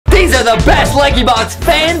are the best LankyBox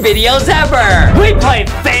fan videos ever! We play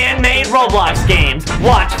fan-made Roblox games,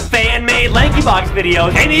 watch fan-made LankyBox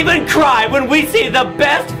videos, and even cry when we see the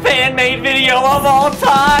best fan-made video of all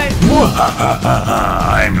time!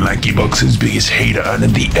 I'm LankyBox's biggest hater, and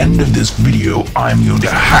at the end of this video, I'm going to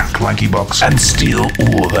hack LankyBox and steal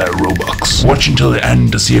all their Robux. Watch until the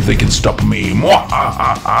end to see if they can stop me.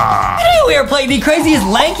 Today we are playing the craziest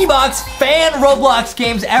LankyBox fan Roblox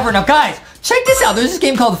games ever. Now guys, check this out. There's this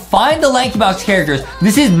game called Find the LankyBox Characters.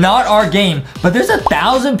 This is not our game, but there's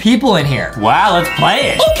 1,000 people in here. Wow, let's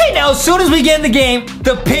play it. Okay, now as soon as we get in the game,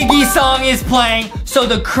 the Piggy song is playing, so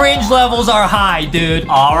the cringe levels are high, dude.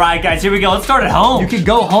 All right, guys, here we go. Let's start at home. You can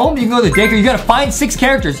go home, you can go to the daycare, you gotta find 6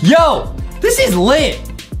 characters. Yo, this is lit.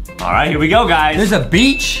 All right, here we go, guys. There's a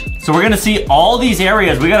beach. So we're gonna see all these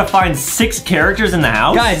areas. We gotta find 6 characters in the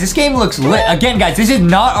house. Guys, this game looks lit. Again, guys, this is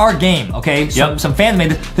not our game, okay? Some fans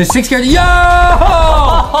made this. There's 6 characters. Yo!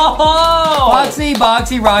 Foxy,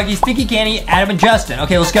 Boxy, Rocky, Sticky Candy, Adam, and Justin.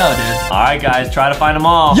 Okay, let's go, dude. All right, guys, try to find them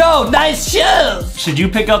all. Yo, nice shoes! Should you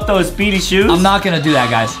pick up those speedy shoes? I'm not gonna do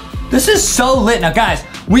that, guys. This is so lit. Now, guys,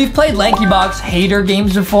 we've played LankyBox hater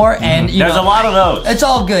games before, and there's a lot of those. It's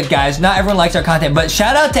all good, guys. Not everyone likes our content, but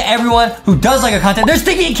shout out to everyone who does like our content. There's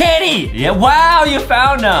Sticky Candy! Yeah, wow, you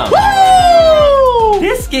found them. Woo!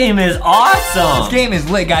 This game is awesome. This game is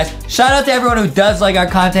lit, guys. Shout out to everyone who does like our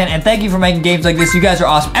content, and thank you for making games like this. You guys are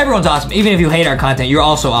awesome. Everyone's awesome. Even if you hate our content, you're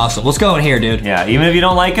also awesome. Let's go in here, dude. Yeah, even if you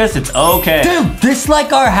don't like us, it's okay. Dude, this is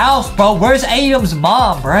like our house, bro. Where's Adam's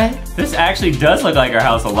mom, right? This actually does look like our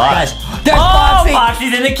house a lot. Guys, there's Foxy.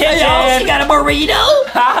 Foxy's in the kitchen. Hey, yo, she got a burrito.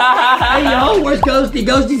 Hey, yo, where's Ghosty?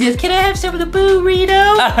 Ghosty says, can I have some of the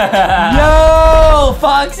burrito? Yo,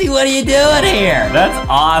 Foxy, what are you doing here? That's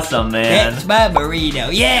awesome, man. It's my burrito.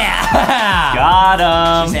 Yeah. Got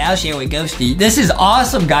him. She said, I'll share with Ghosty. This is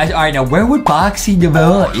awesome, guys. All right, now, where would Foxy the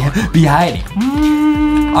boy be hiding?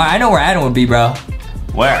 All right, I know where Adam would be, bro.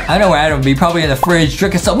 Where? I know where Adam would be. Probably in the fridge,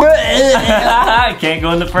 drinking some. Can't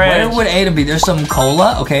go in the fridge. Where would Adam be? There's some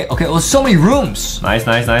cola. Okay. Well, so many rooms. Nice.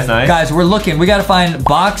 Guys, we're looking. We gotta find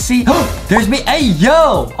Boxy. There's me. Hey,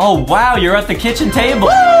 yo. Oh, wow, you're at the kitchen table.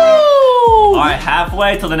 Woo! All right,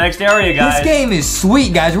 halfway to the next area, guys. This game is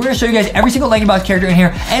sweet, guys. We're gonna show you guys every single LankyBox character in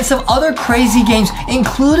here and some other crazy games,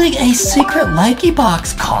 including a secret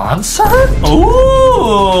LankyBox concert.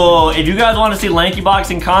 Ooh! If you guys want to see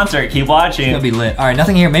LankyBox in concert, keep watching. It's gonna be lit. All right,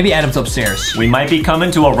 nothing here. Maybe Adam's upstairs. We might be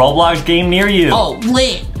coming to a Roblox game near you. Oh,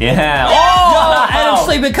 lit. Yeah. Oh! Yo, Adam's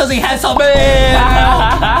sleeping because he has some.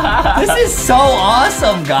 This is so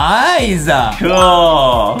awesome, guys.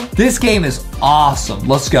 Cool. This game is awesome.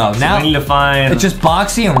 Let's go. So now we need to find. It's just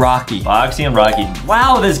Boxy and Rocky. Boxy and Rocky.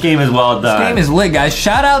 Wow, this game is well done. This game is lit, guys.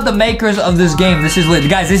 Shout out the makers of this game. This is lit.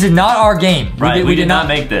 Guys, this is not our game. Right, we did not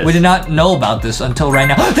make this. We did not know about this until right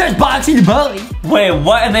now. There's Boxy the Bully. Wait,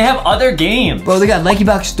 what? And they have other games. Bro, they got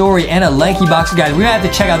LankyBox Story and a LankyBox. Guys, we're gonna have to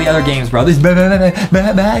check out the other games, bro. This is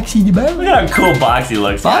Boxy the Bully. Look at how cool Boxy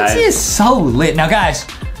looks, guys. Boxy is so lit. Now, guys,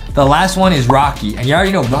 the last one is Rocky. And you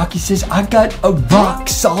already know Rocky says, I got a rock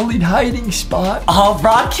solid hiding spot. Oh,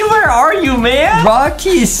 Rocky, where are you, man? Rocky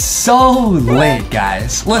is so lit,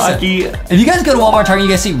 guys. Listen, Rocky. If you guys go to Walmart, Target,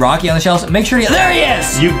 you guys see Rocky on the shelves, make sure there he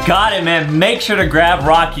is. You got it, man. Make sure to grab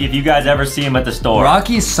Rocky if you guys ever see him at the store.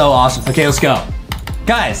 Rocky is so awesome. Okay, let's go.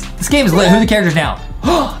 Guys, this game is lit. Who are the characters now?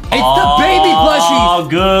 It's the baby plushie. Oh,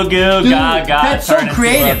 goo, Dude, gaga. that's so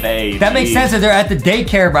creative. That makes sense that they're at the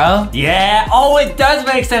daycare, bro. Yeah. Oh, it does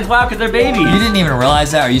make sense. Wow, because they're babies. You didn't even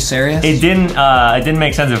realize that? Are you serious? It didn't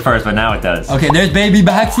make sense at first, but now it does. Okay, there's baby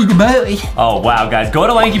Boxy the Bully. Oh, wow, guys. Go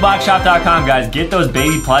to LankyBoxShop.com, guys. Get those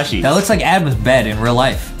baby plushies. That looks like Adam's bed in real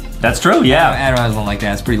life. That's true, yeah. Adam has one like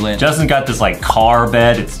that. It's pretty lit. Justin's got this, like, car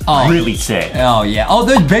bed. It's really sick. Oh, yeah. Oh,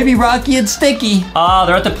 there's baby Rocky and Sticky. Oh,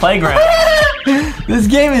 they're at the playground. This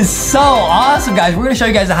game is so awesome, guys. We're gonna show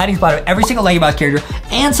you guys the hiding spot of every single LankyBox character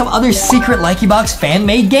and some other secret LankyBox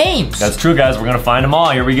fan-made games. That's true, guys. We're gonna find them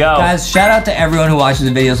all. Here we go. Guys, shout out to everyone who watches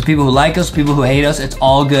the videos. People who like us, people who hate us. It's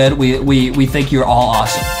all good. We think you're all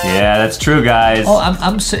awesome. Yeah, that's true, guys. Oh,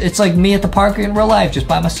 it's like me at the park in real life, just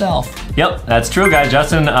by myself. Yep, that's true, guys.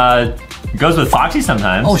 Justin goes with Foxy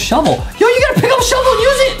sometimes. Oh, shovel. Yo, you gotta pick up a shovel and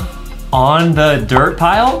use it. On the dirt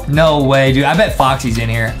pile? No way, dude. I bet Foxy's in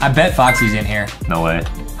here. No way.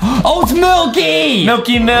 Oh, it's Milky!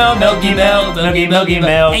 Milky milk.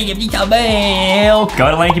 Hey, you need some milk. Go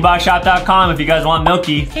to LankyBoxShop.com if you guys want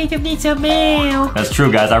Milky. Hey, you need some milk. That's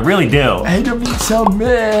true, guys. I really do. Adam needs some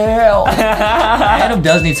milk. Adam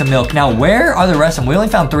does need some milk. Now, where are the rest of them? We only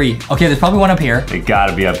found 3. Okay, there's probably one up here. They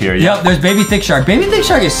gotta be up here, yeah. Yep, there's Baby Thick Shark. Baby Thick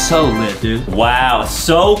Shark is so lit, dude. Wow,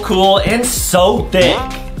 so cool and so thick.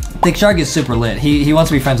 Thick Shark is super lit. He wants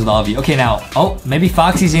to be friends with all of you. Okay, now, oh, maybe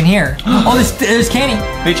Foxy's in here. Oh, there's Candy.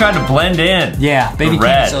 He tried to blend in. Yeah, Baby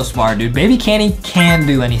Candy's so smart, dude. Baby Candy can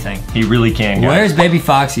do anything. He really can, guys. Where's Baby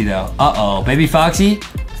Foxy, though? Uh-oh, Baby Foxy,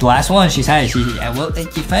 the last one, she's hiding. I won't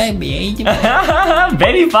let you find me.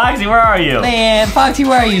 Baby Foxy, where are you? Man, Foxy,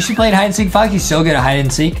 where are you? She played hide and seek. Foxy's so good at hide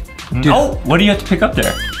and seek. Dude. Oh, what do you have to pick up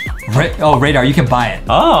there? Radar, you can buy it.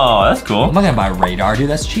 Oh, that's cool. I'm not gonna buy radar, dude,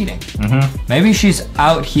 that's cheating. Maybe she's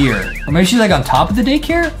out here. Or maybe she's like on top of the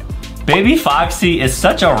daycare? Baby Foxy is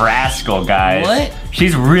such a rascal, guys. What?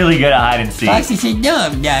 She's really good at hide and seek. Foxy said, no,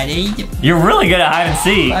 I'm not, Aiden. You're really good at hide and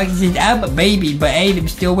seek. Foxy said, I'm a baby, but Aiden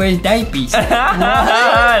still wears diapers.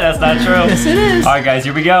 That's not true. Yes, it is. All right, guys,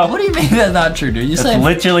 here we go. What do you mean that's not true, dude? That's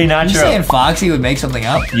literally not true. You saying Foxy would make something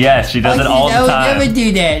up? Yes, she does it all the time. I would never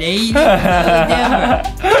do that, Aiden.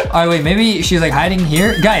 Never. All right, wait, maybe she's like hiding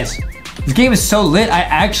here. Guys, this game is so lit, I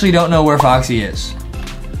actually don't know where Foxy is.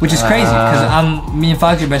 Which is crazy, because me and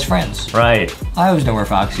Foxy are best friends. Right. I always know where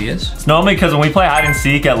Foxy is. It's normally because when we play hide and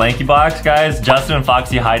seek at LankyBox, guys, Justin and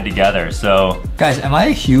Foxy hide together, so. Guys, am I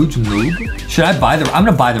a huge noob? Should I buy I'm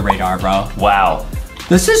gonna buy the radar, bro. Wow.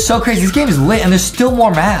 This is so crazy. This game is lit, and there's still more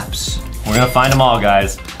maps. We're gonna find them all,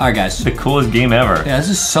 guys. All right, guys. It's the coolest game ever. Yeah, this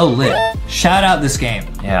is so lit. Shout out this game.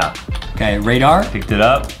 Yeah. Okay, radar. Picked it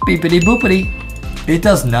up. Beepity boopity. It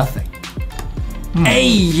does nothing. Hey,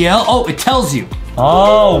 yo. Oh, it tells you.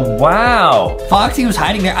 Oh, wow. Foxy was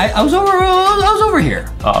hiding there. I was over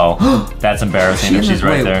here. Uh-oh. That's embarrassing if she's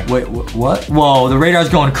right there. Wait, what? Whoa, the radar's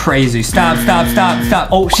going crazy. Stop.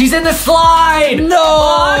 Oh, she's in the slide! No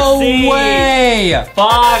Foxy! way!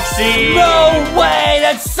 Foxy! No way!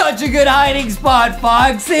 That's such a good hiding spot,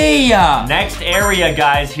 Foxy! Next area,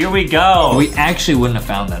 guys. Here we go. We actually wouldn't have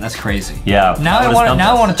found that. That's crazy. Yeah. Now I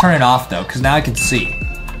want to turn it off, though, because now I can see.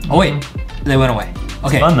 Oh, wait. They went away.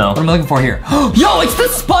 Okay, fun, though. What am I looking for here? Yo, it's the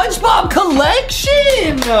SpongeBob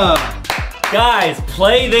collection! Guys,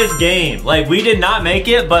 play this game. Like, we did not make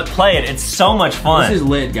it, but play it. It's so much fun. This is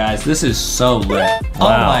lit, guys. This is so lit. Wow.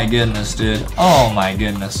 Oh my goodness, dude. Oh my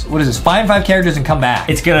goodness. What is this? Find 5 characters and come back.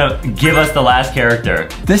 It's gonna give us the last character.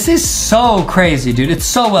 This is so crazy, dude. It's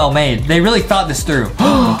so well made. They really thought this through.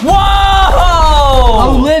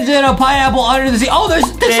 Whoa! Who lives in a pineapple under the sea? Oh,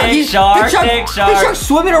 there's Big Shark. Big Shark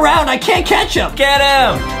swimming around. I can't catch him. Get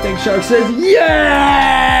him! Big Shark says,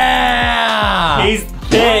 yeah! He's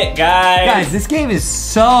thick, guys. Guys, this game is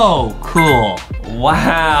so cool.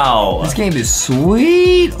 Wow. This game is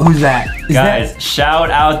sweet. Who's that? Guys,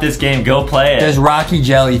 shout out this game. Go play it. There's Rocky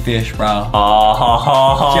Jellyfish, bro.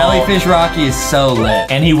 Oh. Jellyfish Rocky is so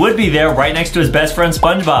lit. And he would be there right next to his best friend,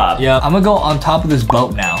 SpongeBob. Yeah, I'm gonna go on top of this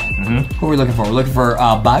boat now. Who are we looking for? We're looking for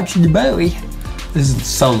Boxy the Bowie. This is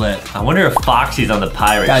so lit. I wonder if Foxy's on the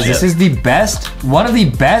pirate ship. Guys, this is the best, one of the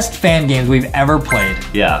best fan games we've ever played.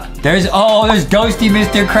 Yeah. There's Ghosty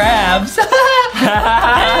Mr. Krabs.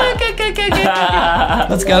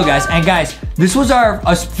 Let's go, guys. And guys, this was our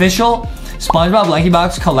official SpongeBob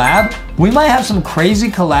LankyBox collab. We might have some crazy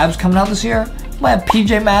collabs coming out this year. We might have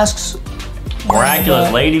PJ Masks.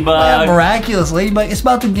 Miraculous Ladybug. Miraculous Ladybug. It's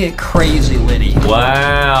about to get crazy litty.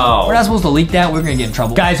 Wow. We're not supposed to leak that. We're gonna get in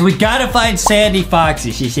trouble. Guys, we gotta find Sandy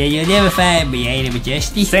Foxy. She said, you'll never find me, ain't it,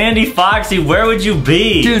 Majesty? Sandy Foxy, where would you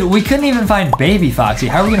be? Dude, we couldn't even find Baby Foxy.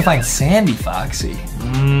 How are we gonna find Sandy Foxy?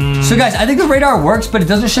 So guys, I think the radar works, but it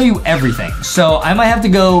doesn't show you everything. So I might have to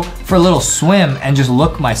go for a little swim and just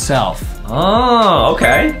look myself. Oh,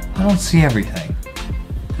 okay. I don't see everything.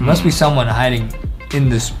 There must be someone hiding in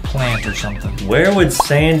this plant or something. Where would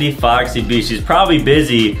Sandy Foxy be? She's probably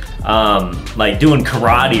busy like doing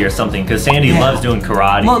karate or something, because Sandy loves doing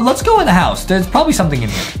karate. Well, let's go in the house. There's probably something in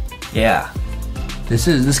here. Yeah.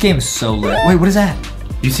 This game is so lit. Wait, what is that?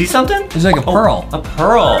 You see something? There's like a pearl. A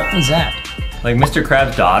pearl. What is that? Like Mr.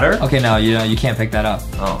 Krabs' daughter? Okay, no, you can't pick that up.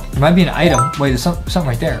 Oh. There might be an item. Wait, there's something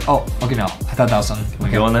right there. Oh, okay, no. I thought that was something. Can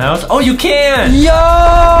we go in the house? Oh, you can! Yo!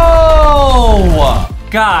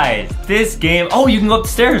 Guys, this game, oh, you can go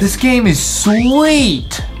upstairs. This game is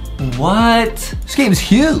sweet. What? This game is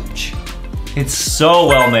huge. It's so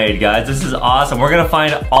well made, guys. This is awesome. We're gonna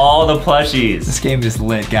find all the plushies. This game is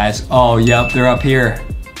lit, guys. Oh, yep, they're up here.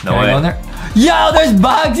 No way. Go in there? Yo, there's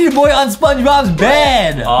Boxy the boy on SpongeBob's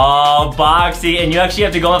bed. Oh, Boxy, and you actually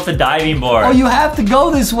have to go off the diving board. Oh, you have to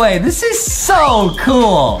go this way. This is so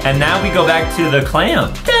cool. And now we go back to the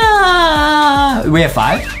clam. We have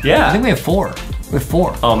 5? Yeah. I think we have 4. We have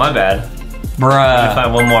 4. Oh, my bad. Bruh.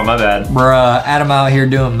 Find one more, my bad. Bruh, Adam out here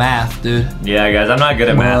doing math, dude. Yeah, guys, I'm not good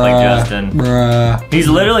at math like Justin. Bruh. He's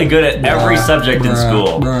literally good at every subject in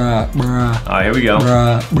school. Bruh. All right, here we go.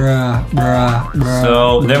 Bruh.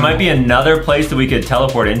 So there might be another place that we could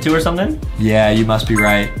teleport into or something? Yeah, you must be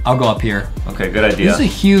right. I'll go up here. Okay, good idea. This is a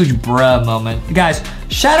huge bruh moment. Guys,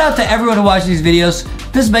 shout out to everyone who watches these videos.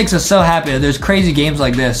 This makes us so happy that there's crazy games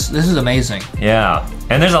like this. This is amazing. Yeah,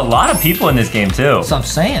 and there's a lot of people in this game too. That's what I'm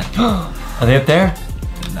saying. Are they up there?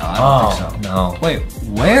 No, I don't think so. No. Wait,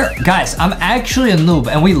 where? Guys, I'm actually a noob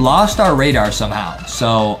and we lost our radar somehow.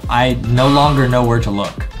 So I no longer know where to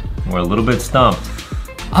look. We're a little bit stumped.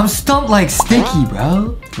 I'm stumped like Sticky,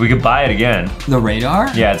 bro. We could buy it again. The radar?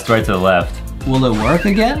 Yeah, it's right to the left. Will it work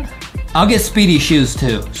again? I'll get speedy shoes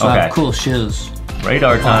too. So I have cool shoes.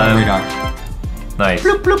 Radar time. Radar. Nice.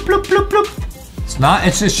 Bloop, bloop, bloop, bloop, bloop.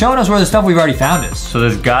 It's just showing us where the stuff we've already found is. So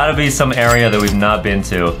there's gotta be some area that we've not been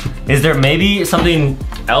to. Is there maybe something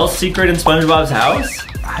else secret in SpongeBob's house?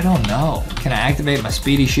 I don't know. Can I activate my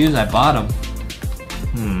speedy shoes? I bought them.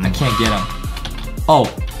 I can't get them.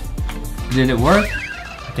 Oh, did it work?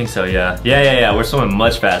 I think so, yeah. Yeah. We're swimming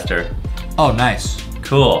much faster. Oh, nice.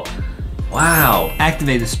 Cool. Wow.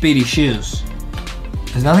 Activate the speedy shoes.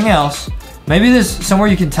 There's nothing else. Maybe there's somewhere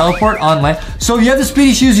you can teleport on land. So if you have the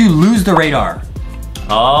speedy shoes, you lose the radar.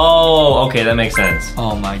 Oh, okay, that makes sense.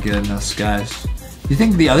 Oh my goodness, guys. You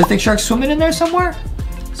think the other thick shark's swimming in there somewhere?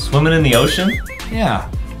 Swimming in the ocean?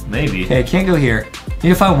 Yeah. Maybe. Okay, I can't go here. Need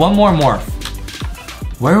to find one more morph.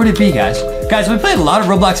 Where would it be, guys? Guys, we played a lot of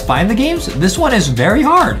Roblox Find the games. This one is very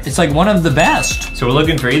hard. It's like one of the best. So we're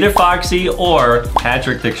looking for either Foxy or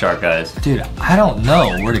Patrick Thick Shark, guys. Dude, I don't know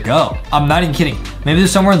where to go. I'm not even kidding. Maybe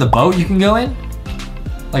there's somewhere in the boat you can go in?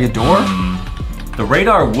 Like a door? The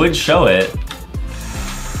radar would show it.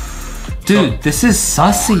 Dude, this is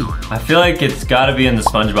sussy. I feel like it's gotta be in the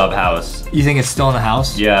SpongeBob house. You think it's still in the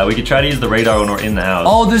house? Yeah, we could try to use the radar when we're in the house.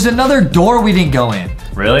 Oh, there's another door we didn't go in.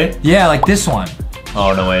 Really? Yeah, like this one.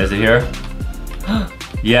 Oh, no way, is it here?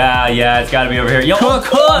 Yeah, it's gotta be over here. Yo,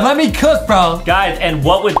 Cook! Let me cook, bro. Guys, and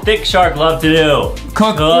what would Thick Shark love to do?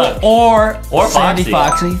 Cook. Or Sandy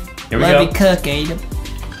Foxy. Foxy. Here we Let go. me cook, Adam.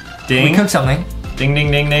 Ding. We cook something. Ding,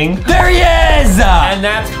 ding, ding, ding. There he is! And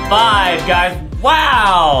that's 5, guys.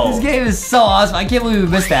 Wow! This game is so awesome. I can't believe we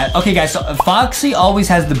missed that. Okay, guys, so Foxy always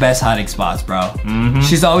has the best hiding spots, bro.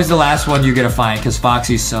 She's always the last one you're gonna find because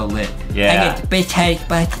Foxy's so lit. Yeah. I got the best hiding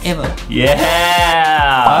spots ever.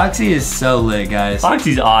 Yeah! Foxy is so lit, guys.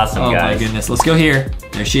 Foxy's awesome, Oh guys. my goodness. Let's go here.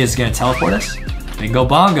 There she is, gonna teleport us. Bingo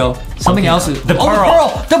bongo. Something else is. The Oh,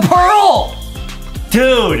 pearl. the pearl!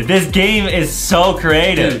 Dude, this game is so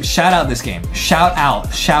creative. Dude, shout out this game. Shout out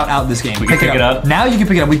this game. We can pick it up? Now you can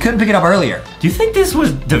pick it up. We couldn't pick it up earlier. Do you think this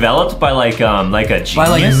was developed by like a genius? By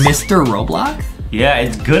like Mr. Roblox? Yeah,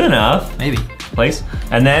 it's good enough. Maybe. Place.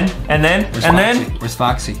 And then. Where's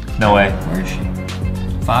Foxy? No way. Where is she?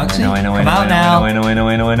 Foxy? No way. Come out now. No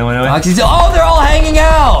way. Foxy's. Oh, they're all hanging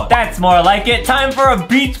out. That's more like it. Time for a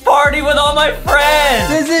beach party with all my friends.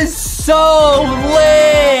 This is so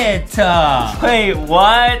lit. Wait,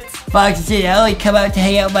 what? Foxy said, I only come out to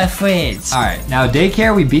hang out with my friends. All right, now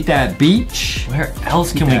daycare, we beat that beach. Where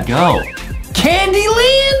else can we go?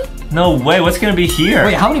 Candyland? No way. What's gonna be here?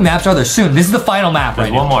 Wait, how many maps are there soon? This is the final map There's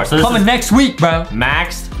right now. one more. So this Coming is next week, bro.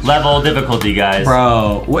 maxed level difficulty, guys.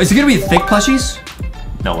 Bro, is it gonna be thick plushies?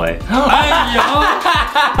 No way. Hey, yo.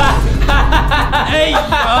 Hey, yo.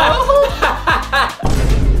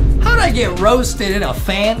 How'd I get roasted in a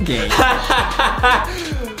fan game?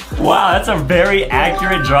 Wow, that's a very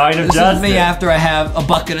accurate drawing of This Justin. is me after I have a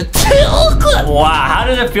bucket of chocolate. Wow, how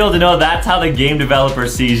does it feel to know that's how the game developer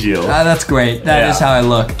sees you? That's great. That is how I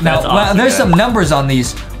look. Now, That's awesome, there's guys. some numbers on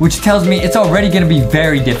these, which tells me it's already gonna be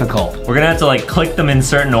very difficult. We're gonna have to like click them in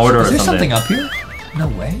certain order Is or there something. something up here? No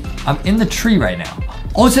way. I'm in the tree right now.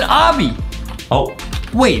 Oh, it's an obby. Oh,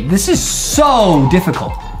 Wait, this is so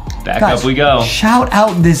difficult. back Guys, up we go. Shout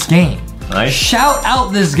out this game. Nice. Shout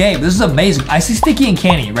out this game. This is amazing. I see Sticky and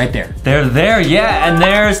Canny right there. They're there, yeah, and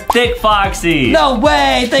there's Thick Foxy. No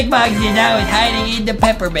way. Thick Foxy now is hiding in the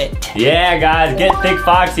peppermint. Yeah, guys, get Thick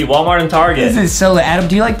Foxy, Walmart and Target. This is so lit. Adam,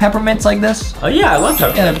 do you like peppermints like this? Oh yeah, I love Yeah,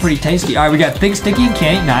 peppermints. they're pretty tasty. All right, we got Thick, Sticky, and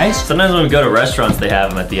Canny. Nice. Sometimes when we go to restaurants, they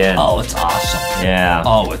have them at the end. Oh, it's awesome. Yeah.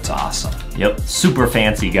 Oh, it's awesome. Yep, super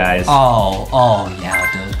fancy, guys. Oh yeah,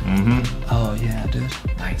 dude. Oh yeah, dude.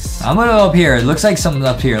 Nice. I'm gonna go up here. It looks like something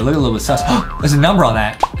up here. Look a little bit sus. There's a number on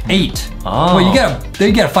that. 8. Oh. Wait, you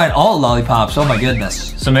gotta find all lollipops. Oh my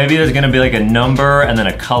goodness. So maybe there's gonna be like a number and then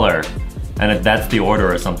a color, and that's the order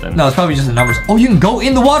or something. No, it's probably just the numbers. Oh, you can go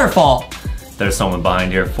in the waterfall. There's someone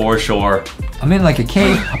behind here for sure. I'm in like a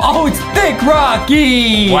cave. Oh, it's Thick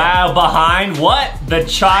Rocky! Wow, behind what? The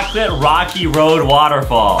Chocolate Rocky Road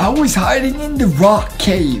waterfall. I was hiding in the rock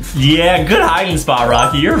cave. Yeah, good hiding spot,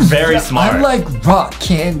 Rocky. You're very smart. I like rock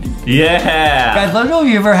candy. Yeah. Guys, let me know if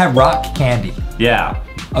you ever had rock candy. Yeah.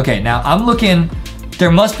 Okay, now I'm looking.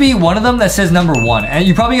 There must be one of them that says number 1, and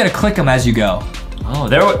you probably gotta click them as you go. Oh,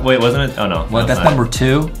 wait, wasn't it? Oh no. What, that's number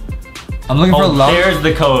 2? I'm looking for a low. There's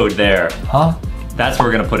the code there. Huh? That's where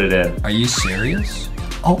we're gonna put it in. Are you serious?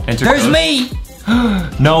 Oh, Enter there's code. me!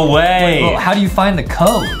 No way. Well, how do you find the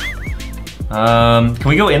code? Can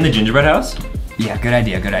we go in the gingerbread house? Yeah, good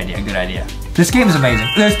idea, good idea, good idea. This game is amazing.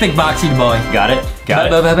 There's Thick Boxy the boy. Got it? Got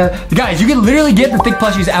it. Guys, you can literally get the Thick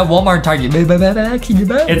plushies at Walmart and Target.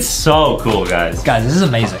 It's so cool, guys. Guys, this is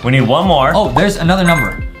amazing. We need one more. Oh, there's another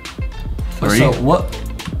number. 3. So what?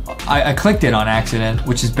 I clicked it on accident,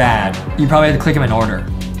 which is bad. You probably had to click them in order.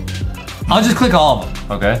 I'll just click all of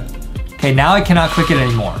them. Okay. Okay, now I cannot click it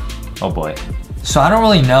anymore. Oh boy. So I don't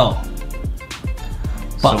really know.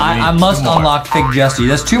 But So I must unlock Thick Justy.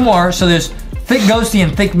 There's 2 more, so there's Thick Ghosty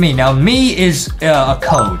and Thick Me. Now me is a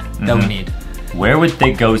code that we need. Where would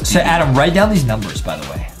Thick Ghosty So Adam, write down these numbers, by the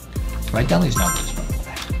way. Write down these numbers, by the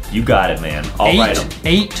way. You got it, man. I'll write them.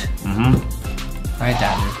 8. Write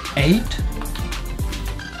down, dude. 8.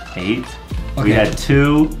 8. We had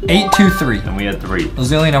 2. 8, 2, 3. And we had 3. Those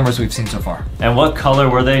are the only numbers we've seen so far. And what color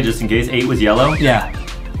were they, just in case? 8 was yellow? Yeah.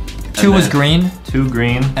 2 was green. 2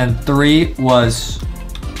 green. And 3 was,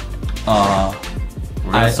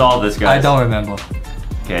 We're gonna solve this, guys. I don't remember.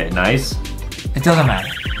 Okay, nice. It doesn't matter.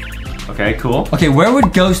 Okay, cool. Okay, where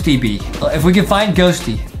would Ghosty be? If we could find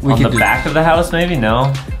Ghosty, we On could the do back of the house, maybe?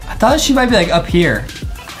 No. I thought she might be like up here,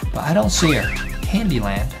 but I don't see her.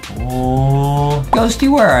 Candyland. Oh.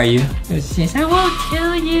 Ghosty, where are you? Ghosty says, I won't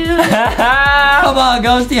kill you. Come on,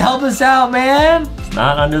 Ghosty, help us out, man. It's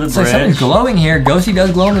not under the It's like bridge. something's glowing here. Ghosty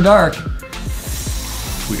does glow in the dark.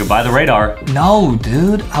 We could buy the radar. No,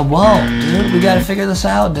 dude, I won't, dude. We gotta figure this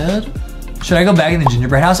out, dude. Should I go back in the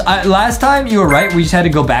gingerbread house? Last time you were right, we just had to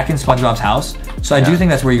go back in SpongeBob's house. So I do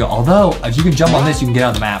think that's where you go. Although, if you can jump on this, you can get out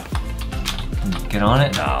of the map. Get on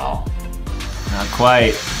it? No. Not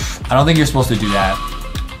quite. I don't think you're supposed to do that.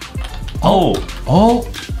 Oh. Oh.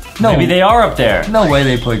 No. Maybe they are up there. No way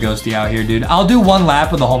they put Ghosty out here, dude. I'll do 1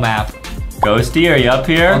 lap of the whole map. Ghosty, are you up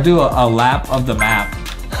here? I'll do a lap of the map.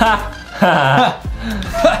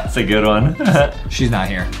 That's a good one. She's not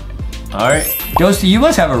here. All right. Ghosty, you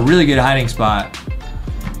must have a really good hiding spot.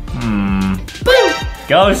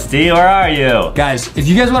 Ghosty, where are you? Guys, if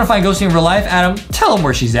you guys want to find Ghosty in real life, Adam, tell them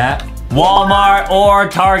where she's at. Walmart or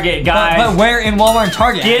Target, guys. But where in Walmart and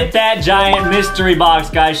Target? Get that giant mystery box,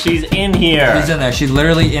 guys. She's in here. She's in there. She's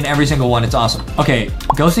literally in every single one. It's awesome. Okay,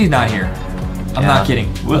 Ghosty's not here. I'm not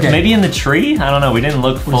kidding. Okay. Maybe in the tree? I don't know. We didn't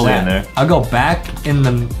look fully in there. I'll go back in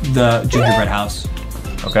the gingerbread house.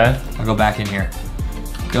 Okay. I'll go back in here.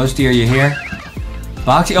 Ghosty, are you here?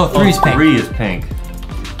 Boxy? Oh, 3's pink. 3 is pink.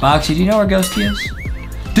 Boxy, do you know where Ghosty is?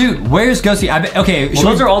 Dude, where's Ghosty? Okay. Well,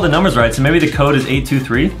 those are all the numbers right, so maybe the code is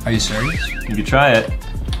 823. Are you serious? You could try it.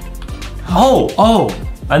 Oh.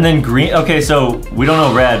 And then green. Okay, so we don't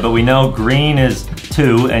know red, but we know green is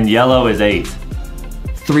 2 and yellow is 8.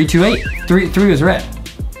 3, 2, 8. 3 was red.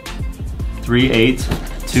 3, 8,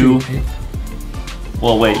 2. 8.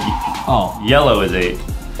 Well, wait. Oh. Yellow is 8.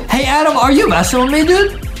 Hey, Adam, are you messing with me,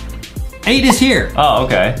 dude? 8 is here. Oh,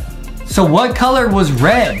 okay. So what color was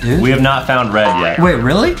red, dude? We have not found red yet. Wait,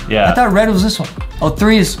 really? Yeah. I thought red was this one. Oh,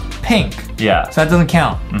 3 is pink. Yeah. So that doesn't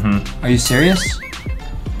count. Are you serious?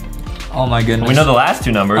 Oh my goodness. We know the last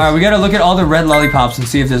 2 numbers. All right, we gotta look at all the red lollipops and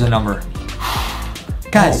see if there's a number.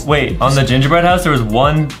 Guys. Oh, wait, on the gingerbread house, there was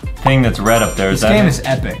one thing that's red up there. This game is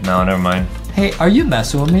epic. No, never mind. Hey, are you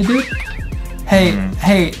messing with me, dude? Hey,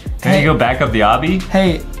 Can you go back up the obby?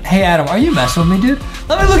 Hey, Adam, are you messing with me, dude?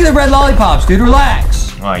 Let me look at the red lollipops, dude.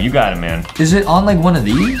 Relax. Oh, you got it, man. Is it on like one of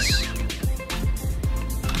these?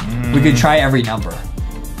 We could try every number.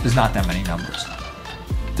 There's not that many numbers.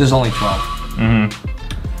 There's only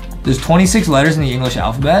 12. There's 26 letters in the English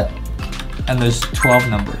alphabet, and there's 12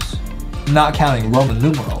 numbers. Not counting Roman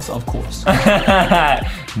numerals, of course.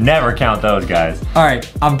 Never count those, guys. All right,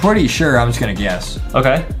 I'm pretty sure. I'm just gonna guess.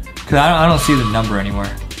 Okay. Cause I don't see the number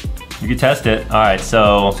anywhere. You can test it. All right,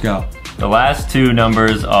 so Let's go. the last 2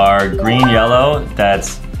 numbers are green, yellow.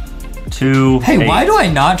 That's 2. Hey, 8. why do I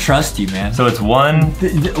not trust you, man? So it's 1.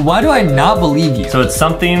 Why do I not believe you? So it's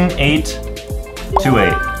something 8, 2,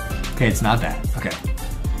 8. Okay, it's not that. Okay.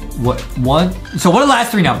 What? 1? So what are the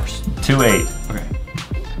last 3 numbers? 2, 8. Okay.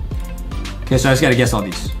 Okay, so I just gotta guess all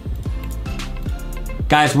these.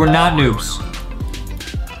 Guys, we're not noobs.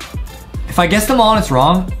 If I guess them all and it's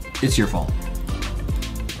wrong, it's your fault.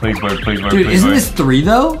 Please work, please work, Dude, please isn't work. this 3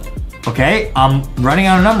 though? Okay, I'm running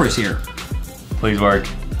out of numbers here. Please work.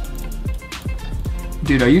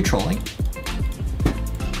 Dude, are you trolling?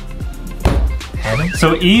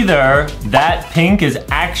 So either that pink is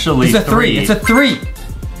actually It's a 3. It's a 3.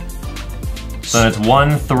 So it's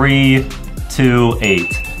 1, 3, 2,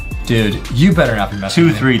 8. Dude, you better not be messing 2,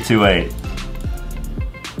 with me. 3, 2, 8.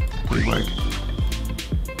 Please work.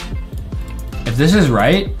 If this is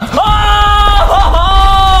right,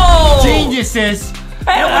 Oh! geniuses.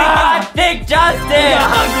 And we got Thick Justin!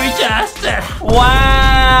 Hungry Justin.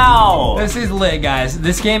 Wow! This is lit, guys.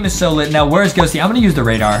 This game is so lit. Now, where's Ghosty? I'm gonna use the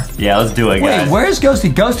radar. Yeah, let's do it, guys. Wait, where's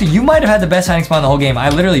Ghosty? Ghosty, you might have had the best hiding spot in the whole game. I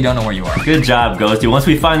literally don't know where you are. Good job, Ghosty. Once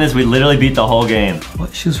we find this, we literally beat the whole game.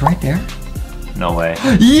 What? She was right there? No way.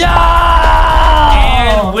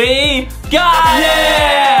 Yeah! And we got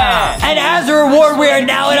it! And as a reward, we are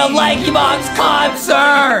now in a LankyBox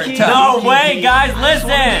concert! No way, guys,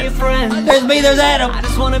 listen! There's me, there's Adam. I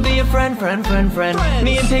just wanna be a friend. Me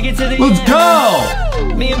and Piggy to the Let's end. go!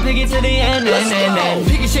 Me and Piggy to the end.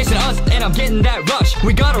 Piggy's chasing us and I'm getting that rush.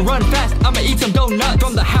 We gotta run fast, I'ma eat some donuts.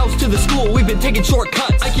 From the house to the school, we've been taking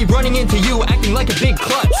shortcuts. I keep running into you, acting like a big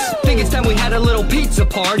klutz. Think it's time we had a little pizza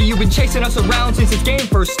party. You've been chasing us around since this game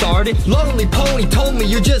first started. Lonely Pony told me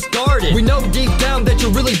you're just guarded. We know deep down that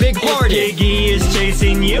you're really big-hearted. Piggy is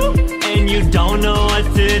chasing you, and you don't know what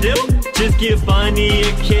to do. Just give Bunny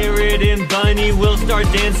a carrot and Bunny will start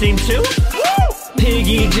dancing too.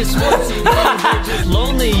 Piggy just wants you, they're just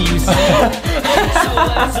lonely, you say. So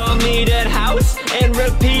let's all meet at house and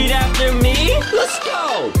repeat after me. Let's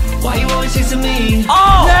go. Why you always chasing me?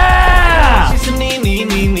 Oh! Yeah! Chasing me.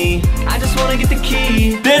 I just wanna get the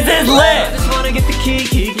key. This is I lit! just wanna get the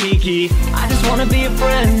key. I just wanna be a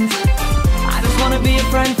friend. I just wanna be a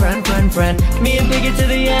friend. Me and Piggy to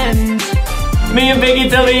the end. Me and Piggy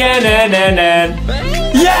till the end.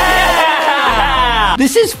 Yeah!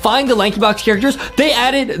 This is Find the LankyBox characters. They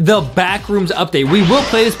added the Backrooms update. We will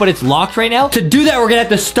play this, but it's locked right now. To do that, we're gonna have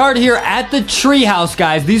to start here at the treehouse,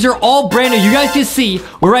 guys. These are all brand new. You guys can see,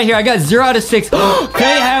 we're right here. I got 0 out of 6. They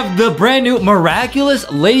have the brand new Miraculous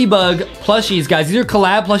Ladybug plushies, guys. These are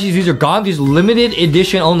collab plushies. These are gone. These are limited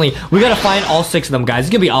edition only. We gotta find all 6 of them, guys. It's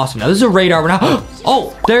gonna be awesome. Now, this is a radar. We're not.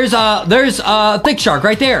 Oh, there's Thick Shark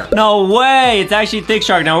right there. No way! It's actually Thick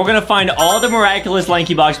Shark. Now we're gonna find all the Miraculous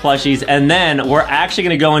LankyBox plushies, and then we're actually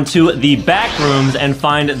gonna go into the back rooms and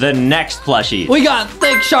find the next plushie. We got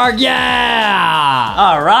Thick Shark, yeah!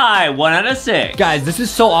 All right, 1 out of 6. Guys, this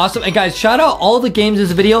is so awesome. And guys, shout out all the games in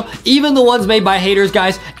this video, even the ones made by haters,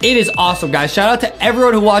 guys. It is awesome, guys. Shout out to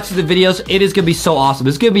everyone who watches the videos. It is gonna be so awesome.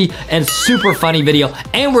 It's gonna be a super funny video.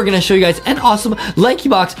 And we're gonna show you guys an awesome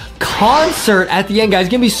LankyBox concert at the end, guys.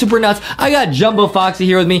 It's gonna be super nuts. I got Jumbo Foxy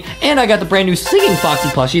here with me, and I got the brand new Singing Foxy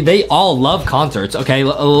plushie. They all love concerts. Okay,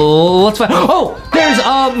 let's find. Oh,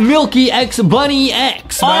 there's Milky X Bunny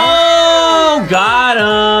X. Oh, got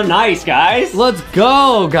him. Nice, guys. Let's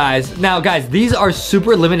go, guys. Now, guys, these are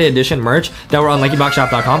super limited edition merch that were on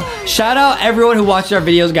LankyBoxShop.com. Shout out everyone who watched our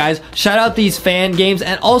videos, guys. Shout out these fan games,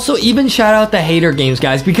 and also even shout out the hater games,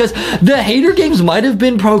 guys, because the hater games might have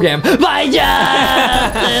been programmed by Justin.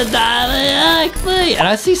 And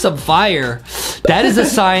I see some fire. That is a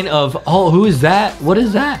sign of, oh, who is that? What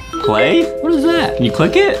is that? Play? What is that? Can you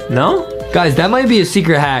click it? No? Guys, that might be a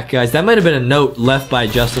secret hack, guys. That might have been a note left by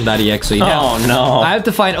Justin.exe. Oh, no. I have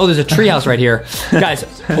to find, oh, there's a treehouse right here. Guys,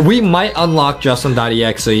 we might unlock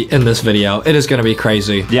Justin.exe in this video. It is gonna be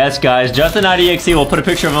crazy. Yes, guys. Justin.exe will put a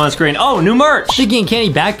picture of him on the screen. Oh, new merch. Sticky and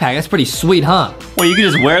candy backpack. That's pretty sweet, huh? Well, you can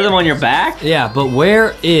just wear them on your back? Yeah, but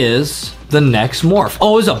where is the next morph?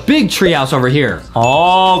 Oh, there's a big treehouse over here.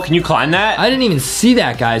 Oh, can you climb that? I didn't even see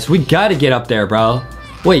that, guys. We gotta get up there, bro.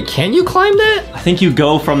 Wait, can you climb that? I think you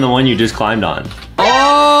go from the one you just climbed on.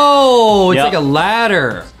 Oh, it's Yep. like a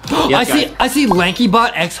ladder. Yes, I see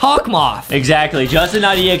LankyBot X Hawkmoth. Exactly.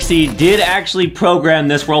 Justin.exe did actually program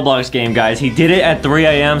this Roblox game, guys. He did it at 3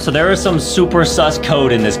 a.m., so there is some super sus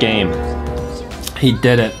code in this game. He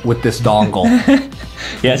did it with this dongle.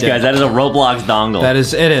 Yes, guys, that is a Roblox dongle.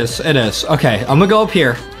 It is. Okay, I'm gonna go up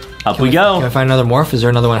here. Up we go. Can I find another morph? Is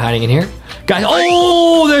there another one hiding in here? Guys,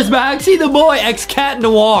 oh, there's Boxy the boy, X-Cat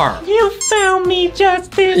Noir. You found me,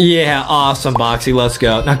 Justin. Yeah, awesome, Boxy, let's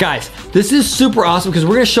go. Now, guys, this is super awesome because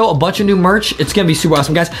we're gonna show a bunch of new merch. It's gonna be super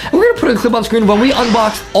awesome, guys. And we're gonna put a clip on screen when we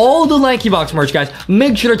unbox all the LankyBox merch, guys.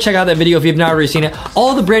 Make sure to check out that video if you've not already seen it.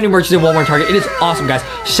 All the brand new merch is in Walmart Target. It is awesome, guys.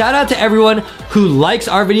 Shout out to everyone who likes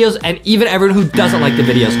our videos and even everyone who doesn't like the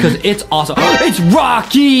videos because it's awesome. It's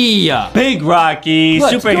Rocky! Big Rocky,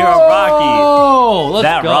 Let's superhero go! Rocky. Let's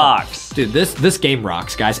That go. rocks. Dude, this game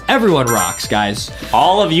rocks, guys. Everyone rocks, guys.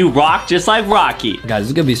 All of you rock just like Rocky. Guys, this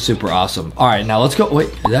is gonna be super awesome. All right, now let's go.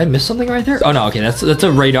 Wait, did I miss something right there? Oh no, okay, that's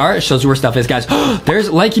a radar. It shows you where stuff is, guys. There's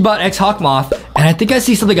LankyBot X Hawkmoth, and I think I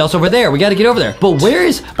see something else over there. We gotta get over there. But where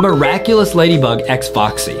is Miraculous Ladybug X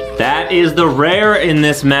Foxy? That is the rare in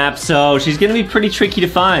this map, so she's gonna be pretty tricky to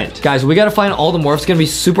find. Guys, we gotta find all the morphs. It's gonna be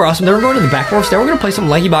super awesome. Then we're going to the back morphs. Then we're gonna play some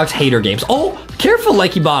LankyBox HATER games. Oh, careful,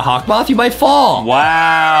 LankyBot Hawkmoth, you might fall.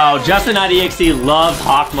 Wow, Justin.exe loves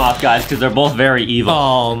Hawkmoth, guys, because they're both very evil.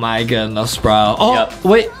 Oh my goodness, bro. Oh, Yep.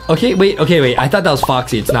 wait. I thought that was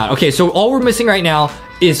Foxy. It's not. Okay, so all we're missing right now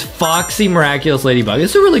is Foxy Miraculous Ladybug.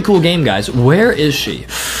 It's a really cool game, guys. Where is she?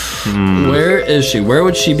 Where is she? Where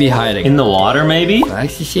would she be hiding? In the water, maybe?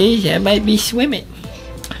 Foxy says I might be swimming.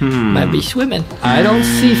 Might be swimming. I don't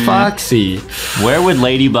see Foxy. Where would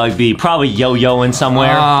Ladybug be? Probably yo-yoing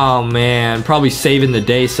somewhere. Oh man, probably saving the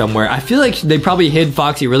day somewhere. I feel like they probably hid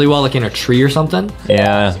Foxy really well, like in a tree or something.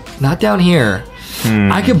 Yeah. Not down here.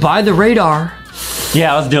 I could buy the radar.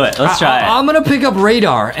 Yeah, let's do it. Let's try it. I'm gonna pick up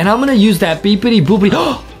radar and I'm gonna use that beepity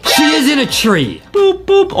boopity. She is in a tree. Boop,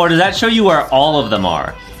 boop. Or does that show you where all of them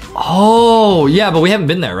are? Oh, yeah, but we haven't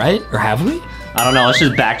been there, right? Or have we? I don't know. Let's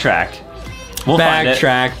just backtrack. We'll find it.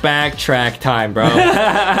 Backtrack time, bro. It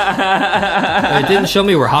didn't show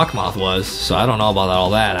me where Hawkmoth was, so I don't know about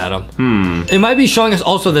all that, Adam. It might be showing us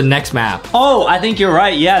also the next map. Oh, I think you're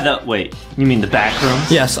right. Yeah, wait. You mean the back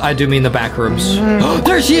rooms? Yes, I do mean the back rooms.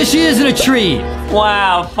 There she is. She is in a tree.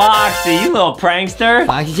 Wow, Foxy, you little prankster.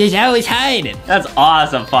 Foxy's always hiding. That's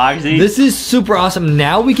awesome, Foxy. This is super awesome.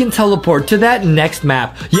 Now we can teleport to that next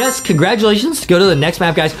map. Yes, congratulations. Go to the next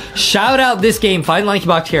map, guys. Shout out this game. Find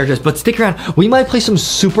LankyBox characters, but stick around. We might play some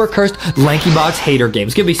super cursed LankyBox HATER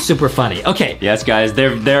games. It's gonna be super funny. Okay. Yes, guys.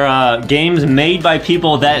 They're games made by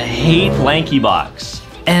people that hate LankyBox.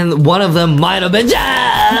 And one of them might have been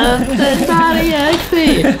Justin.exe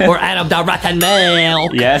or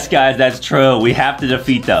Adam.RottenMilk. Yes, guys, that's true. We have to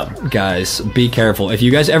defeat them. Guys, be careful. If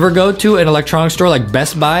you guys ever go to an electronics store like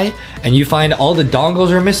Best Buy and you find all the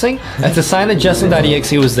dongles are missing, that's a sign that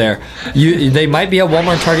Justin.exe was there. They might be at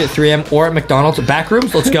Walmart, Target, 3M, or at McDonald's.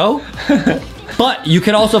 Backrooms, let's go. But you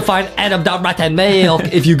can also find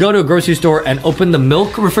Adam.RottenMilk. If you go to a grocery store and open the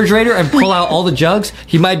milk refrigerator and pull out all the jugs,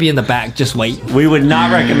 he might be in the back. Just wait. We would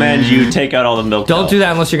not recommend you take out all the milk. Don't do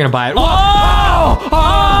that unless you're going to buy it. Oh!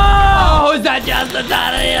 Is that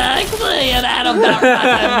Justin.exe and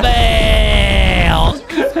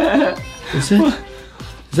Adam.RottenMilk? Is it?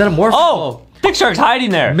 Is that a morph? Oh! Big Shark's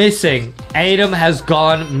hiding there. Missing. Adam has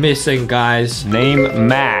gone missing, guys. Name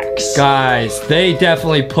Max. Guys, they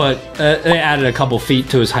definitely put, they added a couple feet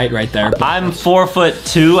to his height right there. I'm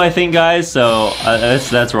 4'2", I think, guys, so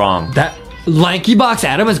that's wrong. That LankyBox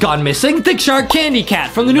Adam has gone missing. Thick Shark Candy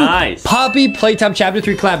Cat from the new Poppy Playtime Chapter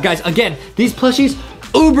 3 collab. Guys, again, these plushies,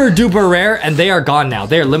 uber duper rare, and they are gone now.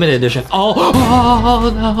 They are limited edition. Oh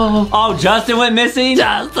no. Oh, Justin went missing?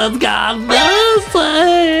 Justin's gone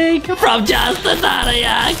missing from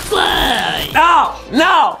Justin.exe.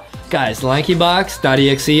 No! Guys,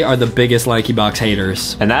 LankyBox.exe are the biggest LankyBox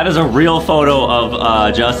haters. And that is a real photo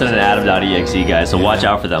of Justin and Adam.exe, guys, so watch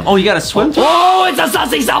out for them. Oh, you gotta swim? Oh, it's a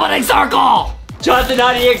sussy summoning circle!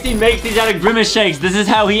 Justin.exe makes these out of grimace shakes. This is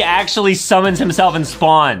how he actually summons himself and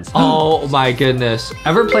spawns. Oh my goodness.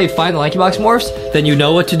 Ever played Find the LankyBox Morphs? Then you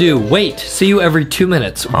know what to do. Wait, see you every 2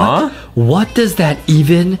 minutes. Huh? What does that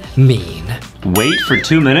even mean? Wait for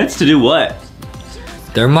 2 minutes to do what?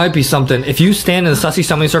 There might be something. If you stand in the sussy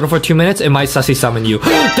summoning circle for 2 minutes, it might sussy summon you.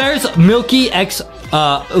 There's Milky X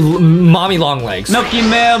Mommy Longlegs. Milky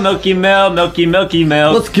Mill, Milky Mill, Milky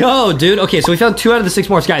Mill. Let's go, dude. Okay, so we found 2 out of the 6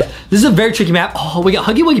 morphs. Guys, this is a very tricky map. Oh, we got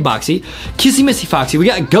Huggy Wuggy Boxy, Kissy Missy Foxy, we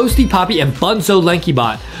got Ghosty Poppy, and Bunzo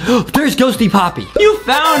LankyBot. There's Ghosty Poppy. You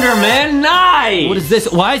found her, man. Nice. What is this?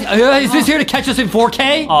 Why is this here to catch us in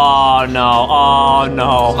 4K? Oh, no. Oh,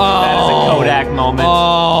 no. That is a Kodak moment.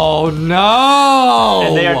 Oh, no.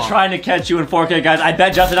 And they are trying to catch you in 4K, guys. I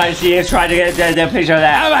bet Justin.exe is trying to get a picture of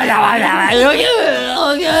that.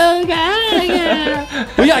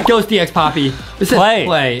 We got Ghosty X Poppy. This is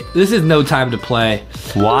play. This is no time to play.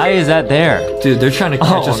 Why is that there? Dude, they're trying to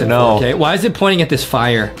catch us in 4K. Why is it pointing at this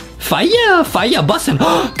fire? Fire, bussin'.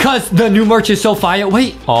 Cause the new merch is so fire.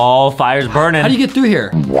 Wait. Oh, fire's burning. How do you get through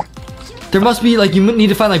here? There must be like, you need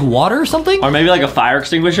to find like water or something? Or maybe like a fire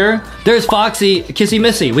extinguisher? There's Foxy, Kissy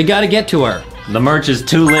Missy. We gotta get to her. The merch is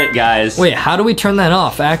too lit, guys. Wait, how do we turn that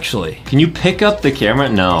off, actually? Can you pick up the camera?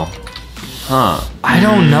 No. Huh. I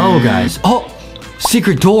don't know, guys. Oh,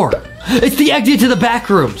 secret door. It's the exit to the back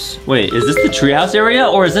rooms. Wait, is this the treehouse area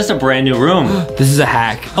or is this a brand new room? This is a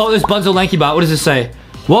hack. Oh, there's Bunzo LankyBot. What does this say?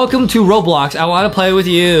 Welcome to Roblox. I want to play with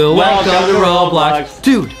you. Welcome to Roblox.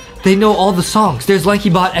 Dude, they know all the songs. There's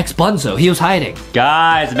LankyBot X Bunzo. He was hiding.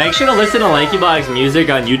 Guys, make sure to listen to LankyBox music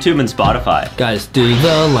on YouTube and Spotify. Guys, do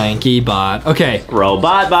the LankyBot. Okay.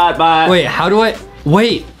 Robot bot. Wait, how do I...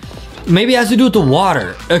 Wait. Maybe it has to do with the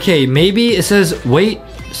water. Okay, maybe it says, wait,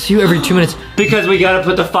 see you every 2 minutes. Because we gotta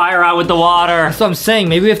put the fire out with the water. That's what I'm saying.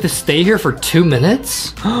 Maybe we have to stay here for 2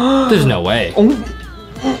 minutes? There's no way.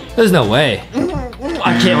 There's no way.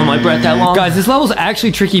 I can't hold my breath that long. Guys, this level's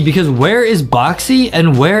actually tricky because where is Boxy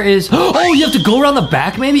and where is... Oh, you have to go around the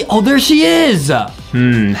back maybe? Oh, there she is.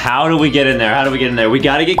 How do we get in there? How do we get in there? We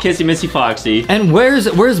gotta get Kissy Missy Foxy. And where's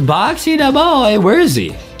Boxy the boy? Where is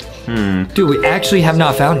he? Dude, we actually have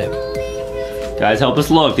not found him. Guys, help us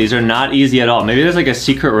look. These are not easy at all. Maybe there's like a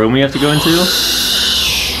secret room we have to go into.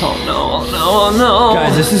 Oh no, oh no.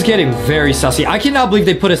 Guys, this is getting very sussy. I cannot believe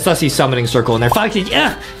they put a sussy summoning circle in there. Foxy,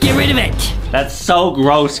 get rid of it. That's so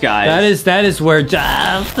gross, guys. That is where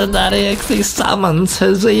Jeff the Daddy actually summons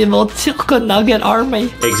his evil chicken nugget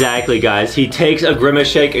army. Exactly, guys. He takes a grimace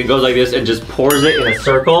shake and goes like this and just pours it in a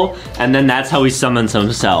circle, and then that's how he summons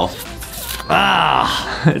himself.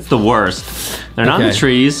 It's the worst. They're not in the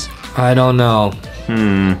trees. I don't know.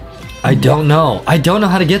 I don't know. I don't know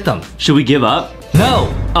how to get them. Should we give up?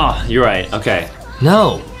 No. Oh, you're right. Okay.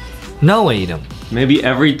 No. No, Adam. Maybe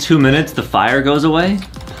every 2 minutes the fire goes away?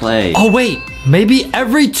 Play. Oh, wait. Maybe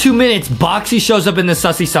every 2 minutes Boxy shows up in the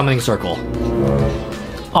sussy summoning circle.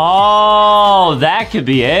 Oh, that could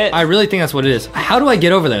be it. I really think that's what it is. How do I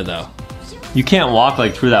get over there, though? You can't walk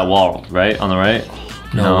like through that wall, right? On the right?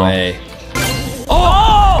 No way.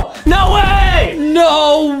 Oh! No way!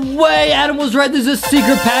 No way! Adam was right. There's a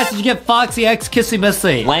secret passage to get Foxy X Kissy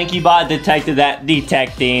Missy. LankyBot detected that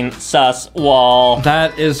detecting sus wall.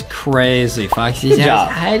 That is crazy. Foxy's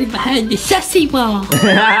hiding behind the sussy wall.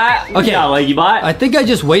 Okay, LankyBot. I think I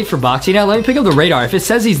just wait for Boxy now. Let me pick up the radar. If it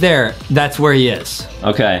says he's there, that's where he is.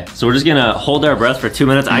 Okay, so we're just gonna hold our breath for 2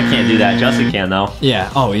 minutes. I can't do that. Justin can though.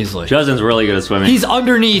 Yeah. Oh, easily. Justin's really good at swimming. He's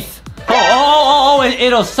underneath. Oh,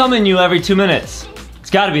 it'll summon you every 2 minutes. It's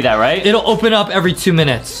gotta be that, right? It'll open up every 2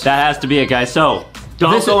 minutes. That has to be it, guys. So,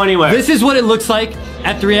 don't go anywhere. This is what it looks like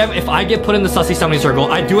at 3 a.m. If I get put in the sussy summoning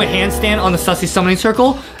circle, I do a handstand on the sussy summoning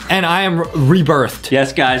circle, and I am rebirthed.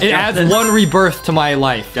 Yes, guys. It adds one rebirth to my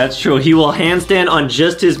life. That's true. He will handstand on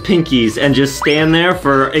just his pinkies and just stand there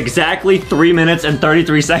for exactly 3 minutes and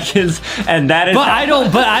 33 seconds, and that is. But I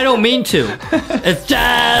don't mean to. It's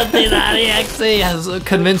just the XC has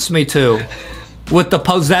convinced me to. With the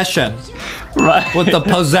possession. Right. With the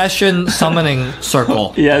possession summoning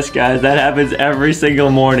circle. Yes, guys, that happens every single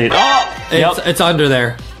morning. Oh! It's under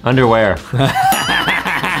there. Underwear.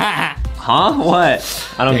 Huh? What?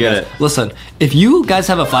 I don't get it. Listen, if you guys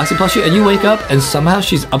have a Foxy plushie and you wake up and somehow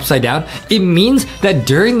she's upside down, it means that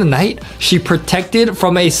during the night, she protected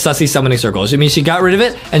from a sussy summoning circle. It means she got rid of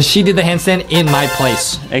it and she did the handstand in my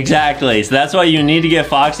place. Exactly. So that's why you need to get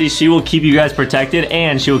Foxy. She will keep you guys protected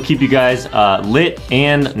and she will keep you guys lit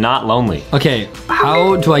and not lonely. Okay,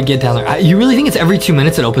 how do I get down there? You really think it's every 2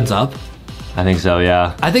 minutes it opens up? I think so,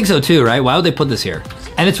 yeah. I think so too, right? Why would they put this here?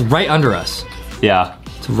 And it's right under us. Yeah.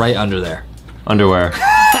 It's right under there. Underwear.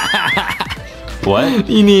 What?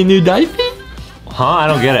 You need a new diaper? Huh? I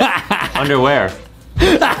don't get it. Underwear.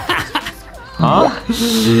 Huh?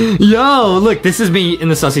 Yo, look, this is me in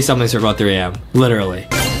the sussy summoning circle at 3 a.m. Literally.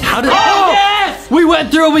 How did... Oh, yes! We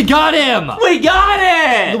went through, we got him! We got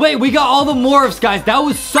it! Wait, we got all the morphs, guys. That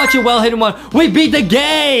was such a well-hidden one. We beat the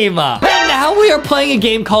game! And now we are playing a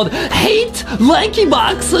game called Hate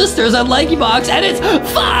LankyBox Sisters on LankyBox, and it's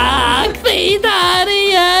Foxy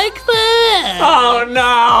Daddy X. Oh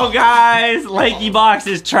no, guys! LankyBox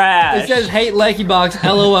is trash. It says hate LankyBox,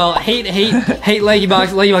 LOL. Hate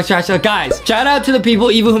LankyBox trash. So guys, shout out to the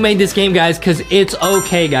people even who made this game, guys, because it's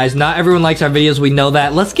okay, guys. Not everyone likes our videos, we know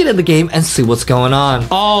that. Let's get in the game and see what's going on.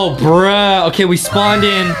 Oh, bruh. Okay, we spawned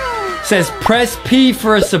in. Says press P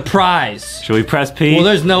for a surprise. Should we press P? Well,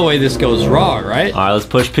 there's no way this goes wrong, right? Alright, let's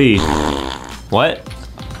push P. What?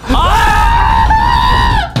 What?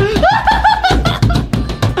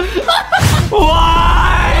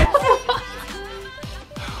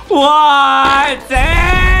 What?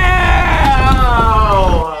 Damn!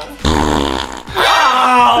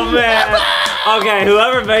 Oh, man. Okay,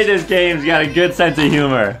 whoever made this game's got a good sense of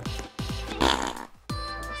humor.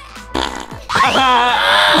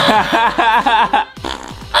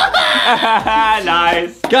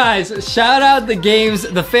 Nice. Guys, shout out the games,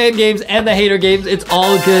 the fan games and the hater games. It's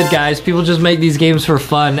all good, guys. People just make these games for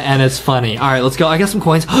fun and it's funny. All right, let's go. I got some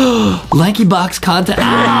coins. LankyBox content.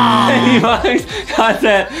 LankyBox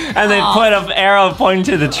content, and they put an arrow pointing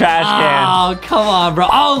to the trash can. Oh, come on, bro.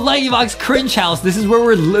 Oh, LankyBox cringe house. This is where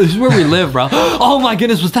we live, bro. Oh my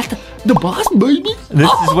goodness, was that the boss baby?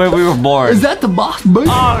 This is where we were born. Is that the boss baby?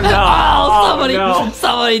 Oh no!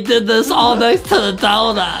 Somebody did this all next to the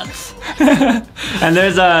donuts. And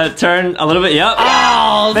there's a turn a little bit. Yep.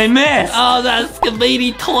 Oh, they missed. Oh, that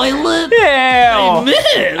Scabini toilet. Ew. They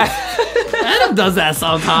missed. Adam does that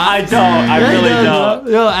sometimes. I don't. I really don't.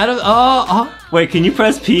 Yo, Adam. Oh. Wait, can you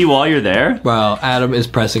press P while you're there? Bro, Adam is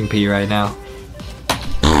pressing P right now.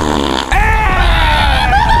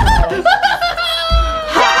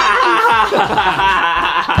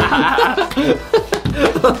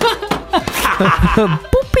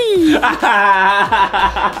 Boopy.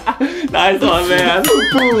 Nice one, man.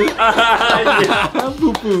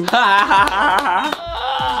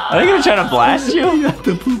 Are they gonna try to blast you?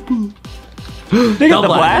 They got the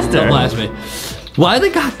blaster. Don't blast me. Why they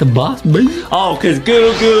got the boss baby? Oh, cause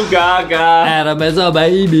goo goo gaga. Adam is a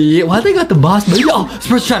baby. Why they got the boss baby? Oh, this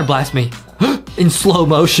person's trying to blast me in slow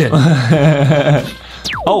motion.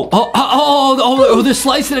 Oh, they're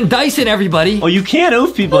slicing and dicing everybody. Oh, you can't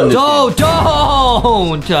oof people in this game.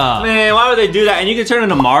 Don't. Man, why would they do that? And you can turn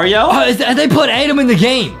into Mario? And they put Adam in the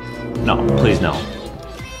game. No, please no.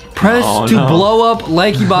 Press to blow up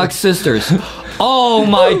LankyBox sisters. Oh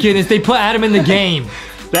my goodness, they put Adam in the game.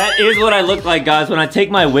 That is what I look like, guys. When I take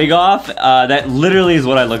my wig off, that literally is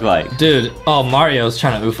what I look like. Dude, oh, Mario's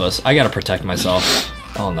trying to oof us. I gotta protect myself.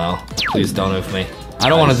 Oh no, please don't oof me. I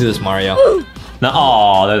don't want to do this, Mario. No,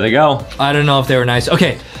 oh, there they go. I don't know if they were nice.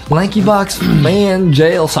 Okay, LankyBox fan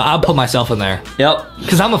jail. So I'll put myself in there. Yep.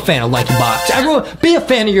 Because I'm a fan of LankyBox. Everyone, be a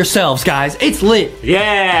fan of yourselves, guys. It's lit.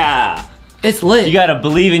 Yeah. It's lit. You gotta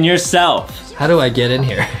believe in yourself. How do I get in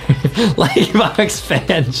here? LankyBox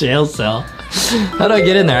fan jail cell. How do I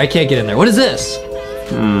get in there? I can't get in there. What is this?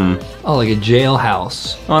 Oh, like a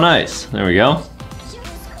jailhouse. Oh, nice. There we go.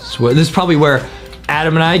 So this is probably where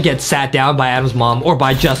Adam and I get sat down by Adam's mom or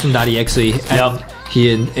by Justin.exe. Yep.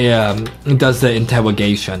 He does the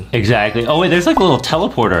interrogation. Exactly. Oh, wait, there's like a little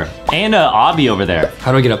teleporter and a obby over there.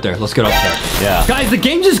 How do I get up there? Let's get up there. Yeah. Guys, the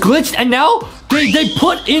game just glitched and now they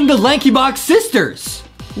put in the LankyBox sisters.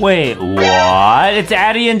 Wait, what? It's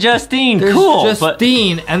Addie and Justine. There's cool.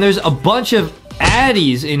 Justine, and there's a bunch of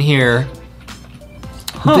Addies in here.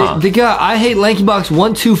 Huh. They got I Hate LankyBox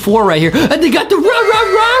 124 right here, and they got the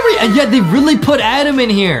Rari, and yet they really put Adam in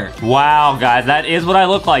here. Wow, guys, that is what I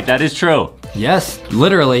look like. That is true. Yes,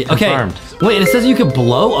 literally. Confirmed. Okay. Wait, and it says you can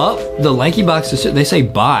blow up the LankyBox sisters. They say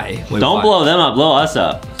bye. Wait, Don't blow them up. Blow us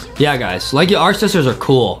up. Yeah, guys. Our sisters are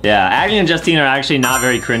cool. Yeah, Addie and Justine are actually not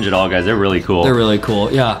very cringe at all, guys. They're really cool. They're really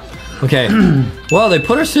cool. Yeah. Okay. Well, they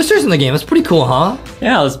put our sisters in the game. That's pretty cool, huh?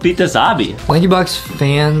 Yeah, let's beat this obby. LankyBox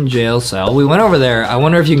fan jail cell. We went over there. I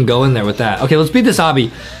wonder if you can go in there with that. Okay, let's beat this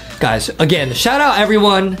obby. Guys, again, shout out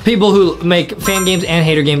everyone, people who make fan games and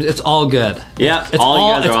hater games. It's all good. Yeah, it's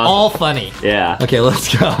all funny. Yeah. Okay,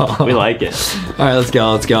 let's go. We like it. All right, let's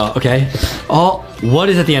go. Okay. Oh, what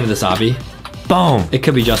is at the end of this obby? Boom. It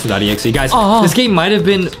could be Justin.exe. Guys, this game might have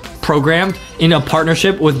been programmed in a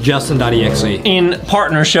partnership with Justin.exe. In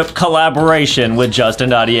partnership collaboration with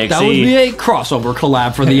Justin.exe. That would be a crossover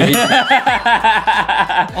collab for the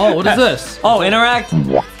Oh, what is this? Oh, interact.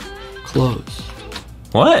 Close.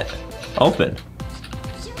 What? Open.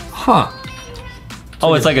 Huh.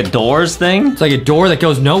 Oh, it's like a doors thing? It's like a door that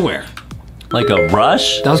goes nowhere. Like a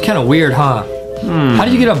rush? That was kind of weird, huh? How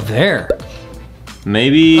do you get up there?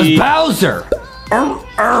 Maybe... It's Bowser!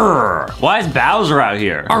 Why is Bowser out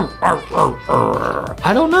here?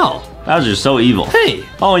 I don't know. Bowser's so evil. Hey!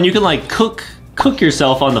 Oh, and you can like cook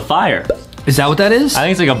yourself on the fire. Is that what that is? I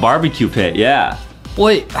think it's like a barbecue pit, yeah.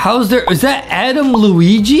 Wait, is that Adam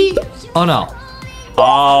Luigi? Oh no.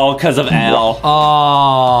 Oh, because of L.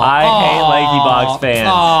 Oh. I hate LankyBox fans.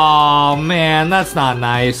 Oh man, that's not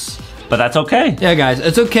nice. But that's okay. Yeah, guys,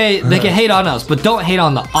 it's okay. They can hate on us, but don't hate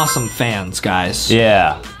on the awesome fans, guys.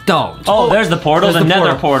 Yeah. Don't. Oh, there's the portal, the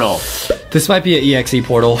nether portal. This might be an EXE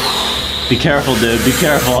portal. Be careful, dude. Be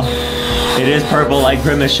careful. It is purple like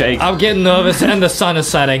Grimace Shake. I'm getting nervous and the sun is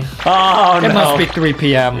setting. Oh, no. It must be 3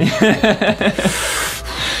 p.m.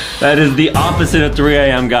 That is the opposite of 3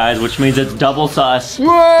 a.m., guys, which means it's double sus.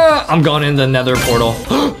 I'm going in the nether portal.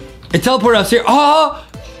 It teleported us here. Oh,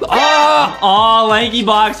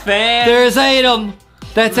 LankyBox fans. There's Adam.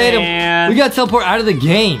 That's Adam. We got teleported out of the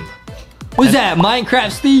game. What's that?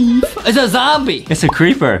 Minecraft Steve? It's a zombie. It's a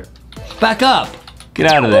creeper. Back up. Get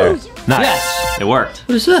out of there. Nice. Yes. It worked.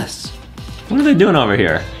 What is this? What are they doing over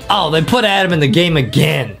here? Oh, they put Adam in the game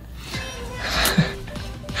again.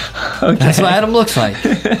 Okay. That's what Adam looks like.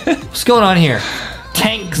 What's going on here?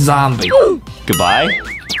 Tank zombie. Goodbye.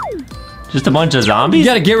 Just a bunch of You zombies?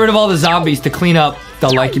 gotta get rid of all the zombies to clean up the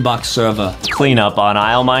LankyBox server. Clean up on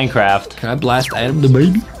Isle Minecraft. Can I blast Adam the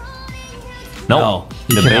baby? Nope. No,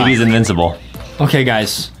 you The cannot. baby's invincible. Okay,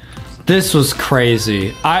 guys. This was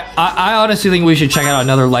crazy. I honestly think we should check out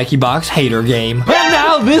another LankyBox hater game. And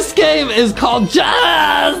now this game is called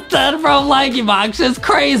Justin from LankyBox. It's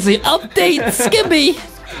crazy. Update Skippy.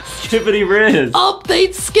 Skippity Riz.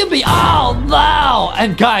 Update Skippy. Oh no!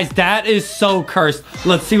 And guys, that is so cursed.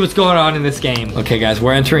 Let's see what's going on in this game. Okay, guys,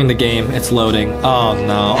 we're entering the game. It's loading. Oh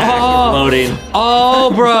no. Oh, Loading.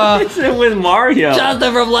 oh bruh. It's with Mario.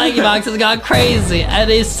 Justin from LankyBox has gone crazy and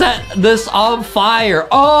he set this on fire.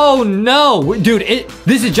 Oh no. Dude,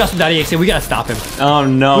 this is Justin.exe. We gotta stop him. Oh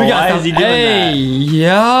no, We gotta why stop. is he doing Hey,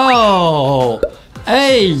 yo.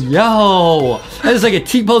 Hey, yo. There's like a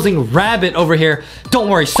T-posing rabbit over here. Don't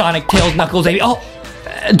worry, Sonic, Tails, Knuckles, Amy. Oh,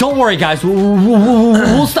 don't worry, guys.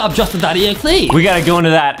 We'll stop Justin.exe. We gotta go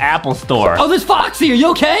into that Apple store. Oh, there's Foxy. Are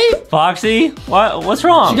you okay? Foxy? What's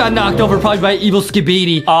wrong? She got knocked over probably by evil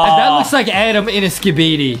Skibidi. And that looks like Adam in a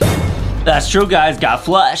Skibidi. That's true, guys. Got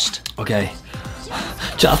flushed. Okay.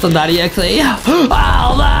 Justin.exe.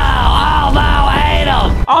 Oh no! Oh no!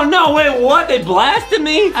 Adam! Oh no, wait, what? They blasted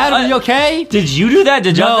me? Adam, are you okay? Did you do that?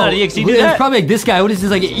 Did Justin.exe do It's that? probably like this guy. What is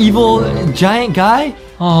this, like an evil giant guy?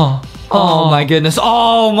 Oh my goodness.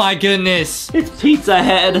 Oh my goodness. It's Pizza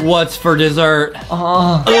Head. What's for dessert?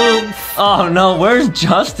 Oh no, where's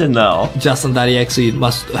Justin though? Justin.exe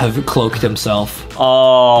must have cloaked himself.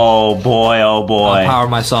 Oh boy, oh boy. I'll power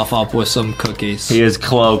myself up with some cookies. He is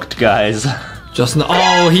cloaked, guys. Justin,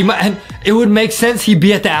 oh, he might, and it would make sense he'd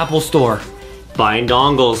be at the Apple store. Buying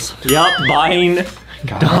dongles. Yup, buying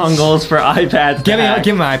dongles for iPads. Give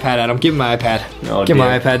me my iPad, Adam. Give me my iPad. Oh, give me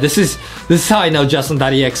my dear. iPad. This is how I know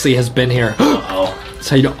Justin.exe has been here. Uh-oh. That's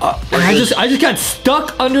how you know. I just got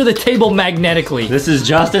stuck under the table magnetically. This is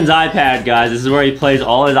Justin's iPad, guys. This is where he plays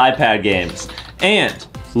all his iPad games. And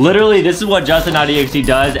literally, this is what Justin.exe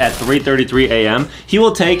does at 3:33 a.m. He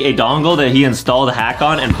will take a dongle that he installed a hack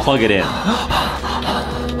on and plug it in.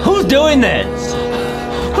 Who's doing this?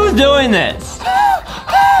 Who's doing this?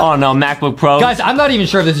 Oh no, MacBook Pro. Guys, I'm not even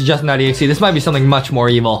sure if this is Justin.exe. This might be something much more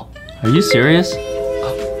evil. Are you serious?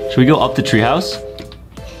 Should we go up the treehouse?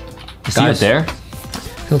 Is he up Guys. there?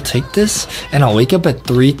 He'll take this, and I'll wake up at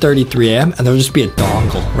 3:33 a.m. and there'll just be a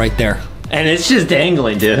dongle right there. And it's just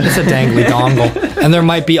dangling, dude. It's a dangly dongle, and there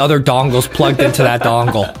might be other dongles plugged into that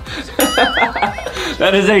dongle.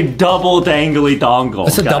 That is a double dangly dongle.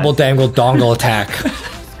 That's a guys. double dangle dongle attack.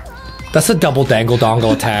 That's a double dangle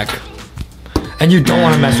dongle attack. And you don't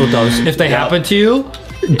want to mess with those. If they happen to you,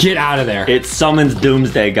 get out of there. It summons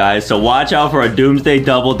Doomsday, guys. So watch out for a Doomsday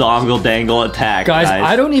double dongle dangle attack, Guys,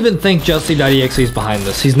 I don't even think Justin.exe is behind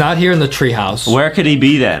this. He's not here in the treehouse. Where could he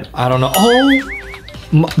be then? I don't know. Oh,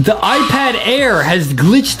 the iPad Air has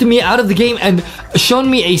glitched me out of the game and shown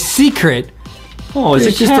me a secret. Oh, There's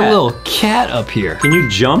it's just cat. a little cat up here. Can you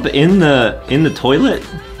jump in the toilet?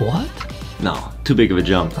 What? No, too big of a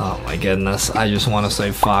jump. Oh my goodness. I just want to say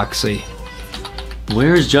Foxy.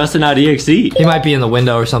 Where's Justin.exe? He might be in the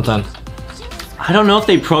window or something. I don't know if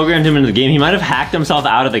they programmed him into the game. He might have hacked himself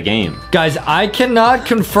out of the game. Guys, I cannot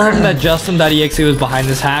confirm that Justin.exe was behind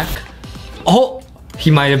this hack. Oh, he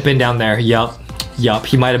might have been down there. Yup.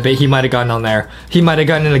 He might have gotten on there. He might have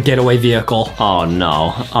gotten in a getaway vehicle. Oh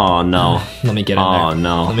no. Oh no. Let me get in there. Oh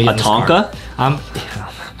no. Let me get A in this car. Tonka?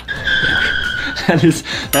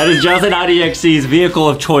 That is Justin.exe's vehicle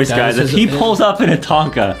of choice, That guys. is If he his- pulls up in a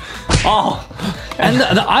Tonka. Oh. And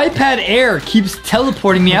the iPad Air keeps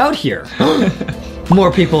teleporting me out here.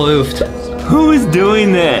 More people oofed. Who is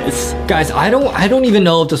doing this? Guys, I don't even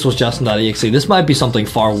know if this was Justin.exe. This might be something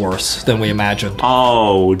far worse than we imagined.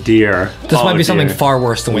 Oh dear. This might be something dear. far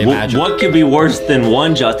worse than we imagined. What could be worse than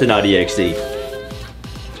one Justin.exe?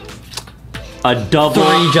 A double.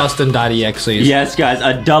 3 Justin.exes. Yes, guys,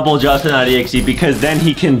 a double Justin.exe, because then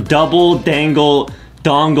he can double dangle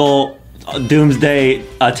dongle Doomsday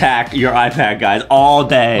attack your iPad, guys, all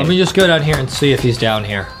day. Let me just go down here and see if he's down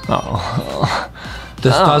here. Oh.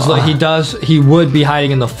 This does look, he would be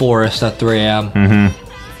hiding in the forest at 3 a.m.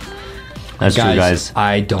 That's true, guys.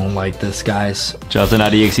 I don't like this, guys.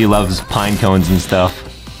 Justin.exe loves pine cones and stuff.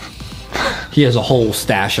 He has a whole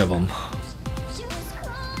stash of them.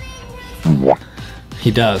 He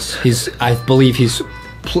does. I believe he's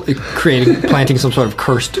planting some sort of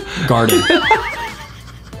cursed garden.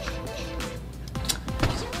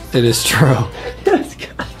 It is true. Yes,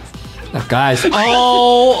 guys. Oh, guys.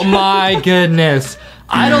 Oh my goodness.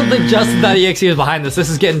 I don't think Justin.exe is behind this. This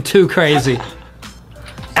is getting too crazy.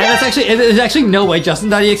 And there's actually no way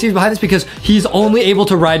Justin.exe is behind this because he's only able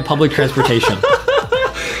to ride public transportation.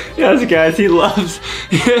 Yes, guys, he loves,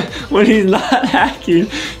 when he's not hacking,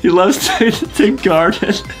 he loves to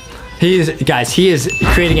garden. He is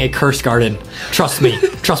creating a cursed garden. Trust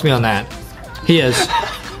me on that. He is.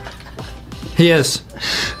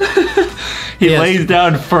 He lays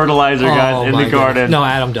down fertilizer, guys, in the garden. No,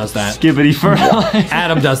 Adam does that. Skibbity fertilizer.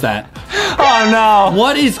 Adam does that. Oh no.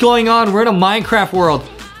 What is going on? We're in a Minecraft world.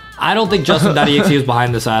 I don't think Justin.exe is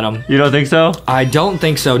behind this, Adam. You don't think so? I don't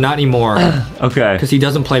think so, not anymore. Okay. Because he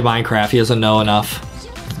doesn't play Minecraft, he doesn't know enough.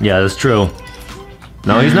 Yeah, that's true.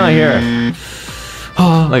 No, he's not here.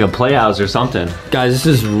 Like a playhouse or something. Guys, this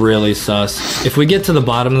is really sus. If we get to the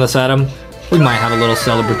bottom of this, Adam, we might have a little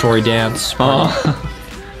celebratory dance.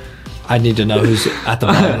 I need to know who's at the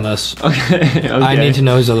bottom of this. Okay. I need to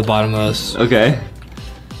know who's at the bottom of this. Okay.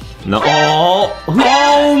 No.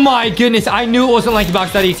 Oh my goodness, I knew it wasn't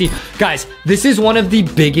LankyBox.exe. Guys, this is one of the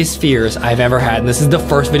biggest fears I've ever had, and this is the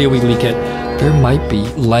first video we leak it. There might be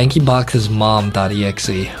LankyBox's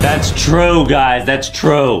mom.exe. That's true, guys. That's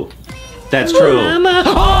true. That's true.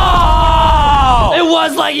 Oh! It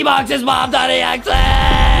was LankyBox's mom.exe!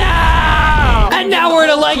 And now we're in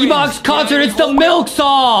a LankyBox concert. It's the milk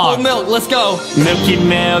song. Oh, milk, let's go. Milky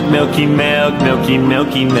milk, milky milk, milky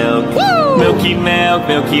milky milk. Woo! Milky milk,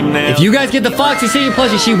 milky milk. If you guys get the Foxy singing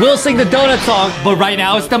plushie, she will sing the donut song. But right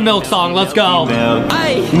now, it's the milk song. Let's go. Milk.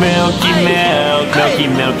 Aye. Milky Aye. milk, milky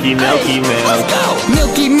milky milky milk. Let's go.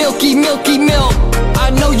 Milky, milky, milky milk. I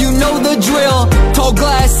know you know the drill. Tall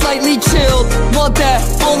glass, slightly chilled. Want that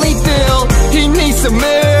only fill. He needs some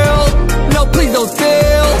milk. No, please don't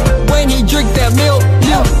spill. When he drink that milk,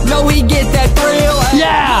 you know he get that thrill.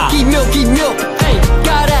 Yeah. Milky, milky milk. Hey,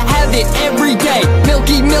 gotta have it every day.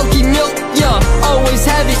 Milky, milky milk. Yeah, always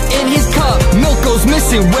have it in his cup. Milk goes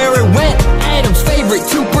missing where it went. Adam's favorite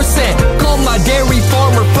 2%. Call my dairy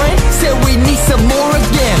farmer friend. Said we need some more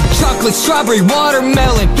again. Chocolate, strawberry,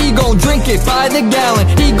 watermelon. He gon' drink it by the gallon.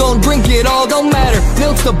 He gon' drink it all, don't matter.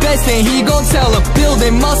 Milk's the best and he gon' tell him.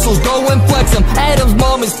 Building muscles, go and flex him. Adam's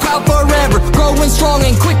mom is proud forever. Growing strong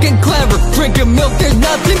and quick and clever. Drinking milk, there's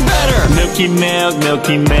nothing better. Milky milk,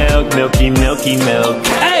 milky milk, milky milky milk.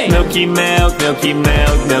 Hey! Milky milk, milky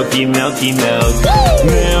milk, milky milky milk.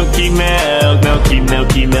 Milky milk, milky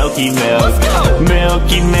milky milky milk. Let's go.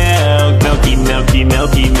 Milky milk, milky milky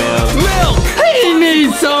milky milk. Milk! He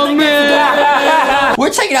needs some milk. We're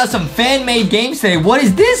checking out some fan-made games today. What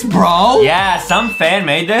is this, bro? Yeah, some fan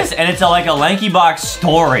made this, and it's like a LankyBox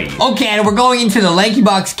story. Okay, and we're going into the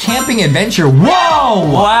LankyBox camping adventure. Whoa!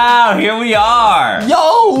 Wow, here we are.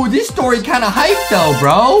 Yo, this story kind of hype though,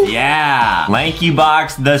 bro. Yeah,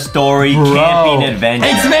 LankyBox the story camping adventure.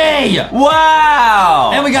 It's me!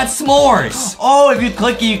 Wow! And we got s'mores. Oh, if you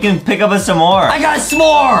click it, you can pick up a some more. I got a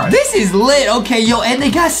s'more. This is lit. Okay, yo, and they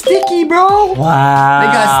got sticky, bro. Wow. They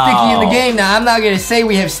got sticky in the game. Now, I'm not gonna say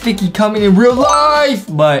we have sticky coming in real life,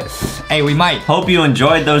 but hey, we might. Hope you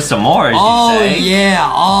enjoyed those s'mores, Oh, you say. yeah.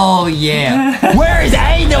 Oh, yeah. Where is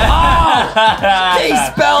Adam? Oh, they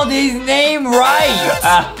spelled his name right.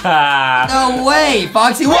 No way,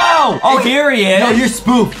 Foxy. Whoa. Oh, here he is. No, you're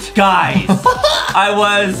spooked. Guys,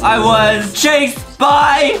 I was chased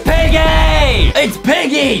by Piggy! It's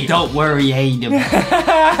Piggy! Don't worry, Adam.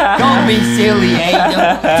 Don't be silly,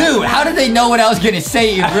 Adam. Dude, how did they know what I was gonna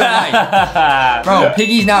say in real life? Bro,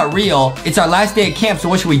 Piggy's not real. It's our last day at camp, so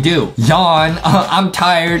what should we do? Yawn. I'm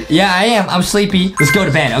tired. Yeah, I am. I'm sleepy. Let's go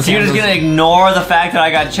to bed. Okay. So you're just gonna ignore the fact that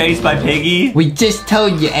I got chased by Piggy? We just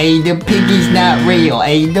told you, Adam. Piggy's not real,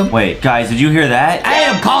 Adam. Wait, guys, did you hear that?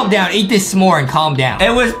 Adam, calm down. Eat this s'more and calm down.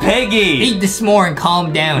 It was Piggy! Eat the s'more and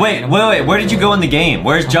calm down. Wait, Adam. wait, where did you go in the game?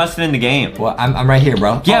 Where's Justin in the game? Well, I'm right here,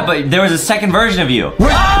 bro. Yeah, but there was a second version of you. Where-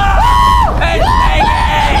 It's Piggy!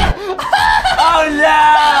 Oh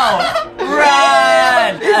no!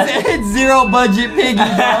 Run! It's zero budget Piggy, bro.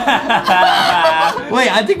 Wait,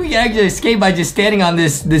 I think we can actually escape by just standing on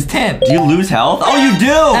this tent. Do you lose health? Oh, you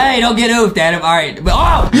do! Hey, don't get oofed, Adam. All right.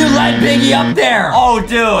 Oh, you let Piggy up there. Oh,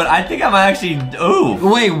 dude, I think I'm actually... Ooh.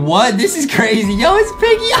 Wait, what? This is crazy. Yo, it's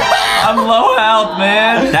Piggy. I'm low health,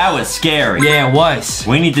 man. That was scary. Yeah, it was.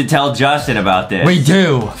 We need to tell Justin about this. We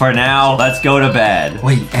do. For now, let's go to bed.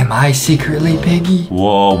 Wait, am I secretly Piggy?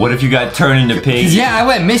 Whoa, what if you got turned into Piggy? Yeah, I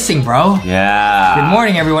went missing, bro. Yeah. Good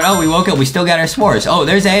morning, everyone. Oh, we woke up. We still got our s'mores. Oh,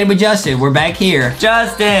 there's Adam and Justin. We're back here.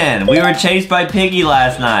 Justin, we were chased by Piggy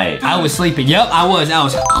last night. I was sleeping. Yep, I was.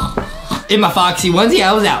 in my Foxy onesie,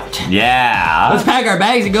 I was out. Yeah. Let's pack our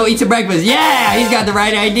bags and go eat some breakfast. Yeah, he's got the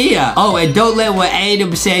right idea. Oh, and don't let what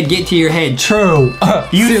Adam said get to your head. True.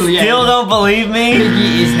 You Silly still Adam. don't believe me?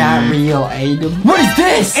 Piggy is not real, Adam. What is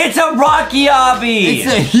this? It's a Rocky obby.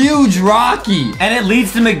 It's a huge Rocky. And it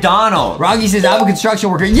leads to McDonald's. Rocky says, I'm a construction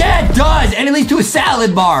worker. Yeah, it does. And it leads to a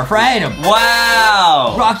salad bar for Adam.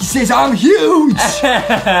 Wow. Rocky says, I'm huge.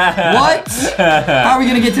 What? How are we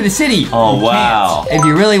going to get to the city? Oh, We wow. can't. If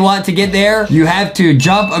you really want to get there, you have to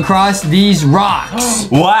jump across these rocks.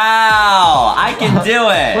 Wow. I can do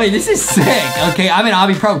it. Wait, this is sick. Okay, I'm an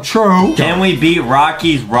obby pro. True. Can we beat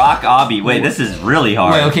Rocky's rock obby? Wait, this is really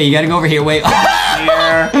hard. Wait, okay, you got to go over here. Wait.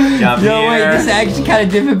 Here, jump No, wait, here. this is actually kind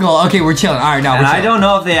of difficult. Okay, we're chilling. All right, now And we're I chilling. don't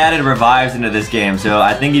know if they added revives into this game, so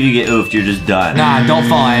I think if you get oofed, you're just done. Nah, don't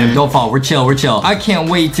fall, Adam. Don't fall. We're chill. We're chill. I can't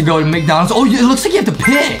wait to go to McDonald's. Oh, it looks like you have to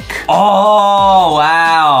pick. Oh,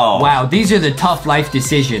 wow. Wow, these are the tough life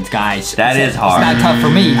decisions, guys. That is hard. It's not tough for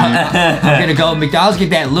me. I'm gonna go to McDonald's, get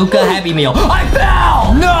that Luca Happy Meal. I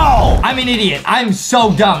fell! No! I'm an idiot. I'm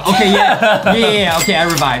so dumb. Okay, yeah. Okay, I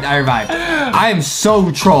revived. I am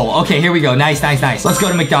so troll. Okay, here we go. Nice. Let's go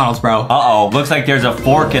to McDonald's, bro. Uh-oh, looks like there's a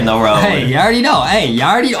fork in the road. Hey, you already know.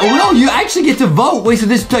 Oh, no, you actually get to vote. Wait, so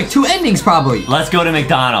there's like 2 endings, probably. Let's go to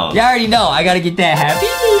McDonald's. You already know. I gotta get that Happy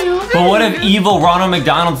Meal. But what if evil Ronald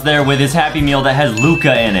McDonald's there with his Happy Meal that has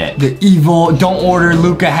Luca in it? The evil, don't order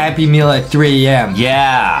Luca Happy Meal at 3 a.m.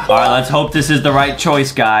 Yeah. All right, let's hope this is the right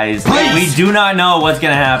choice, guys. Please. We do not know what's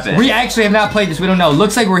gonna happen. We actually have not played this. We don't know.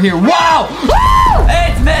 Looks like we're here. Wow!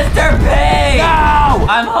 It's Mr. Pig! No!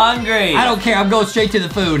 I'm hungry. I don't care. I'm going straight to the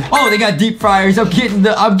food. Oh, they got deep fryers. I'm getting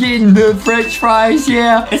the French fries.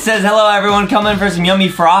 Yeah. It says, hello, everyone. Come in for some yummy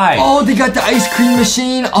fries. Oh, they got the ice cream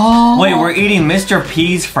machine. Oh. Wait, we're eating Mr.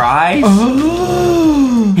 P's fries?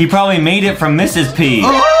 Oh. He probably made it from Mrs. P.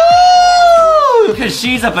 Oh. Because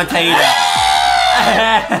she's a potato.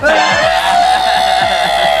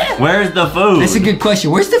 Where's the food? That's a good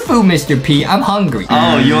question. Where's the food, Mr. P? I'm hungry.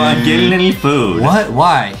 Oh, you aren't getting any food. What?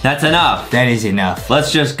 Why? That's enough. That is enough.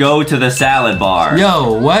 Let's just go to the salad bar.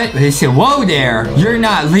 Yo, what? They said, whoa there. You're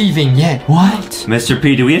not leaving yet. What? Mr.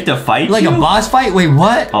 P, do we have to fight Like you? a boss fight? Wait,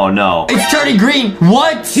 what? Oh, no. It's turning green.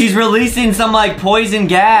 What? He's releasing some, like, poison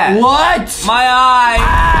gas. What? My eye.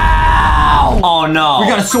 Ow! Oh, no. We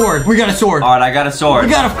got a sword. We got a sword. All right, I got a sword.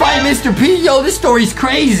 We gotta fight Mr. P. Yo, this story's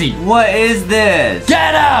crazy. What is this?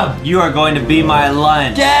 Get him! You are going to be my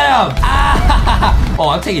lunch. Get him! Ah! Oh,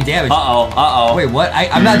 I'm taking damage. Uh-oh. Wait, what?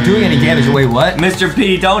 I'm not doing any damage. Wait, what? Mr.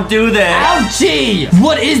 P, don't do this. Ouchie!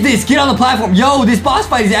 What is this? Get on the platform. Yo, this boss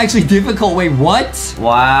fight is actually difficult. Wait, what?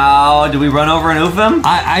 Wow. Do we run over and oof him?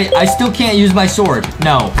 I still can't use my sword.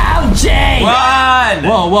 No. Ouchie! Run!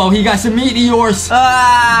 Whoa, he got some meteors.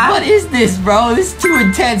 Ah! What is this, bro? This is too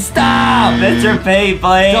intense. Stop! Mr. P,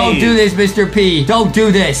 please. Don't do this, Mr. P. Don't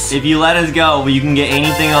do this. If you let us go, you can get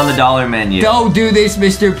anything on the dollar menu. Don't do this,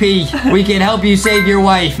 Mr. P. We can help you save your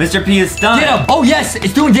wife. Mr. P is stunned. Get him! Oh, yes!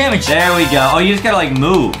 It's doing damage! There we go. Oh, you just gotta, like,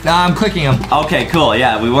 move. Nah, I'm clicking him. Okay, cool.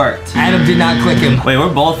 Yeah, we worked. Adam did not click him. Wait,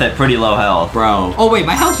 we're both at pretty low health. Bro. Oh, wait,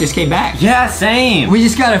 my health just came back. Yeah, same. We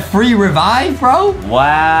just got a free revive, bro?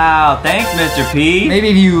 Wow. Thanks, Mr. P. Maybe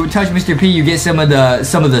if you touch Mr. P, you get some of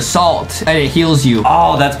the salt, and it heals you.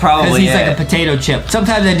 Oh, that's Because probably he's like a potato chip.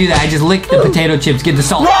 Sometimes I do that. I just lick the potato chips, get the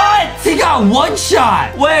salt. What? He got one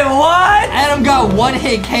shot! Wait, what? Adam got one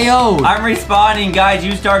hit KO'd. I'm respawning, guys.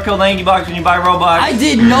 Use star code LankyBox when you buy Roblox. I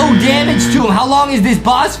did no damage to him. How long is this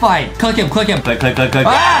boss fight? Click him. Click. Ah! Click. Click.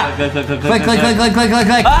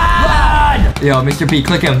 Ah! Run! Yo, Mr. P,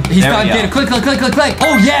 click him. He's There we done. go. Get it. Click.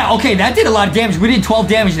 Oh, yeah. Okay, that did a lot of damage. We did 12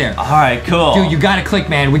 damage there. All right, cool. Dude, you gotta click,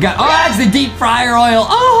 man. We got. Oh, that's the deep fryer oil.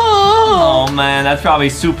 Oh. Oh, man, that's probably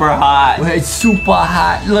super hot. It's super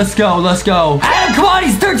hot. Let's go. Adam, come on.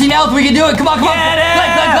 He's 13 health. We can do it. Come on. Get it!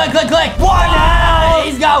 Click. One health!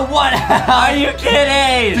 He's got one health. Are you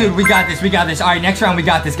kidding? Dude, we got this. All right, next round we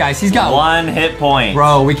got this, guys. He's got one hit point.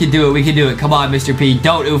 Bro, we can do it. Come on, Mr. P.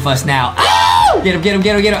 Don't oof us now. Ow! Get him.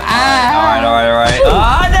 Ah! All right.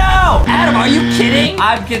 Oh, no! Adam, are you kidding?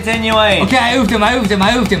 I'm continuing. Okay, I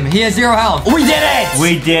oofed him. He has 0 health. We did it!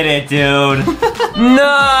 We did it, dude.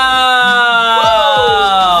 No!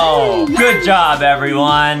 Good job,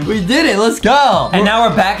 everyone. We did it. Let's go. And now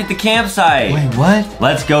we're back at the campsite. Wait, what?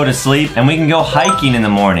 Let's go to sleep, and we can go hiking in the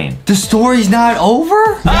morning. The story's not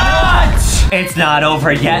over? What? It's not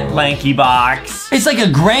over yet, LankyBox. It's like a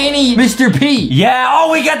granny Mr. P. Yeah,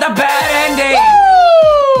 oh, we got the bad ending. Woo!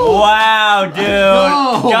 Wow, dude.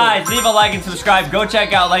 No. Guys, leave a like and subscribe. Go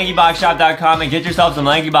check out LankyBoxShop.com and get yourself some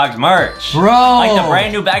LankyBox merch. Bro. Like the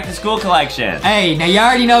brand new back to school collection. Hey, now you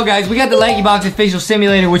already know, guys, we got the LankyBox official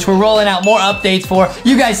simulator, which we're rolling out more updates for.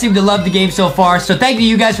 You guys seem to love the game so far, so thank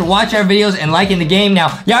you guys for watching our videos and liking the game.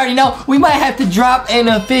 Now, you already know, we might have to drop an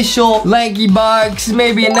official LankyBox,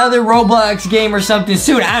 maybe another Roblox game or something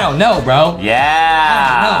soon. I don't know, bro.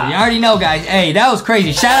 Yeah. You already know, guys. Hey, that was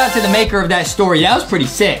crazy. Shout out to the maker of that story. That was pretty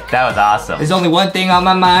sick. That was awesome. There's only one thing on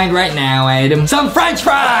my mind right now, Adam. Some French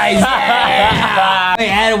fries! Yeah. Hey,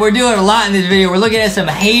 Adam, we're doing a lot in this video. We're looking at some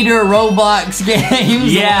hater Roblox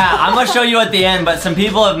games. Yeah, I'm gonna show you at the end, but some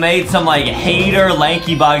people have made some like hater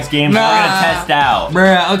LankyBox games we're gonna test out.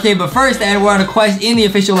 Bruh, okay, but first, Adam, we're on a quest in the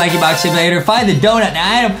official LankyBox simulator. Find the donut. Now,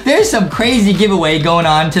 Adam, there's some crazy giveaway going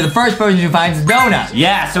on to the first person who finds the donut.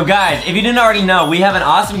 Yeah, so guys, if you didn't already know, we have an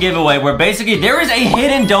awesome giveaway where basically there is a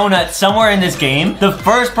hidden donut somewhere in this game. The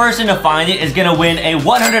first person to find it is gonna win a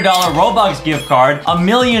 $100 Roblox gift card,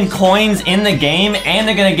 1,000,000 coins in the game, and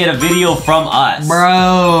they're gonna get a video from us.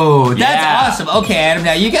 Bro, that's awesome. Okay, Adam,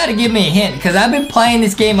 now you gotta give me a hint, because I've been playing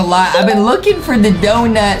this game a lot. I've been looking for the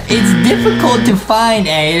donut. It's difficult to find,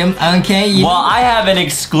 Adam, okay? Well, I have an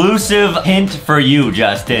exclusive hint for you,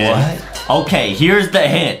 Justin. What? Okay, here's the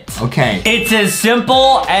hint. Okay. It's as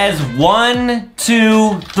simple as 1,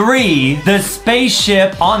 2, 3. The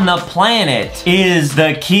spaceship on the planet is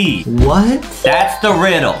the key. What? That's the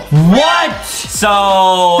riddle. What?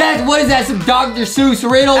 So... What is that, some Dr. Seuss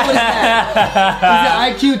riddle? What is that? Is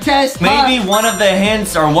that IQ test? Maybe one of the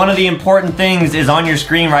hints or one of the important things is on your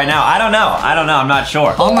screen right now. I don't know. I'm not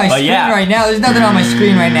sure. On my screen right now? There's nothing on my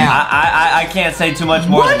screen right now. I can't say too much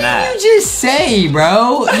more than that. What did you just say,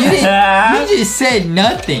 bro? You just said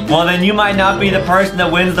nothing. Well, then you might not be the person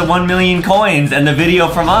that wins the 1,000,000 coins and the video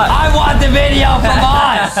from us. I want the video from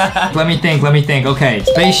us. Let me think. Okay,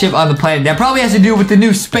 spaceship on the planet. That probably has to do with the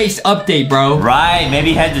new space update, bro. Right,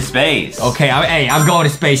 maybe head to space. Okay, I'm going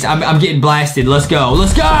to space. I'm getting blasted. Let's go.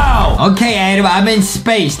 Okay, Adam, I'm in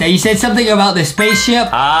space. Now, you said something about the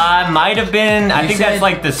spaceship? Might have been. I think that's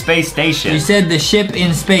like the space station. You said the ship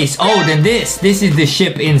in space. Oh, then this is the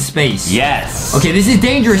ship in space. Yes. Okay, this is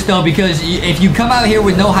dangerous, though, because if you come out here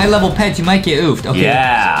with no high-level pets, you might get oofed. Okay.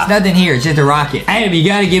 Yeah. It's nothing here. It's just a rocket. Adam, you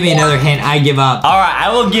gotta give me another hint. I give up. All right, I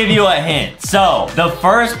will give you a hint. So, the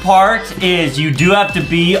first part is you do have to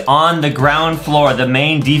be on the ground floor, the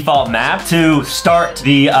main default map, to start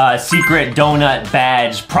the secret donut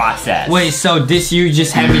badge process. Wait, so you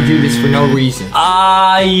just had me do this for no reason?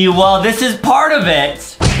 Well, this is part of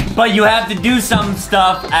it, but you have to do some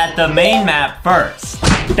stuff at the main map first.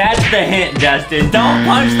 That's the hint, Justin. Don't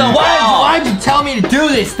punch the wall. Why'd you tell me to do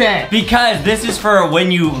this then? Because this is for when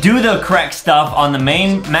you do the correct stuff on the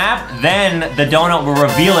main map, then the donut will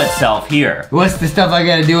reveal itself here. What's the stuff I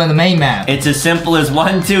gotta do on the main map? It's as simple as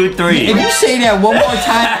 1, 2, 3. If you say that one more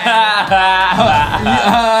time,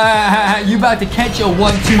 you about to catch a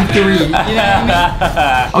 1, 2, 3. You know what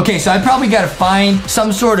I mean? Okay, so I probably gotta find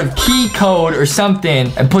some sort of key code or something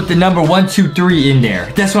and put the number 1, 2, 3 in there.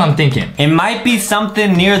 That's what I'm thinking. It might be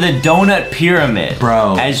something near the donut pyramid.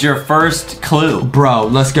 Bro. As your first clue. Bro,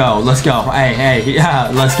 let's go. Hey,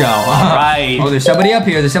 yeah, let's go. Right. Oh, there's somebody up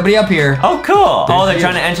here. Oh, cool. They're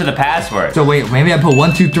trying to enter the password. So wait, maybe I put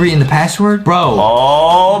 1, 2, 3 in the password? Bro.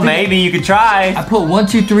 Oh, maybe you could try. I put 1,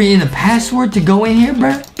 2, 3 in the password to go in here,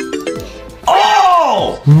 bro?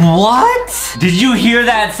 Oh! What? Did you hear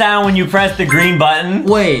that sound when you pressed the green button?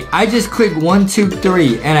 Wait, I just clicked 1, 2,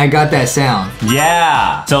 3 and I got that sound.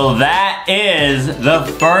 Yeah. So that is the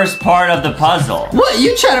first part of the puzzle. What?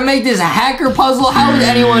 You trying to make this a hacker puzzle? How would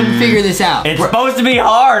anyone figure this out? It's supposed to be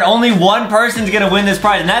hard. Only one person's gonna win this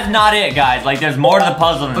prize, and that's not it, guys. Like, there's more to the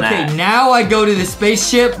puzzle than that. Okay, now I go to the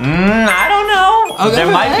spaceship. I don't know. Okay.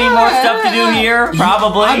 There might be more stuff to do here,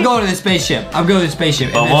 probably. I'm going to the spaceship.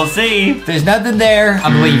 But we'll see. If there's nothing there,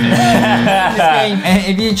 I'm leaving. This game, and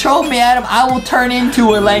if you troll me, Adam, I will turn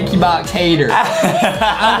into a LankyBox hater.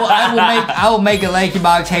 I will make a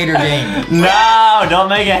LankyBox hater game. No, don't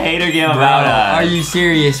make a hater game about us. Are you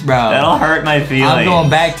serious, bro? That'll hurt my feelings. I'm going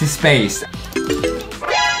back to space.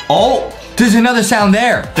 Oh, there's another sound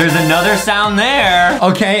there. There's another sound there.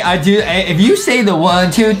 Okay, I do. If you say the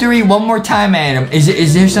 1, 2, 3 one more time, Adam,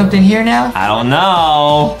 is there something here now? I don't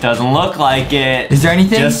know. Doesn't look like it. Is there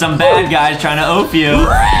anything? Just some bad guys trying to oof you.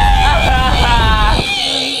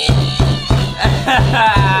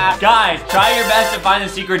 Guys, guys, try your best to find the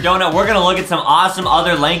secret donut. We're gonna look at some awesome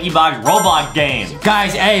other LankyBox Roblox games.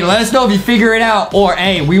 Guys, hey, let us know if you figure it out. Or,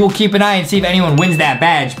 hey, we will keep an eye and see if anyone wins that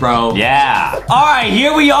badge, bro. Yeah. All right,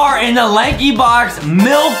 here we are in the LankyBox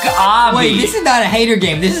Milk Obby. Wait, this is not a hater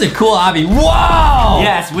game. This is a cool obby. Whoa!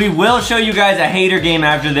 Yes, we will show you guys a hater game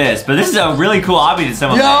after this, but this is a really cool obby to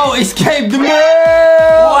someone. Yo, escape the milk!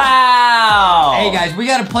 Wow! Hey guys, we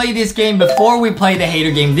gotta play this game before we play the hater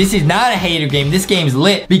game. This is not a hater game. This game's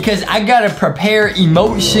lit because I gotta prepare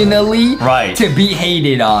emotionally to be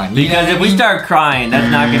hated on. Because if we start crying, that's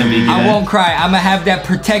not gonna be good. I won't cry. I'm gonna have that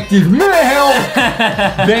protective barrier.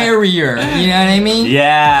 You know what I mean?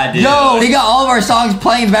 Yeah, dude. Yo, they got all of our songs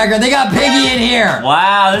playing in the background. They got Piggy in here.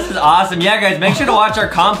 Wow, this is awesome. Yeah, guys, make sure to watch our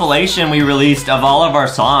compilation we released of all of our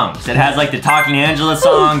songs. It has like the Talking Angela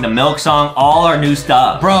song, the Milk song, all our new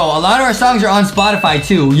stuff. Bro, a lot of our songs are on Spotify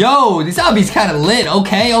too. Yo, this obby's kind of lit.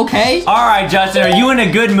 Okay, okay. All right, Justin, are you in a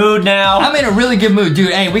good mood now? I'm in a really good mood,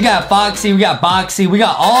 dude. Hey, we got Foxy, we got Boxy, we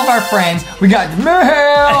got all of our friends. We got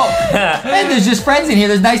Milk. And there's just friends in here.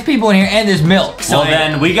 There's nice people in here, and there's Milk. So well,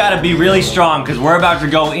 then we gotta be really strong because we're about to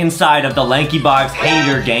go inside of the LankyBox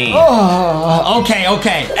hater game. Oh, okay,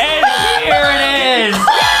 okay. And here it is.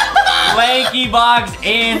 LankyBox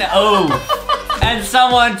in Oof. And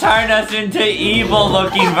someone turned us into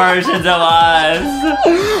evil-looking versions of us.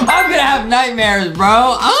 I'm gonna have nightmares,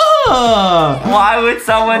 bro. Oh. Why would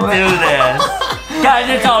someone do this? Guys,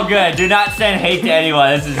 it's all good. Do not send hate to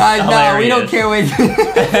anyone. This is hilarious. No, we don't care what. Yo,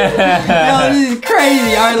 this is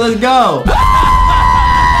crazy. All right, let's go.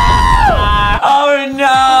 Oh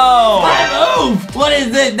no! Oof. What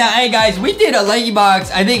is this? Now, hey guys, we did a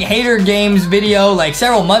LankyBox, I think, hater games video like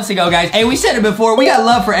several months ago, guys. Hey, we said it before. We got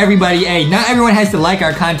love for everybody. Hey, not everyone has to like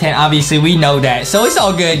our content. Obviously, we know that. So it's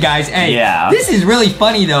all good, guys. Hey, this is really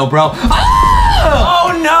funny though, bro.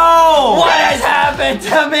 Oh no! What has happened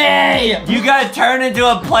to me? You got turned into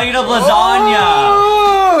a plate of lasagna.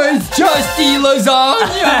 Oh, it's Justy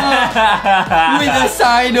lasagna with a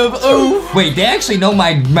side of oof. Wait, they actually know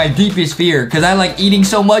my deepest fear because I like eating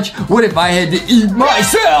so much. What if I had to eat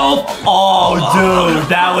myself? Oh, dude,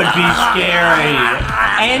 that would be scary.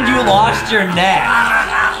 And you lost your neck.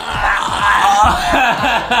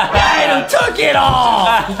 I took it all.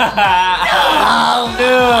 Oh,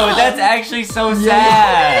 dude, that's actually so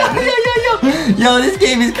sad. Yo, this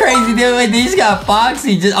game is crazy, dude. Wait, they just got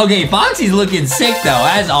Foxy. Okay, Foxy's looking sick though,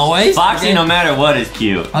 as always. Foxy, no matter what, is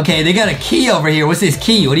cute. Okay, they got a key over here. What's this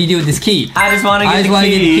key? What do you do with this key? I just want to get the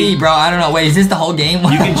key, bro. I don't know. Wait, is this the whole game?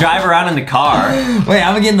 You can drive around in the car. Wait,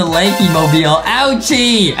 I'm getting the Lanky mobile.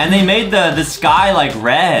 Ouchie! And they made the sky like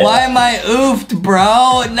red. Why am I oofed,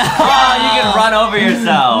 bro? No. Oh, you can run over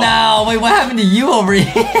yourself. No, wait, what happened to you over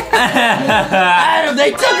here? Adam,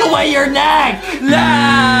 they took away your neck. No!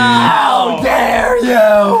 How dare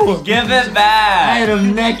you? Give it back.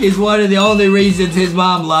 Adam's neck is one of the only reasons his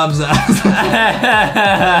mom loves us.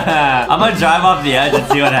 I'm gonna drive off the edge and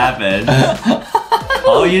see what happens.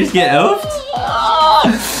 Oh, you just get oofed?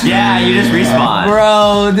 Yeah, you just respawn.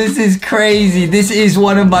 Bro, this is crazy. This is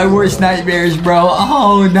one of my worst nightmares, bro.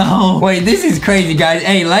 Oh, no. Wait, this is crazy, guys.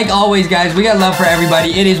 Hey, like always, guys, we got love for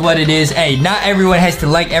everybody. It is what it is. Hey, not everyone has to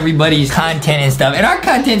like everybody's content and stuff. And our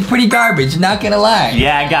content's pretty garbage, not gonna lie.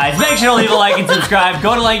 Yeah, guys, make sure to leave a like and subscribe.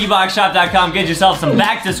 Go to LankyBoxShop.com. Get yourself some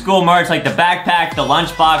back-to-school merch like the backpack, the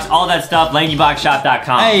lunchbox, all that stuff.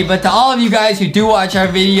 LankyBoxShop.com. Hey, but to all of you guys who do watch our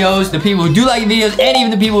videos, the people who do like videos, and even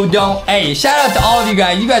the people who don't, hey, shout out to all of you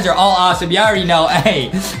guys. You guys are all awesome. You already know. Hey,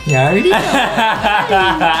 you already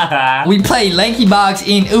know. We played LankyBox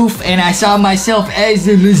in Oof, and I saw myself as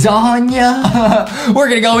a lasagna. We're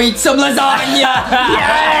gonna go eat some lasagna.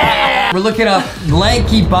 Yeah! We're looking up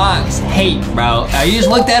LankyBox hate, bro. You just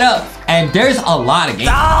look that up, and there's a lot of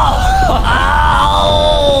games.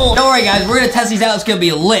 Oh! Don't worry, guys. We're gonna test these out. It's gonna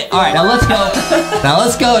be lit. All right, now let's go. Now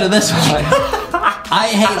let's go to this one. I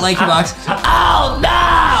hate LankyBox. Oh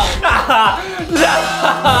no! No!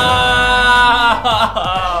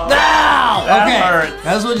 Okay,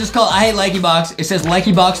 that's what it's just called. I hate LankyBox. It says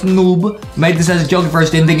LankyBox noob. Made this as a joke at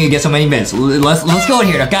first. Didn't think it'd get so many minutes. Let's go in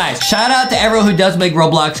here now, guys. Shout out to everyone who does make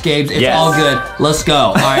Roblox games. It's all good. Let's go.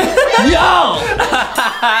 All right. Yo!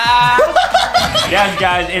 Yes,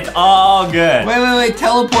 guys, it's all good. Wait.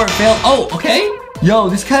 Teleport failed. Oh, okay. Yo,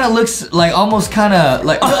 this kind of looks like almost kind of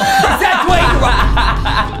like. That's Dwayne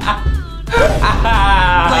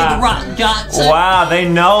The Rock Johnson. Wow, they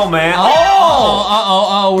know, man.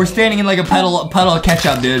 Oh, we're standing in like a puddle of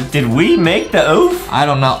ketchup, dude. Did we make the oof? I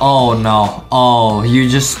don't know. Oh, no. Oh, you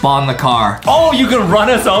just spawned the car. Oh, you can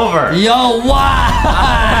run us over. Yo,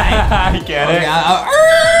 why? I get it.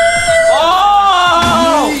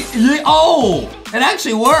 Oh! It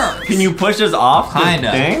actually works. Can you push us off the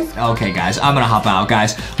Kinda. thing? Okay, guys, I'm gonna hop out,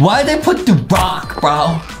 guys. Why did they put the rock,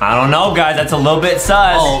 bro? I don't know, guys. That's a little bit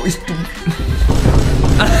sus. Oh, it's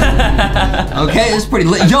okay, it's pretty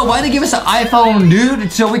lit. Yo, why'd they give us an iPhone,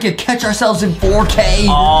 dude? So we could catch ourselves in 4K.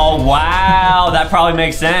 Oh, wow. That probably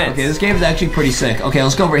makes sense. Okay, this game is actually pretty sick. Okay,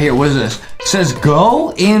 let's go over here. What is this? It says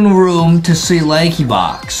go in room to see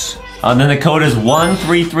LankyBox. Then the code is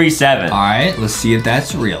 1337. All right, let's see if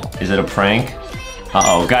that's real. Is it a prank?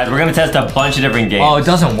 Uh-oh, guys, we're gonna test a bunch of different games. Oh, it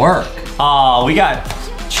doesn't work. Oh, we got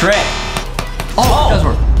tricked. Oh, it does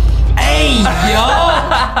work. Hey,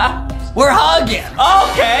 yo! We're hugging.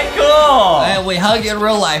 Okay, cool. And we hug in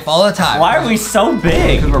real life all the time. Why are we so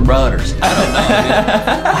big? Because we're brothers. I don't know, dude.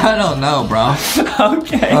 I don't know, bro.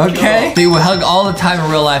 Okay. Okay. Dude, we hug all the time in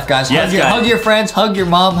real life, guys. Yes, guys. Hug your friends, hug your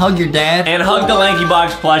mom, hug your dad. And hug the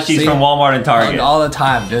LankyBox plushies See? from Walmart and Target. Hug all the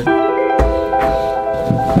time, dude.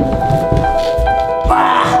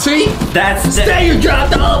 See? That's You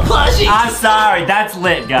dropped all the plushies. I'm sorry. That's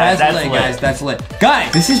lit, guys. That's lit, guys. That's lit.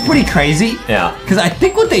 Guys, this is pretty crazy. Yeah. Because I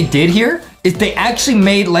think what they did here is they actually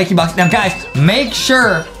made LankyBox. Now, guys, make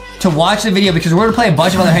sure to watch the video because we're gonna play a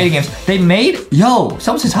bunch of other hating games. They made, yo,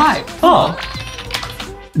 someone says hi. Oh.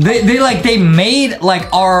 They made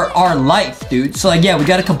like our life, dude. So like, yeah, we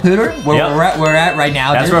got a computer where Yep. we're at right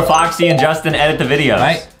now. That's dude. where Foxy and Justin edit the videos.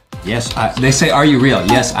 Right? Yes. They say, are you real?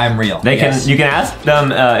 Yes, I'm real. They Yes. can. You can ask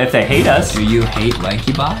them if they hate us. Do you hate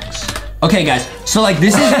LankyBox? Okay, guys. So like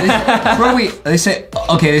this is where we. They say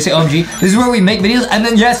OMG. This is where we make videos, and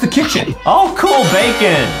then yes, the kitchen. Oh, cool,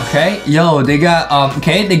 bacon. Okay, yo, they got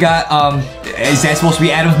they got is that supposed to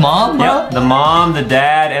be Adam's mom, bro? Yep. The mom, the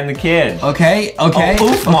dad, and the kid. Okay. Oh,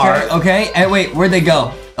 oof, Mark. Okay. And wait, where'd they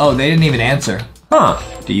go? Oh, they didn't even answer. Huh.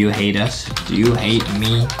 Do you hate us? Do you hate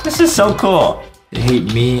me? This is so cool. You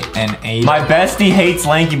hate me and Aiden. My bestie hates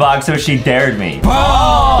LankyBox, so she dared me.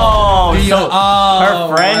 Oh, so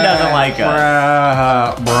her friend doesn't like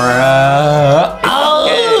us. Bruh.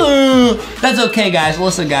 Oh, that's okay, guys.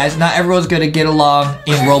 Listen, guys, not everyone's gonna get along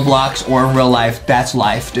in Roblox or in real life. That's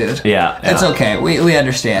life, dude. Yeah. It's okay. We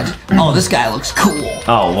understand. Oh, this guy looks cool.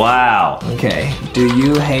 Oh, wow. Okay. Do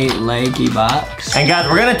you hate LankyBox? And guys,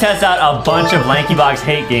 we're gonna test out a bunch of LankyBox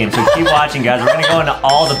hate games, so keep watching, guys. We're gonna go into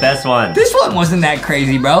all the best ones. This one wasn't that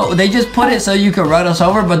crazy, bro. They just put it so you could run us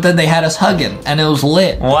over, but then they had us hugging, and it was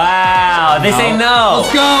lit. Wow. They say no.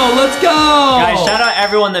 Let's go. Let's go. Guys, shout out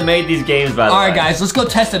everyone that made these games, by the way. All right, guys, let's go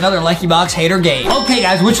test another LankyBox hater game. Okay,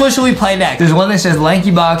 guys, which one should we play next? There's one that says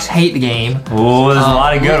LankyBox hate game. Ooh, there's a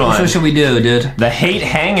lot of good Which one ones. should we do, dude? The hate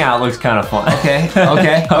hangout looks kind of fun.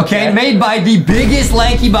 Okay. Made by the biggest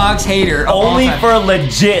LankyBox hater. of all Only time. for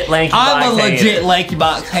legit LankyBox I'm a legit haters.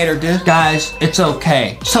 LankyBox hater, dude. Guys, it's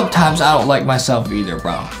okay. Sometimes I don't like myself either,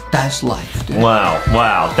 bro. That's life, dude.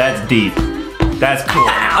 Wow, that's deep. That's cool.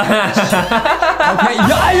 Okay,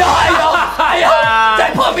 yo, they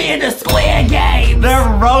put me into Squid Games. They're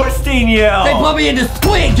roasting you. They put me into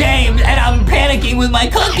Squid Games, and I'm panicking with my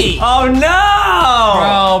cookie. Oh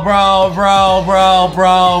no! Bro.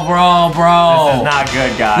 This is not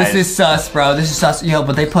good, guys. This is sus, bro. This is sus. Yo,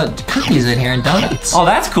 but they put cookies in here and donuts. Oh,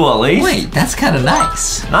 that's cool at least. Wait, that's kind of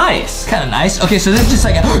nice. Nice. Kind of nice. Okay, so this is just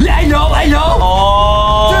like I know.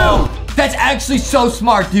 Oh. Dude, that's actually so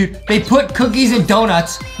smart, dude. They put cookies and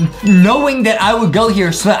donuts knowing that I would go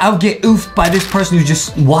here so that I would get oofed by this person who's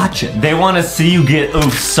just watching. They want to see you get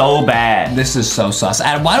oof so bad. This is so sus.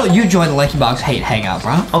 Adam, why don't you join the LankyBox hate hangout,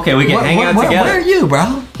 bro? Okay, we can hang out together. Where are you,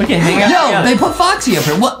 bro? We can hang out together. They put Foxy up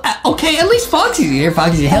here. Well, okay, at least Foxy's here.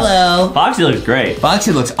 Foxy, hello. Foxy looks great.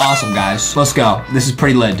 Foxy looks awesome, guys. Let's go. This is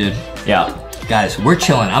pretty lit, dude. Yeah. Guys, we're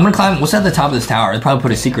chilling. I'm gonna climb. What's at the top of this tower? They probably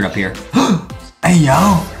put a secret up here. Hey,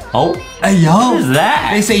 yo. Oh. Hey, yo. What is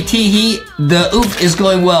that? They say, tee-hee, the oof is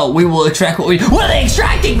going well. We will extract what we... What are they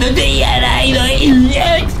extracting? The DNA, the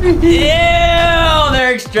EX. Ew,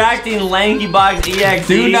 they're extracting LankyBox EXE.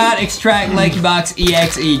 Do not extract LankyBox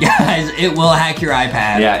EXE, guys. It will hack your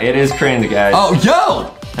iPad. Yeah, it is cringe, guys. Oh,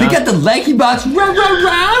 yo. They got the LankyBox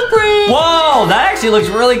robbery. Whoa, that actually looks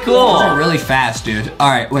really cool. Those are really fast, dude. All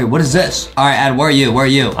right, wait, what is this? All right, Ad, where are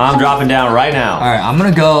you? I'm dropping down right now. All right, I'm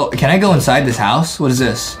gonna go. Can I go inside this house? What is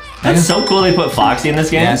this? That's so cool they put Foxy in this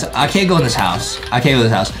game. Yes, I can't go in this house. I'm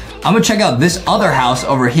gonna check out this other house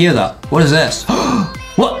over here, though. What is this?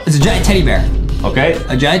 What? It's a giant teddy bear. Okay.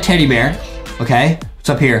 A giant teddy bear. Okay, what's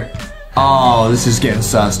up here? Oh, this is getting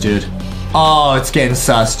sus, dude. Oh, it's getting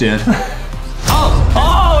sus, dude.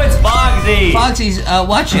 Oh, it's Foxy. Foxy's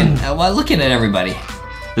watching, looking at everybody.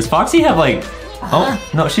 Does Foxy have like... Oh,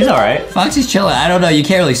 no, she's all right. Foxy's chilling. I don't know. You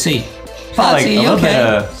can't really see. Foxy, Like a you little okay? bit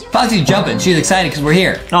of Foxy's jumping. She's excited because we're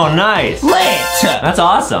here. Oh, nice. Lit! That's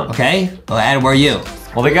awesome. Okay. Well, Adam, where are you?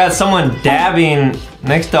 Well, they got someone dabbing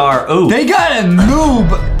next to our ooh. They got a noob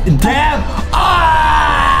dab. Ow!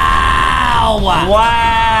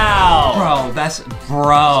 Wow. Bro, that's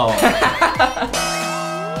bro.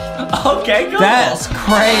 Okay, cool. That's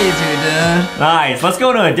crazy, dude. Nice. Let's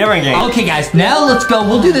go to a different game. Okay, guys, now let's go.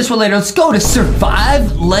 We'll do this one later. Let's go to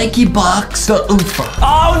Survive LankyBox the Oofer.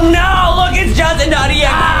 Oh no! Look, it's Justin.exe.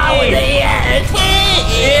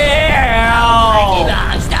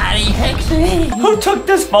 Who took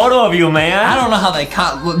this photo of you, man? I don't know how they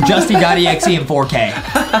caught Justy.exe in 4K.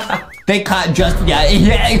 They caught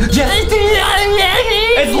Justy.exe.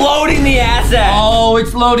 It's loading the asset. Oh,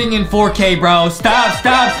 it's loading in 4K, bro. Stop.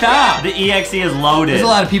 The EXE is loaded. There's a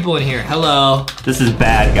lot of people in here. Hello. This is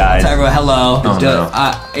bad, guys. Sorry, everyone. Hello. Oh, no.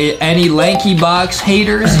 Any LankyBox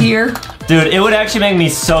haters here? Dude, it would actually make me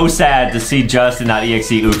so sad to see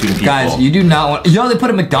Justin.exe oofing people. Guys, you do not want... Yo, they put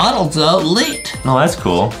a McDonald's up. Lit. Oh, that's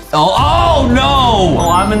cool. Oh, no. Oh,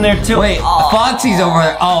 I'm in there too. Wait, Foxy's over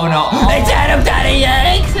there. Oh, no. It's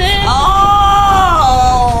Adam.exe.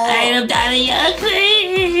 Oh! Adam.exe.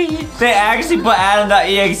 They actually put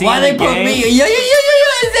Adam.exe Why in they the put game? me? Yo,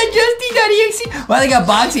 is that Justy.exe? Why they got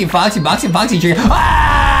Boxy and Foxy trigger?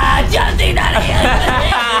 Ah, Justy.exe.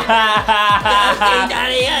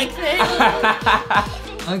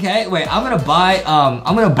 Okay, wait, I'm gonna buy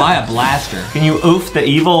a blaster. Can you oof the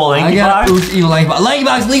evil I LankyBox? gotta oof evil LankyBox.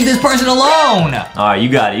 LankyBox, leave this person alone! Alright, you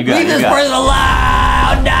got it, Leave this person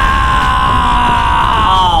alone! No!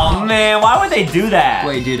 Oh man, why would they do that?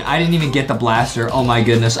 Wait, dude, I didn't even get the blaster. Oh my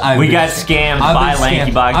goodness. We got scammed by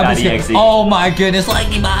LankyBox.exe. Oh my goodness,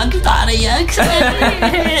 LankyBox.exe.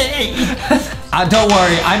 Don't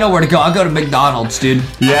worry, I know where to go. I'll go to McDonald's, dude.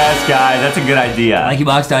 Yes, guys, that's a good idea.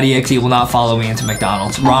 LankyBox.exe will not follow me into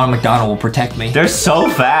McDonald's. Ronald McDonald will protect me. They're so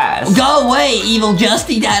fast. Go away, evil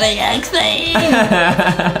Justy.exe.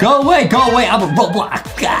 Go away. I'm a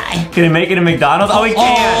Roblox guy. Can he make it to McDonald's? Oh, he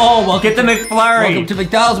can. Well, get the McFlurry. Welcome to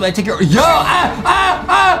McDonald's, man. Take your... Yo!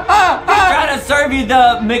 Trying to serve you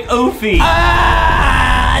the McOofy.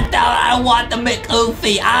 I want the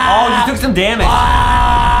McOofy. Oh, you took some damage.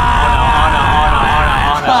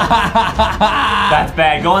 That's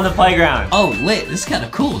bad. Go on the playground. Oh, lit. This is kind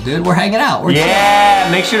of cool, dude. We're hanging out. Yeah,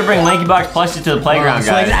 make sure to bring LankyBox plushies to the playground,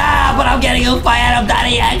 guys. But I'm getting oofed by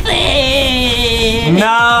Adam.exe.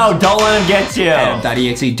 No, don't let him get you.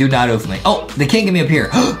 Adam.exe, do not oof me. Oh, they can't get me up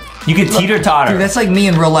here. You can teeter-totter. Dude, that's like me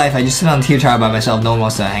in real life. I just sit on the teeter-totter by myself. No one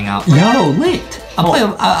wants to hang out. Yo, lit.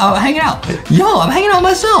 I'm hanging out. Yo, I'm hanging out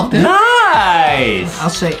myself, dude. Nice.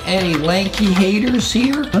 I'll say any lanky haters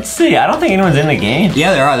here. Let's see. I don't think anyone's in the game.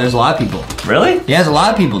 Yeah, there are. There's a lot of people. Really? Yeah, there's a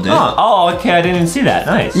lot of people, dude. Oh, okay. I didn't even see that.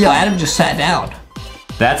 Nice. Yo, Adam just sat down.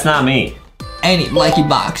 That's not me. Any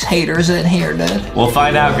LankyBox haters in here, dude? We'll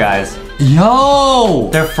find out, guys. Yo!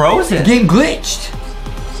 They're frozen. The game glitched.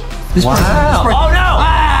 Wow. Oh, no!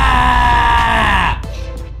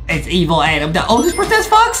 It's evil Adam. Oh, this person has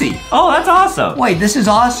Foxy. Oh, that's awesome. Wait, this is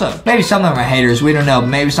awesome. Maybe some of them are haters. We don't know.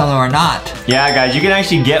 Maybe some of them are not. Yeah, guys, you can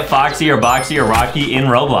actually get Foxy or Boxy or Rocky in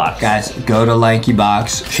Roblox. Guys, go to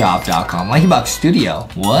LankyBoxShop.com. LankyBox Studio.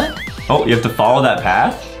 What? Oh, you have to follow that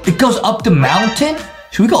path? It goes up the mountain?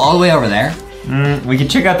 Should we go all the way over there? We can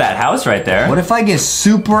check out that house right there. What if I get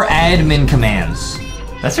super admin commands?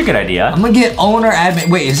 That's a good idea. I'm gonna get owner admin.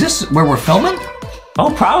 Wait, is this where we're filming? Oh,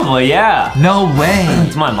 probably, yeah. No way.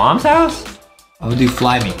 It's my mom's house? I'll do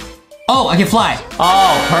fly me. Oh, I can fly.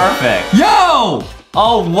 Oh, perfect. Yo!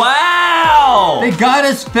 Oh, wow! They got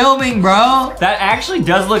us filming, bro. That actually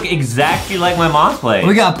does look exactly like my mom's place.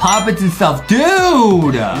 We got pop-its and stuff.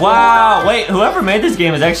 Dude! Wow, wait, whoever made this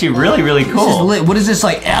game is actually really, really cool. This is lit. What is this,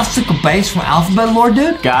 like obstacle base from Alphabet Lore,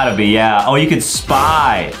 dude? Gotta be, yeah. Oh, you could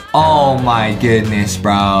spy. Oh my goodness,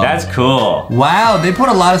 bro. That's cool. Wow, they put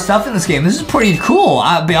a lot of stuff in this game. This is pretty cool,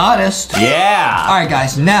 I'll be honest. Yeah. All right,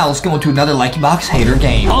 guys, now let's go into another LankyBox hater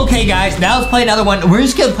game. Okay, guys, now let's play another one. We're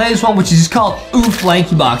just gonna play this one, which is called Oof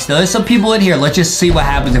LankyBox. Now, there's some people in here. Let's just see what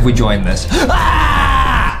happens if we join this.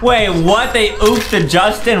 Ah! Wait, what? They oofed the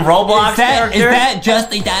Justin Roblox character? Is that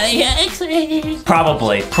Justin.exe?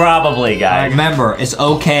 Probably, guys. Remember, it's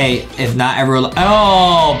okay if not everyone.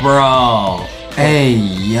 Oh, bro. Hey,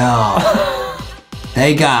 yo.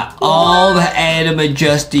 They got all the Adam and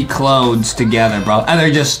Justy clones together, bro. And they're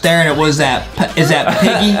just staring at, what is that? Is that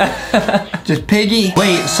Piggy? Just Piggy?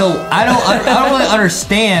 Wait, so I don't really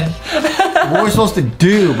understand what we're supposed to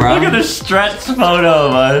do, bro. Look at the stretched photo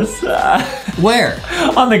of us. Where?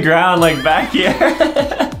 On the ground, like back here.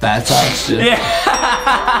 That's us, dude. Yeah.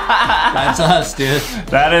 That's us, dude.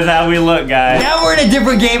 That is how we look, guys. Now we're in a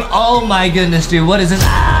different game. Oh my goodness, dude. What is this?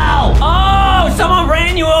 Ow! Oh, someone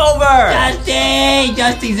ran you over. Dusty!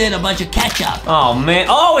 Dusty's in a bunch of ketchup. Oh, man.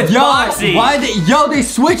 Oh, it's Boxy. Why they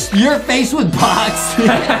switched your face with Boxy.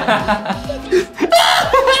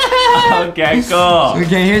 Okay, cool.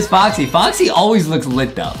 Okay, here's Foxy. Foxy always looks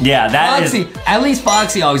lit though. Yeah, that is. At least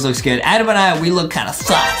Foxy always looks good. Adam and I, we look kind of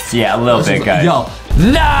sus. Yeah, a little bit, guys. Yo,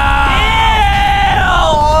 no!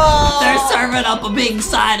 Ew! They're serving up a big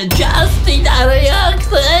side of Justy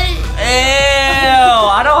dioxide. Ew!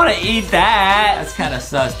 I don't want to eat that. That's kind of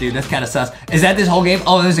sus, dude. That's kind of sus. Is that this whole game?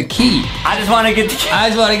 Oh, there's a key. I just want to get the key. I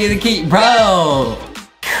just want to get the key, bro.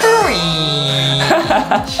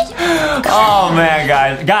 Oh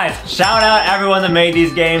man, guys, shout out everyone that made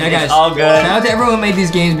these games. Yeah, guys, it's all good. Shout out to everyone who made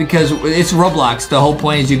these games because it's Roblox. The whole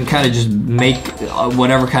point is you can kind of just make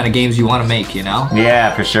whatever kind of games you want to make, you know?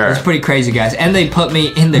 Yeah, for sure. It's pretty crazy, guys. And they put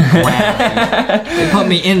me in the ground. They put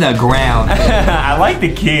me in the ground. I like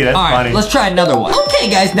the key. That's all right, funny. let's try another one. Okay,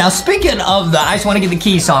 guys. Now, speaking of the I Just Want to Get the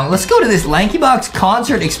Key song, let's go to this LankyBox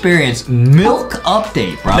concert experience milk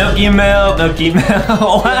update, bro. Milky milk, milky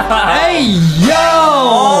milk. Hey, yo!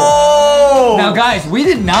 Oh! Now, guys, we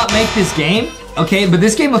did not make this game, okay? But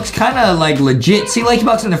this game looks kind of like legit. See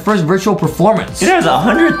LankyBox in their first virtual performance. It has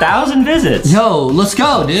 100,000 visits. Yo, let's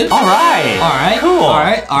go, dude. All right. All right. Cool.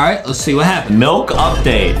 All right. Let's see what happens. Milk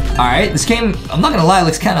update. All right. This game, I'm not gonna lie,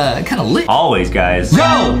 looks kind of lit. Always, guys.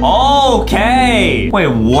 Yo! Okay. Wait,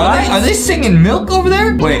 what? Are they singing Milk over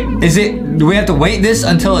there? Wait, do we have to wait this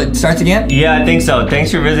until it starts again? Yeah, I think so.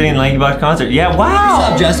 Thanks for visiting LankyBox concert. Yeah, wow.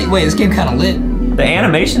 What's up, Jesse? Wait, this game kind of lit. The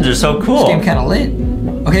animations are so cool. This game kind of lit.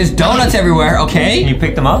 Okay, there's donuts everywhere, okay? Can you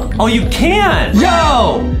pick them up? Oh, you can.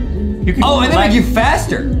 Yo! You can. Oh, and they make you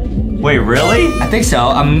faster. Wait, really? I think so.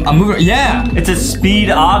 I'm moving. Yeah. It's a speed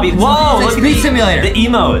obby. Whoa, It's a look speed at simulator. The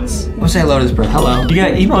emotes. I'm gonna say hello to this bro. Hello. You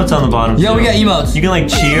got emotes on the bottom. Yo, too. we got emotes. You can like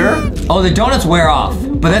cheer. Oh, the donuts wear off,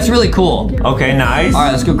 but that's really cool. Okay, nice. All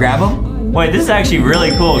right, let's go grab them. Wait, this is actually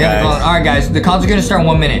really cool, Yeah, guys. all right, guys. The concert's gonna start in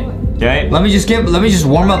 1 minute. Okay. Let me just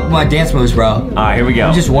warm up my dance moves, bro. All right, here we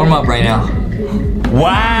go. Just warm up right now.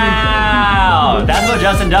 Wow, that's what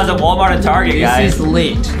Justin does at Walmart and Target, guys. This is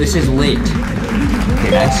lit. This is lit.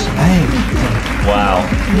 Okay, nice. Hey. Wow,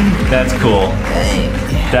 that's cool.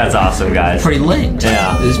 That's awesome, guys. Pretty lit.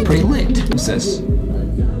 Yeah. This is pretty lit. What's this?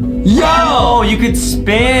 Yo! Oh, you could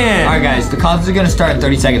spin. All right, guys. The concerts are gonna start in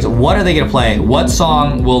 30 seconds. What are they gonna play? What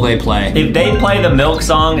song will they play? If they play the Milk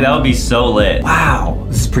song, that would be so lit. Wow.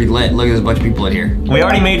 This is pretty lit. Look, there's a bunch of people in here. We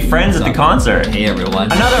already made friends at the concert. Hey,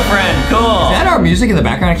 everyone. Another friend, cool. Is that our music in the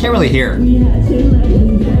background? I can't really hear.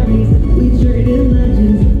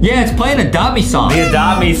 Yeah, it's playing Adopt Me song. The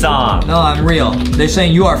Adopt Me song. No, I'm real. They're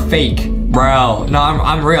saying you are fake. Bro, no,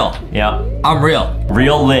 I'm real. Yep. I'm real.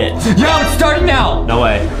 Real lit. Yo, it's starting now. No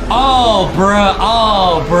way. Oh, bruh.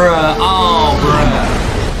 Oh, bruh. Oh, bruh.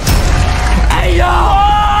 Hey, yo!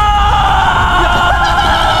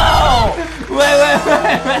 Wait.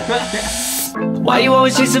 Why you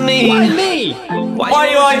always chasing me? Why me? Why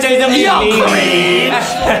you always chasing me?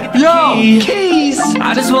 Yo! Keys.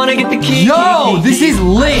 I just wanna get the keys. Yo, this is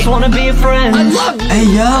lit. Just wanna be a friend. I love you. Hey,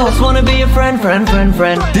 yo. Just wanna be a friend.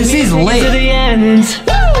 This is To lit. the end.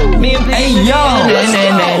 Me and Hey, yo.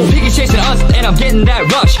 Niggas chasing us, and I'm getting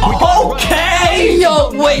that rush. Hey, yo,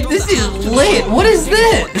 wait, this is lit. What is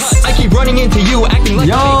this? I keep running into you, acting like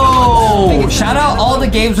Yo, shout out all the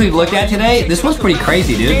games we've looked at today. This one's pretty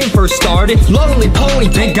crazy, dude. game first started. Lonely pony,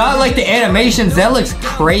 They got like the animations. That looks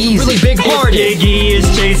crazy. really big hearted. Iggy is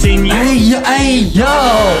chasing you. Hey, yo.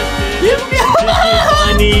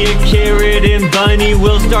 Bunny, a carrot, and Bunny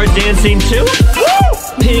will start dancing too.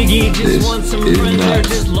 Piggy just wants some friends. They're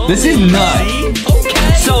just lonely. This is nuts.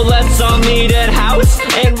 Okay. So let's all meet at house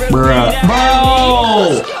and repeat Bruh. after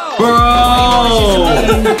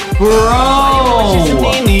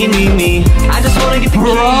me. I just wanna get the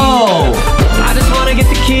key. I just wanna get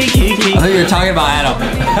the key. I think you're talking about Adam. I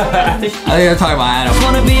just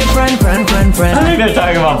wanna be a friend. I think they're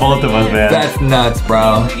talking about both of us, man. That's nuts,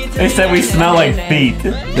 bro. They said we smell like feet.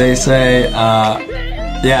 They say,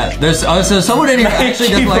 yeah, there's so someone in here actually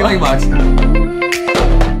doesn't like LankyBox.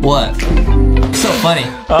 What? What's so funny?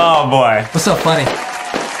 Oh boy, What's so funny?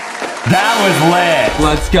 that was lit.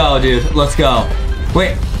 Let's go, dude. Let's go.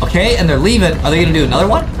 Wait, okay, and they're leaving. Are they gonna do another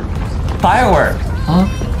one? Firework. Huh?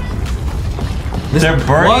 They're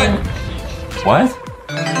burning. What?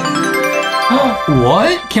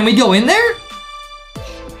 What? Can we go in there?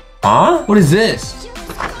 Huh? What is this?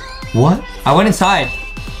 What? I went inside.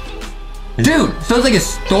 Dude, so it's like a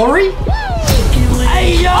story?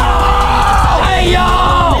 Hey, yo! Hey,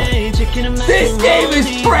 yo! This game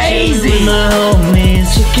is crazy.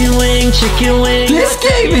 This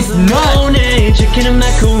game is nuts.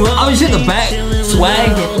 I was in the back, swag.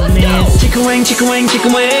 Chicken wing, chicken wing,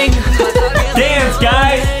 chicken wing. Dance,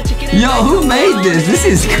 guys. Yo, who made this? This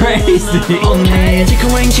is crazy.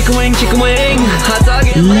 Chicken wing, chicken wing, chicken wing. Hot dog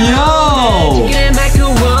and Yo. chicken and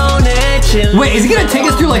macaroni. Wait, is it gonna take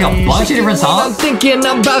us through like a bunch of different I'm songs? thinking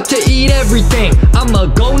I'm about to eat everything. I'ma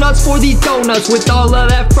go nuts for these donuts with all of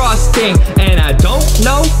that frosting. And I don't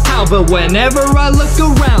know how, but whenever I look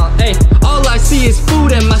around, hey, all I see is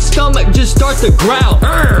food and my stomach just starts to growl.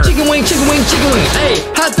 Chicken wing, chicken wing, chicken wing. Hey,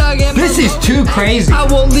 hot dog and This is too crazy. I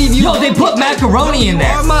won't leave you. Yo, they put macaroni in You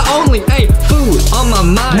there. are my only, hey, food on my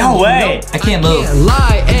mind. No way. I can't move. Can't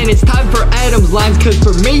lie, and it's time for Adam's lines, cause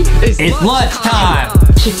for me, it's lunchtime.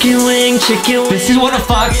 Chicken wing, chicken wing. This is one of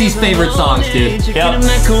Foxy's favorite songs, dude. Chicken Yep. and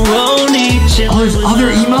macaroni. Oh, there's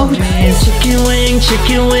other emotes? Chicken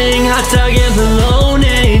wing, hot dog and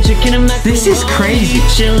bologna. Chicken and macaroni. This is crazy.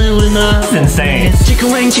 Chilling with my It's insane.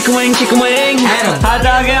 chicken wing, chicken wing, chicken wing. Adam, Hot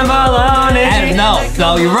dog and bologna. Adam, no,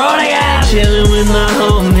 you're ruining it. Chilling with my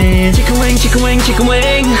homies. Chicken wing, chicken wing, chicken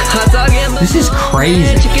wing. Hot dog and This is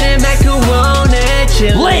crazy. chicken and macaroni.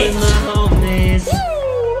 Chilling Lit. with my homies.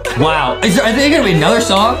 Wow. Are there gonna be another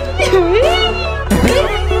song?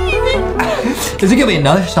 Is it gonna be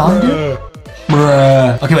another song, dude?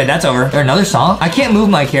 Bruh. Okay, wait, that's over. Is there another song? I can't move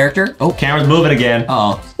my character. Oh, Camera's moving again.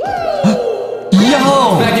 uh-oh.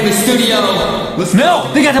 Yo! back in the studio. Let's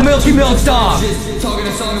Milk! They got the Milky Milk song! talking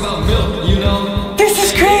a song about milk, you know? This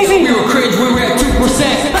is crazy! We were cringe, we were at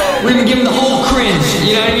 2%. We've been giving the whole cringe,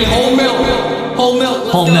 you know what I mean? Whole milk. Whole milk.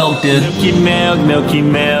 Whole milk, dude. Milky milk, milky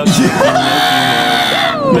milk.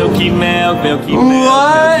 Milky milk, milky milk.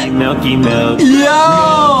 What? Milky milk.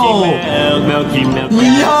 Yo! Milky milk.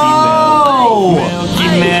 Yo! Milky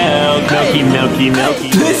milk, milky milky milky.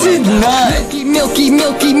 This is nuts! Milky, milky,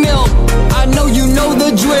 milky milk. I know you know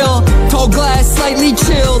the drill. Tall glass, slightly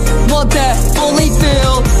chilled. Want that fully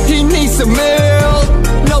filled. He needs some milk.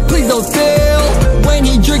 No, please don't spill. When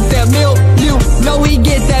he drink that milk, you know he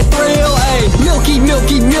get that thrill. Ay, milky,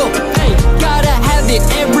 milky milk. Ay, gotta have it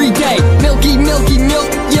every day. Milky, milky milk.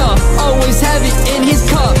 Yeah, always have it in his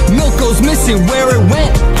cup. Milk goes missing where it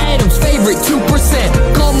went. Adam's favorite 2%.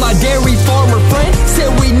 Call my dairy farmer friend. Said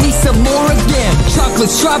we need some more again. Chocolate,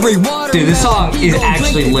 strawberry, water. Dude, this song is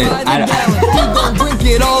actually lit. He gon' drink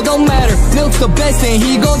it all, don't matter. Milk's the best and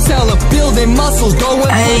he gon' tell him. Building muscles, going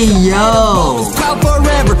Hey, yo! proud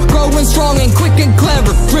forever. Growing strong and quick and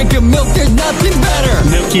clever. Drinking milk, there's nothing better.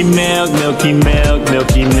 Milky milk, milky milk,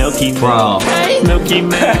 milky milky Bro. Milky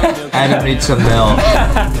milk. Adam needs some milk.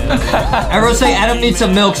 Everyone say Adam needs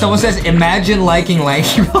some milk. Someone says, imagine liking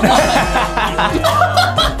LankyBox.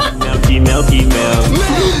 Milky milky milk.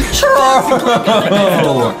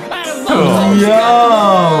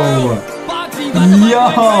 Yo!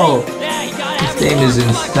 Yo! This game is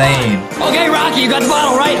insane. Okay, Rocky, you got the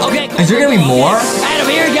bottle, right? Okay. Is there gonna be more? Adam,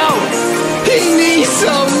 here we go. He needs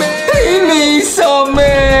some milk. He needs some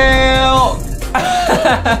milk!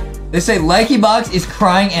 They say LankyBox is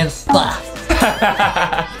crying and splash.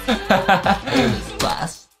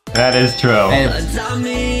 Splash. That is true. And-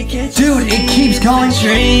 dude, it keeps going.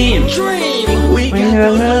 Dream. We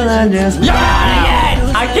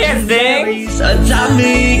I can't sing. Adopt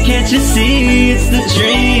me, can't you see it's the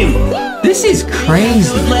dream? This is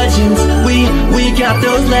crazy. Legends, we got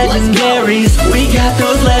those legendaries. We got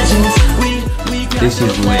those legends. We got This is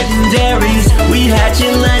those lit. legendaries. We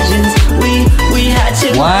hatching legends. We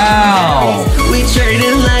hatching Wow. legendaries. We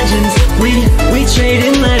trading legends. We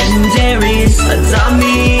trading legendaries. Adopt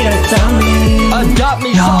me, adopt me. Adopt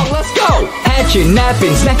me, song, let's go! Hatching,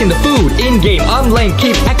 napping, snacking the food. In-game, I'm lame,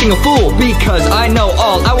 keep acting a fool. Because I know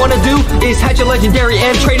all I wanna do is hatch a legendary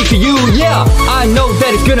and trade it to you. Yeah, I know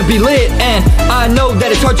that it's gonna be lit, and I know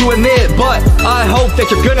that it's hard to admit, but I hope that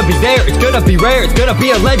you're gonna be there. It's gonna be rare, it's gonna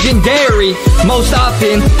be a legendary. Most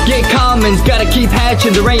often, get commons, gotta keep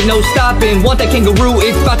hatching, there ain't no stopping. Want that kangaroo,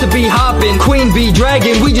 it's about to be hopping. Queen bee,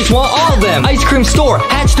 dragon, we just want all of them. Ice cream store,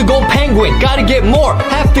 hatch the gold penguin, gotta get more,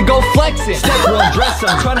 have to go flexing. Step one, dress,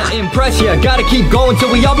 I'm trying to impress ya. Gotta keep going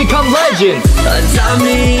till we all become legends. Adopt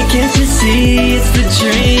me, can't you see it's the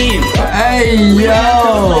dream? Hey,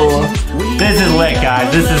 yo. This is lit,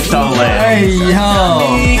 guys. This is so lit. Hey, yo.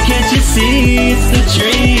 Can't you see it's the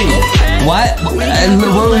dream? What? What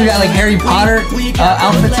we got, like Harry Potter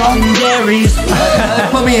outfits on? Legendaries.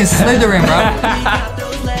 Put me in Slytherin, bro.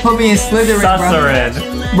 Put me in Slytherin, bro. Susserin.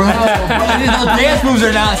 Bro, those dance moves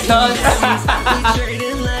are not stunts.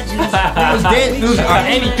 Those dance moves are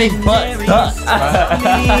anything but stunts.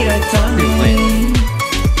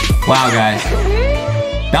 Wow, guys.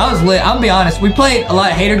 That was lit. I'm gonna be honest. We played a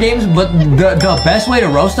lot of hater games, but the best way to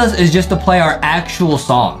roast us is just to play our actual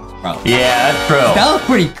songs, bro. Yeah, that's true. That was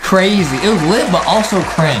pretty crazy. It was lit, but also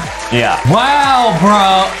cringe. Yeah. Wow,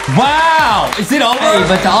 bro. Wow. Is it over? Hey,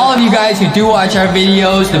 but to all of you guys who do watch our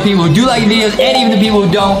videos, the people who do like videos, and even the people who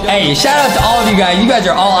don't, hey, shout out to all of you guys. You guys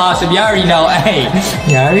are all awesome. You already know. Hey,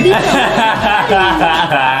 you already know.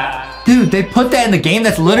 Dude, they put that in the game.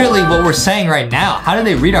 That's literally what we're saying right now. How did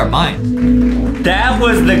they read our mind? That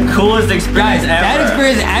was the coolest experience ever. That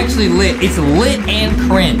experience is actually lit. It's lit and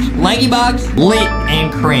cringe. LankyBox, lit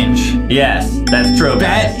and cringe. Yes, that's true.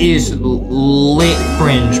 That is lit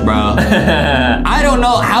cringe, bro. I don't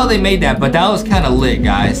know how they made that, but that was kind of lit,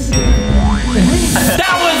 guys.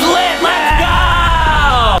 That was lit. Let's go!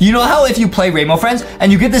 You know how if you play Rainbow Friends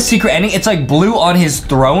and you get the secret ending, it's like blue on his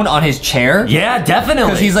throne, on his chair? Yeah, definitely.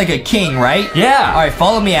 Because he's like a king, right? Yeah. All right,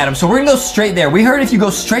 follow me, Adam. So we're gonna go straight there. We heard if you go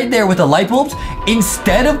straight there with the light bulbs,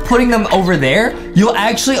 instead of putting them over there, you'll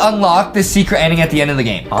actually unlock the secret ending at the end of the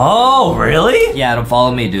game. Oh, really? Yeah, Adam,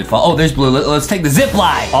 follow me, dude. Oh, there's blue. Let's take the zip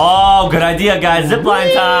line. Oh, good idea, guys.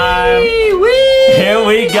 Zipline time. Wee. Here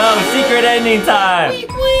we go. Secret ending time.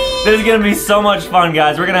 This is gonna be so much fun,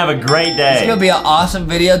 guys. We're gonna have a great day. It's gonna be an awesome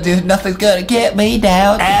video, dude. Nothing's gonna get me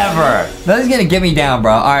down. Ever. Nothing's gonna get me down,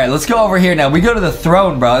 bro. All right, let's go over here now. We go to the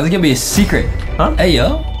throne, bro. This is gonna be a secret. Huh? Hey,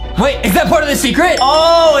 yo. Wait, is that part of the secret?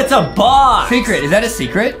 Oh, it's a box. Secret. Is that a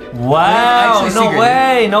secret? Wow. No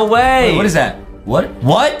way. No way. Wait, what is that? What?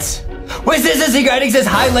 What? Wait, is this a secret? I think it says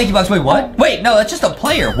hi, LankyBox. Wait, what? Wait, no, that's just a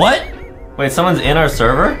player. What? Wait, someone's in our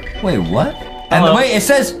server? Wait, what? Hello? And wait, it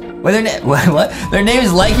says, wait, their name, what? Their name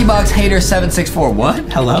is LankyBox Hater 764. What?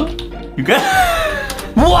 Hello? You good?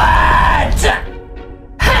 What?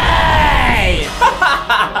 Hey!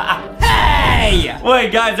 Hey!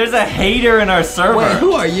 Wait, guys, there's a hater in our server. Wait,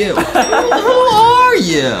 who are you? Who are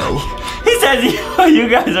you? He says you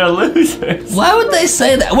guys are losers. Why would they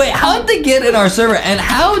say that? Wait, how did they get in our server? And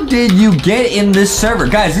how did you get in this server?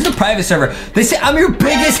 Guys, this is a private server. They say I'm your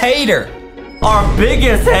biggest hater. Our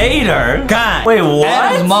biggest hater? God. Wait, what?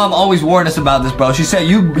 Adam's mom always warned us about this, bro. She said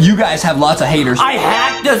you guys have lots of haters. I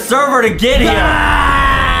hacked the server to get here.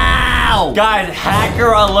 Ow! Guys,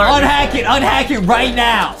 hacker alert. Unhack it right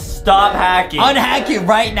now. Stop hacking. Unhack it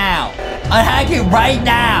right now. Unhack it right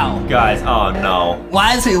now. Guys, oh no.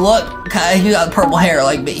 Why does he look? He got purple hair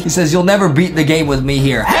like me. He says you'll never beat the game with me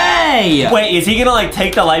here. Hey! Wait, is he gonna like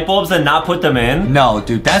take the light bulbs and not put them in? No,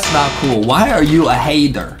 dude, that's not cool. Why are you a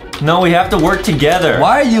hater? No, we have to work together.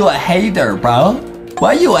 Why are you a hater, bro?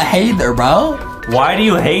 Why are you a hater, bro? Why do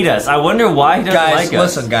you hate us? I wonder why he doesn't like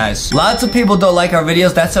us. Listen, guys. Lots of people don't like our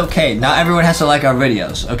videos. That's okay. Not everyone has to like our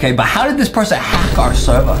videos, okay? But how did this person hack our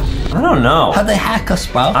server? I don't know. How'd they hack us,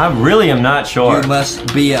 bro? I really am not sure. You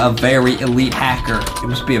must be a very elite hacker. You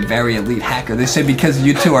must be a very elite hacker. They say because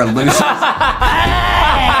you two are losers.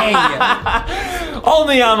 Hey!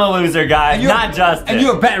 Only I'm a loser, guys, not Justin. And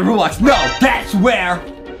you're bad at Roblox. No, that's where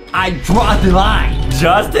I draw the line.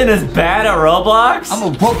 Justin is bad at Roblox? I'm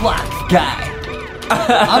a Roblox guy.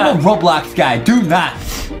 I'm a Roblox guy. Do not.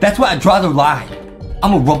 That's why I draw the line.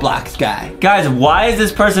 I'm a Roblox guy. Guys, why is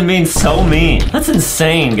this person being so mean? That's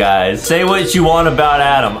insane, guys. Say what you want about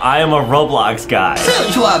Adam. I am a Roblox guy. Say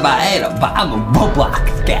what you want about Adam, but I'm a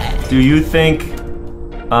Roblox guy. Do you think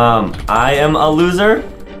I am a loser?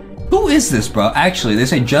 Who is this, bro? Actually, they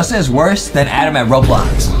say Justin is worse than Adam at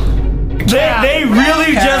Roblox. They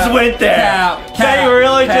really just went there. They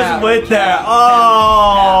really just went there.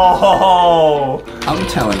 Oh. I'm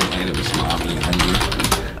telling Adam's mommy on you.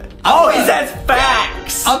 Oh, he says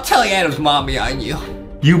facts. I'm telling Adam's mommy on you.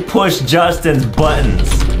 You push Justin's buttons.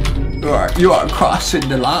 You are crossing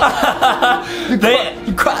the line.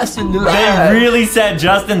 You're crossing the line. They really said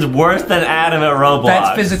Justin's worse than Adam at Roblox.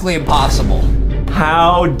 That's physically impossible.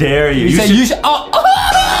 How dare you? He said you should.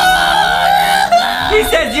 He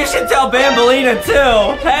says you should tell Bambolina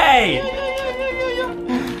too. Hey.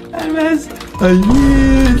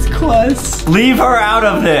 It's class. Leave her out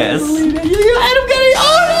of this. Adam got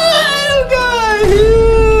it.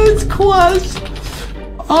 It's class.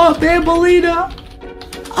 Oh, Bambolina.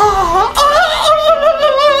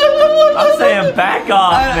 I'm saying back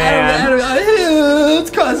off, man.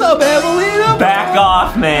 It's class. Oh, Bambolina. Back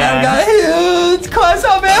off, man. It's class.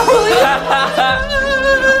 Oh, Bambolina.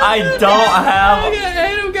 I don't have.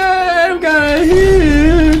 Adam got a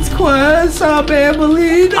huge crush on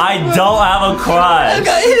Bambolina. I don't have a crush. I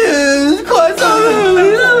got a huge crush on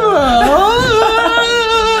Bambolina.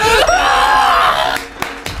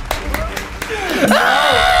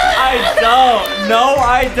 No, I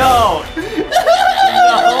don't.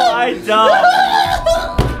 No, I don't.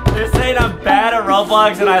 This ain't I'm bad at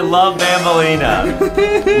Roblox and I love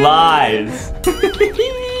Bambolina. Lies.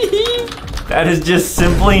 That is just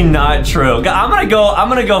simply not true. I'm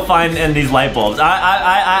gonna go find these light bulbs.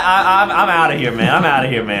 I'm out of here, man. I'm out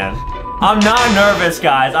of here, man. I'm not nervous,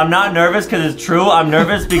 guys. I'm not nervous because it's true. I'm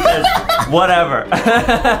nervous because whatever.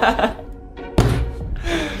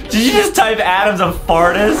 Did you just type Adam's a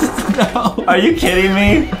fartist? No. Are you kidding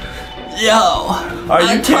me? Yo. Are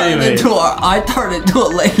you kidding me? I turned into a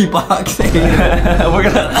LankyBox hater. we're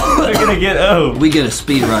gonna get We get a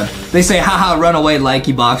speed run. They say, haha, run away,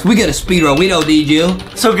 LankyBox. We get a speed run. We don't need you.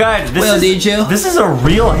 So guys, this is a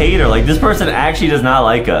real hater. Like this person actually does not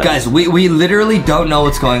like us. Guys, we literally don't know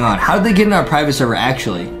what's going on. How did they get in our private server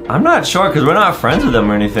actually? I'm not sure because we're not friends with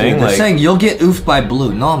them or anything. Dude, they're saying you'll get oofed by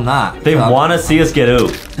Blue. No, I'm not. They want to see us get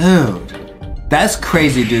oofed. Dude. That's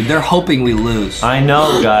crazy, dude. They're hoping we lose. I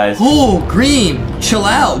know, guys. Oh, Green. Chill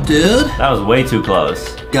out, dude. That was way too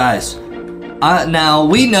close. Guys, now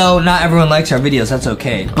we know not everyone likes our videos. That's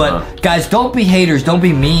okay. But, guys, don't be haters. Don't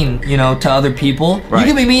be mean, you know, to other people. Right. You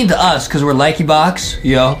can be mean to us because we're LankyBox.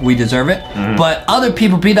 You know, we deserve it. But other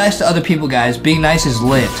people, be nice to other people, guys. Being nice is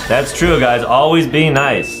lit. That's true, guys. Always be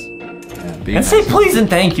nice. Yeah, and say please and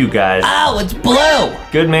thank you, guys. Ow, it's Blue.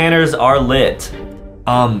 Good manners are lit.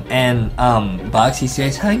 Boxy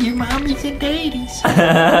says, hug your mommies and daddies.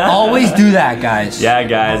 Always do that, guys. Yeah,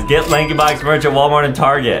 guys. Get LankyBox merch at Walmart and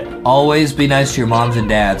Target. Always be nice to your moms and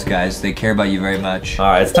dads, guys. They care about you very much. All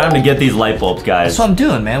right, it's time to get these light bulbs, guys. That's what I'm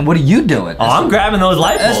doing, man. What are you doing? I'm grabbing those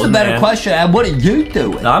light bulbs, That's the better question. What are you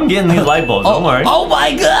doing? No, I'm getting these light bulbs. Don't worry. Oh, my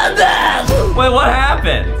goodness. Wait, what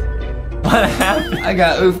happened? What happened? I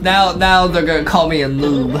got oof. Now they're going to call me a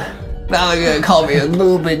noob. Now they're going to call me a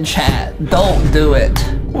noob in chat. Don't do it.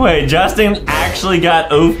 Wait, Justin actually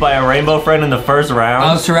got oofed by a rainbow friend in the first round?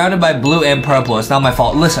 I was surrounded by blue and purple. It's not my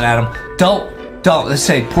fault. Listen, Adam, don't. Let's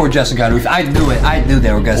say poor Justin got oofed. I knew it. I knew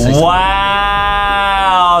they were gonna say something.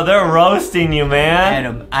 Wow, they're roasting you, man.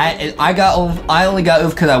 Adam, I only got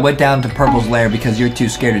oofed because I went down to purple's lair because you're too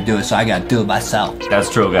scared to do it, so I gotta do it myself. That's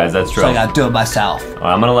true, guys. That's true. So I gotta do it myself. All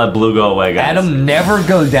right, I'm gonna let blue go away, guys. Adam never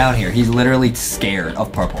goes down here. He's literally scared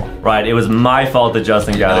of purple. Right. It was my fault that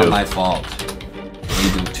Justin got oofed. Not my fault.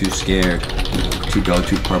 I'm too scared to go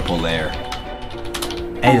to purple lair.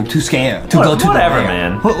 Hey, I'm too scared to go to whatever, the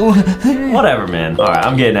man. Whatever, man. All right,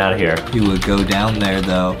 I'm getting out of here. He would go down there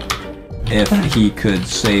though, if he could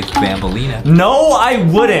save Bambolina. No, I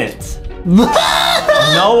wouldn't.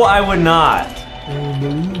 No, I would not.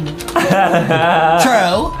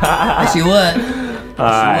 True. Yes, you would. All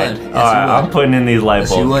right, I'm putting in these light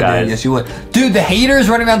bulbs, guys. Yes, you would. Dude, the haters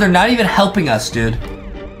running around, they're not even helping us, dude.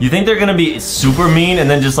 You think they're gonna be super mean and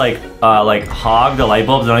then just like hog the light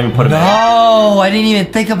bulbs and not even put them in? No, I didn't even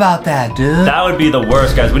think about that, dude. That would be the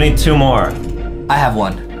worst, guys. We need 2 more. I have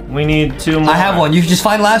one. We need 2 more. I have one. You just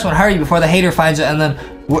find the last one. Hurry before the hater finds it. And then,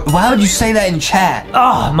 why would you say that in chat?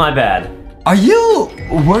 Oh, my bad. Are you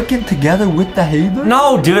working together with the hater?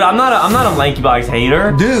 No, dude. I'm not a LankyBox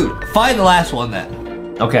hater. Dude, find the last one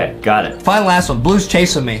then. Okay, got it. Find the last one. Blue's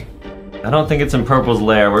chasing me. I don't think it's in Purple's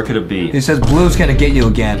lair. Where could it be? He says Blue's gonna get you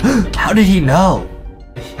again. How did he know?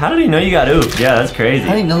 How did he know you got oofed? Yeah, that's crazy.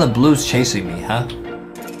 How did he know that Blue's chasing me, huh?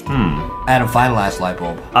 Adam, find the last light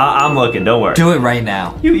bulb. I'm looking, don't worry. Do it right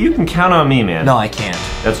now. You can count on me, man. No, I can't.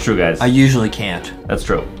 That's true, guys. I usually can't. That's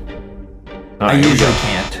true. I usually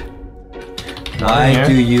can't. Why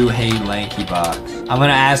do you hate LankyBox? I'm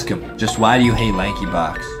gonna ask him, just why do you hate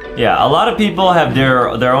LankyBox? Yeah, a lot of people have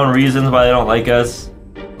their own reasons why they don't like us.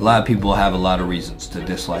 A lot of people have a lot of reasons to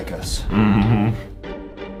dislike us. And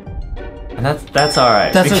that's all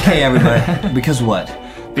right. That's okay, everybody. Because what?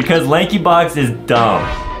 Because LankyBox is dumb.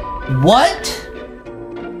 What?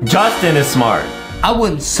 Justin is smart. I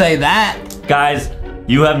wouldn't say that. Guys,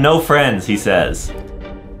 you have no friends, he says.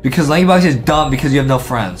 Because LankyBox is dumb because you have no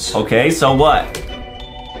friends. Okay, so what?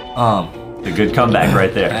 A good comeback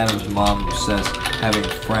right there. Adam's mom says having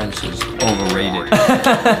friends is overrated.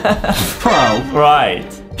 Bro. Right.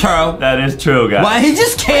 Bro. That is true, guys. Why he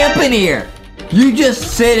just camping here? You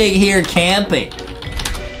just sitting here camping.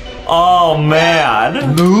 Oh,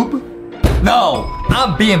 man. Noob. No,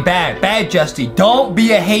 I'm being bad. Bad, Justy. Don't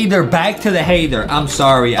be a hater. Back to the hater. I'm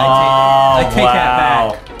sorry. I take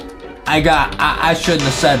that back. I shouldn't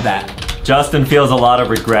have said that. Justin feels a lot of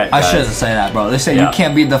regret, guys. I shouldn't say that, bro. They say you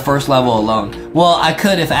can't beat the first level alone. Well, I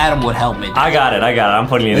could if Adam would help me. I got it. I'm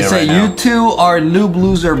putting it in right now. They say you two are noob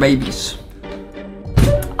loser babies.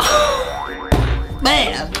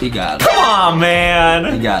 Man, he got us. Come on,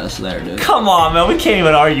 man. He got us there, dude. Come on, man. We can't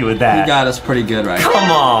even argue with that. He got us pretty good right now.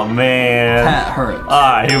 Come on, man. That hurts. All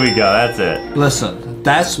right, here we go. That's it. Listen,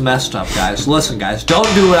 That's messed up, guys. Listen, guys,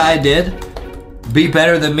 don't do what I did. Be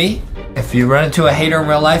better than me. If you run into a hater in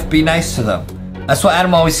real life, be nice to them. That's what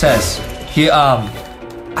Adam always says. He, I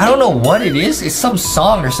don't know what it is. It's some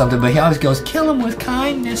song or something, but he always goes, kill him with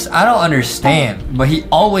kindness. I don't understand, but he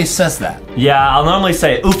always says that. Yeah, I'll normally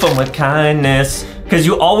say, oof him with kindness. Because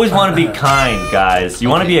you always want to be kind, guys. You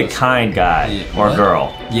want to be a kind guy or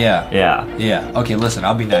girl. Yeah. Yeah. Yeah. Okay, listen,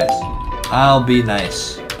 I'll be nice. I'll be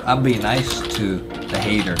nice. I'll be nice to the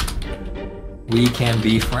hater. We can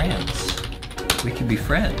be friends. We can be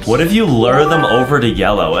friends. What if you lure them over to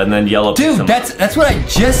Yellow and then Yellow picks them up? That's what I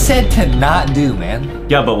just said to not do, man.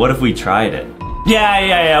 Yeah, but what if we tried it?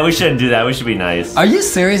 Yeah, we shouldn't do that. We should be nice. Are you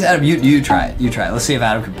serious, Adam? You try it. You try it. Let's see if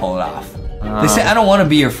Adam can pull it off. They say, I don't want to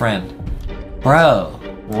be your friend. Bro.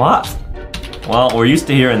 What? Well, we're used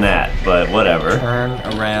to hearing that, but whatever. Turn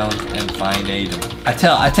around and find Adam. I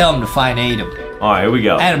tell him to find Adam. All right, here we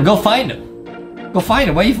go. Adam, go find him. Go find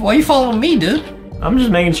him. Why you following me, dude? I'm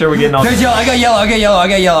just making sure we're getting all. There's yellow. I got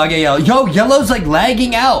yellow. Yo, yellow's like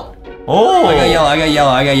lagging out. Oh. I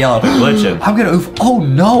got yellow. Glitching. I'm gonna oof. Oh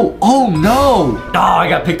no. Oh, I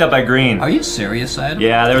got picked up by green. Are you serious, Adam?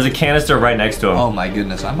 Yeah, there was a canister right next to him. Oh my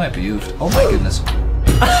goodness, I might be oofed. Oh my goodness.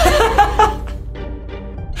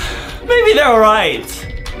 Maybe they're right.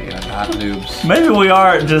 We are not noobs. Maybe we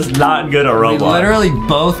are just not good at Roblox. We literally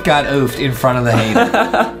both got oofed in front of the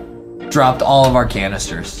hater. Dropped all of our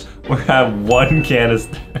canisters. We have one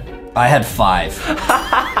canister. I had 5.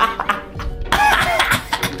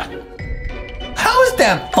 How is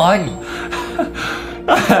that funny?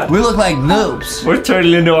 We look like noobs. We're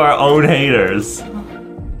turning into our own haters.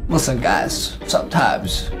 Listen, guys,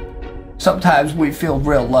 sometimes we feel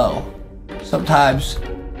real low. Sometimes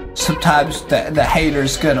the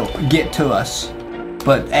hater's gonna get to us.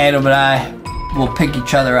 But Adam and I will pick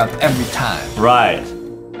each other up every time. Right.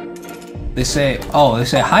 They say,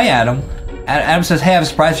 hi, Adam. Adam says, hey, I have a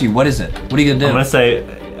surprise for you. What is it? What are you gonna do? I'm gonna say,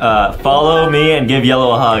 follow me and give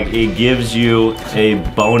Yellow a hug. It gives you a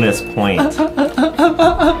bonus point.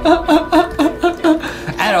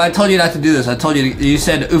 Adam, I told you not to do this. I told you, you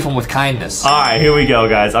said to oof him with kindness. All right, here we go,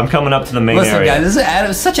 guys. I'm coming up to the main area. Listen, guys,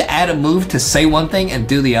 this is such an Adam move to say one thing and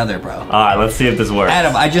do the other, bro. All right, let's see if this works.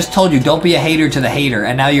 Adam, I just told you, don't be a hater to the hater,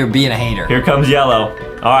 and now you're being a hater. Here comes Yellow.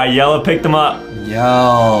 All right, Yellow picked him up.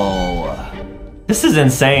 Yo. This is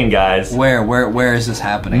insane, guys. Where is this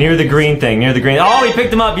happening? Near the green thing, near the green. Oh, he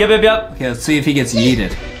picked him up. Yep. Okay, let's see if he gets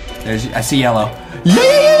yeeted. I see Yellow. Yeah!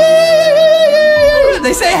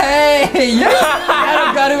 They say, hey! Yeah!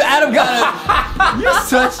 Adam got him. You're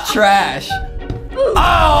such trash.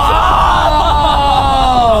 Oh!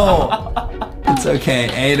 It's okay,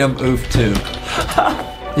 Adam oofed too.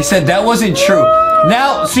 He said that wasn't true.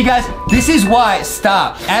 Now, see guys, this is why,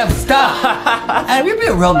 stop. Adam, stop. Adam, you're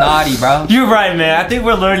being real naughty, bro. You're right, man. I think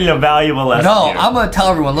we're learning a valuable lesson here. I'm gonna tell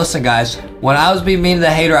everyone, listen guys, when I was being mean to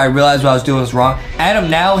the hater, I realized what I was doing was wrong.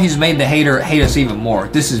 Adam, now he's made the hater hate us even more.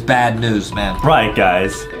 This is bad news, man. Right,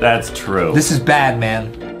 guys. That's true. This is bad,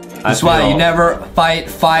 man. That's why you never fight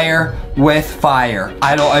fire with fire.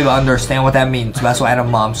 I don't even understand what that means. That's what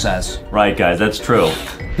Adam's mom says. Right, guys. That's true.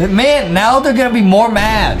 Man, now they're gonna be more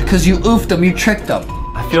mad because you oofed them, you tricked them.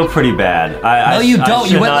 I feel pretty bad. No, you don't.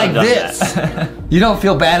 You went like this. You don't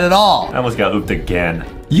feel bad at all. I almost got oofed again.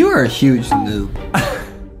 You are a huge noob.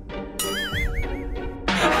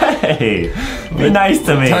 Hey, be nice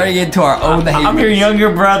to me. Turning into our own haters. I'm your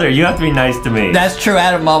younger brother. You have to be nice to me. That's true.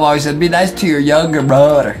 Adam's mom always said, be nice to your younger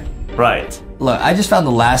brother. Right. Look, I just found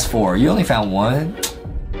the last 4. You only found 1?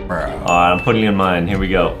 Bro. Alright, I'm putting in mine. Here we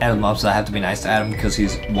go. Adam's mom said I have to be nice to Adam because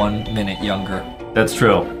he's 1 minute younger. That's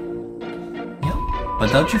true. Yep.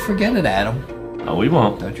 But don't you forget it, Adam. Oh, we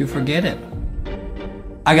won't. Don't you forget it.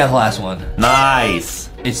 I got the last one. Nice.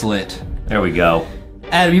 It's lit. There we go.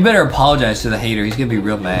 Adam, you better apologize to the hater. He's gonna be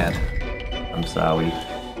real mad. I'm sorry.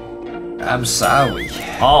 I'm sorry.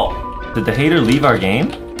 Oh, did the hater leave our game?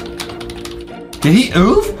 Did he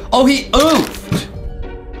oof? Oh, he oofed.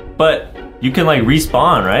 But you can like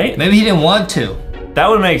respawn, right? Maybe he didn't want to. That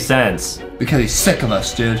would make sense. Because he's sick of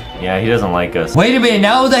us, dude. Yeah, he doesn't like us. Wait a minute,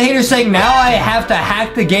 now the hater's saying now I have to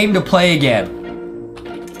hack the game to play again.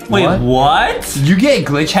 Wait, what? You get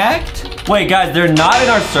glitch hacked? Wait, guys, they're not in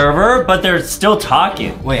our server, but they're still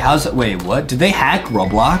talking. Wait, wait, what? Did they hack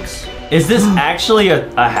Roblox? Is this actually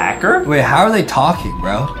a hacker? Wait, how are they talking,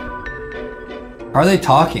 bro? How are they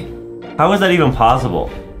talking? How is that even possible?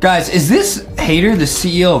 Guys, is this hater the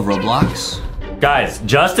CEO of Roblox? Guys,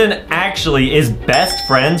 Justin actually is best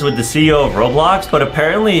friends with the CEO of Roblox, but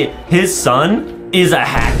apparently his son is a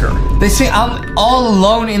hacker. They say I'm all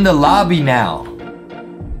alone in the lobby now.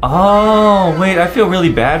 Oh, wait, I feel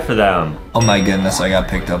really bad for them. Oh my goodness, I got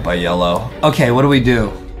picked up by yellow. Okay, what do we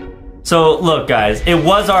do? So, look, guys, it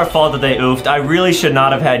was our fault that they oofed. I really should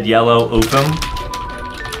not have had yellow oof them.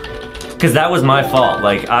 Because that was my fault.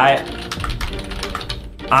 Like, I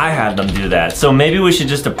had them do that. So maybe we should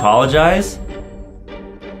just apologize?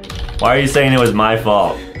 Why are you saying it was my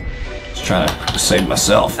fault? Just trying to save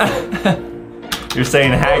myself. You're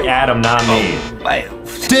saying hack Adam, not me.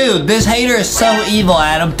 Dude, this hater is so evil,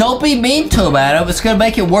 Adam. Don't be mean to him, Adam. It's gonna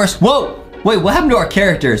make it worse. Whoa! Wait, what happened to our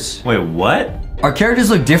characters? Wait, what? Our characters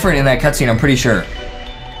look different in that cutscene, I'm pretty sure.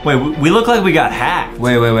 Wait, we look like we got hacked.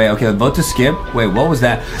 Wait. Okay, vote to skip. Wait, what was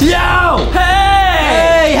that? Yo!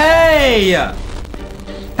 Hey!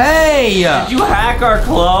 Hey! Did you hack our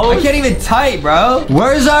clothes? I can't even type, bro.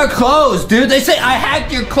 Where's our clothes, dude? They say I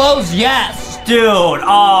hacked your clothes, yes. Dude,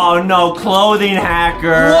 oh no, clothing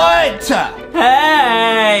hacker. What?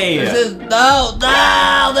 Hey! This is, no,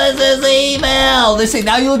 this is evil. They say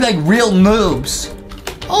now you look like real noobs.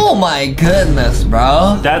 Oh my goodness,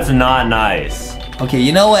 bro. That's not nice. Okay,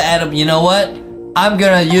 you know what, Adam? You know what? I'm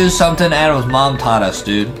gonna use something Adam's mom taught us,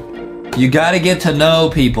 dude. You gotta get to know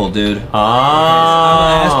people, dude. Oh.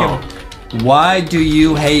 I'm gonna ask him, why do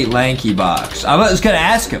you hate LankyBox? I'm just gonna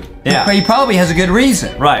ask him. Yeah. He probably has a good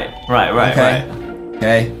reason. Right. Okay.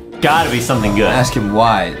 Okay. Gotta be something good. Ask him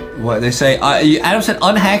why. What they say? Adam said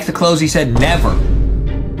unhack the clothes. He said never.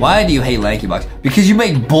 Why do you hate LankyBox? Because you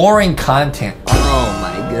make boring content. Oh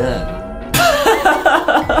my god.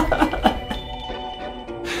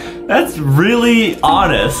 That's really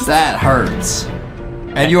honest. That hurts.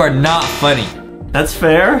 And you are not funny. That's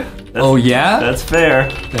fair. Oh yeah? That's fair.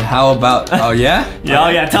 Then how about? Oh yeah? Yeah, oh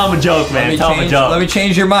yeah. Tell him a joke, man. Tell him a joke. Let me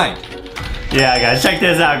change your mind. Yeah, guys, check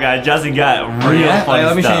this out, guys. Justin got real funny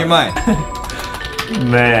Let me change your mind.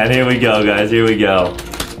 Man, here we go, guys. Here we go.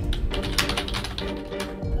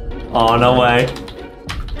 Oh, no way.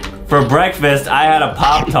 For breakfast, I had a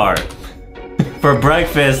Pop-Tart. For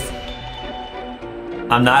breakfast,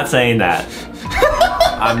 I'm not saying that.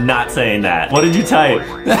 I'm not saying that. What did you type?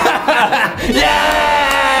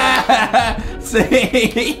 Yeah!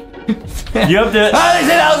 See? You have to. Oh, they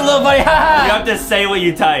said that was a little funny. You have to say what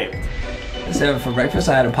you typed. So for breakfast,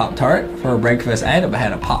 I had a Pop-Tart. For breakfast, I had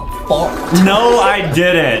a Pop-Fart. No, I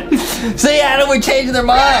didn't. See, Adam, we changed their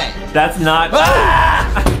mind. That's not.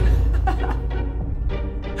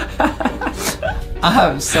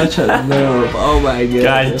 I'm such a noob. Oh my god.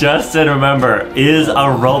 Guys, Justin, remember, is a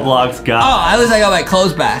Roblox guy. Oh, at least I got my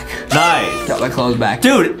clothes back. Nice. Got my clothes back.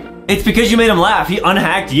 Dude, it's because you made him laugh. He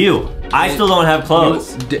unhacked you. I still don't have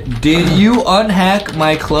clothes. Did you unhack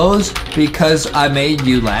my clothes because I made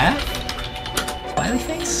you laugh? Smiley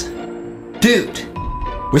face? Dude,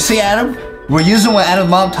 we see Adam? We're using what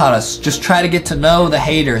Adam's mom taught us. Just try to get to know the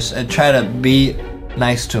haters and try to be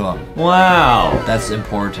nice to them. Wow. That's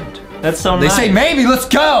important. That's so They nice. say maybe, let's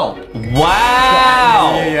go!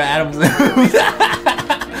 Wow. Yeah, Adam's...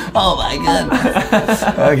 Oh my goodness.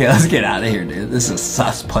 Okay, let's get out of here, dude. This is a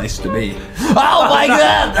sus place to be. Oh my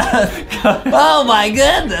goodness! Oh my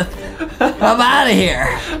goodness! I'm out of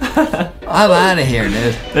here. I'm out of here,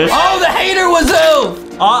 dude. Oh, the hater was oofed!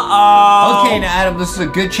 Uh-oh. Okay, now Adam, this is a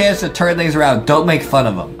good chance to turn things around. Don't make fun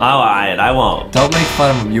of him. Alright, I won't. Don't make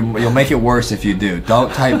fun of him. You'll make it worse if you do.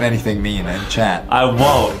 Don't type anything mean in chat. I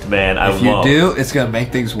won't, man. I If won't. you do, it's gonna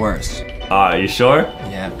make things worse. Alright, you sure?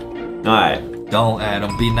 Yeah. Alright. Don't,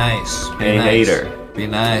 Adam. Be nice. Be Hey, nice. hater. Be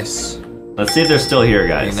nice. Let's see if they're still here,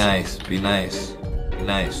 guys. Be nice. Be nice. Be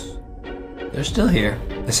nice. They're still here.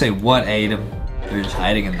 They say, what, Adam? They're just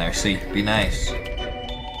hiding in there. See? Be nice.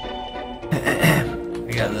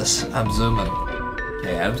 I got this. I'm zooming.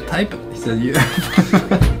 Okay, Adam's typing. He said, you.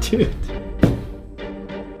 Dude.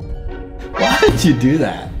 Why did you do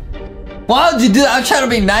that? Why would you do that? I'm trying to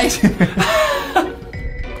be nice.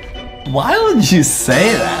 Why would you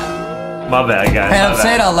say that? My bad, guys. Hey, my I'm bad.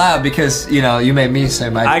 saying it out loud because, you know, you made me say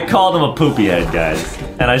my... I called him a poopy head, guys.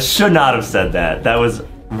 And I should not have said that. That was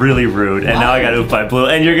really rude. And now I got oofed by blue.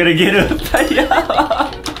 And you're gonna get oofed by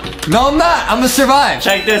yellow. No, I'm not. I'm gonna survive.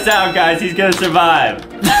 Check this out, guys. He's gonna survive.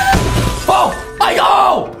 Oh! I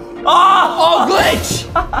go! Oh, glitch!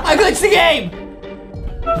 I glitched the game!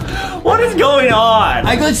 What is going on?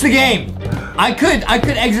 I glitched the game. I could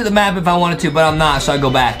exit the map if I wanted to, but I'm not, so I go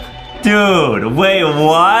back. Dude, wait,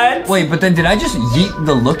 what? Wait, but then did I just yeet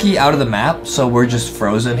the lookie out of the map so we're just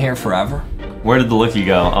frozen here forever? Where did the lookie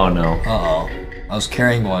go? Oh no. Uh-oh. I was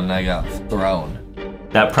carrying one and I got thrown.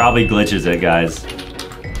 That probably glitches it, guys.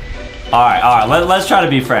 All right, let's try to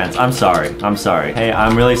be friends. I'm sorry. Hey,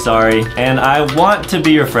 I'm really sorry, and I want to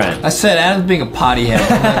be your friend. I said Adam's being a potty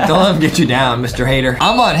head. Don't let him get you down, Mr. Hater.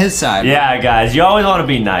 I'm on his side. Yeah, guys, you always want to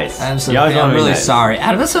be nice. I'm really sorry.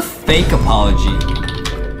 Adam, that's a fake apology.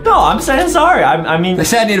 No, I'm saying sorry. I mean, they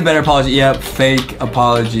said I need a better apology. Yep, fake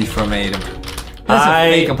apology from Adam. That's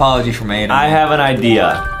a fake apology from Adam. I have an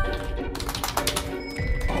idea.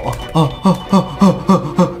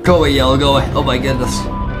 Go away, Yellow. Go away. Oh my goodness.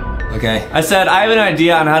 Okay. I said I have an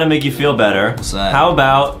idea on how to make you feel better. What's that? How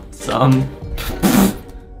about some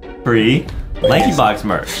free LankyBox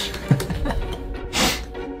merch?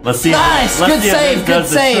 Let's see. Nice. Good save. Good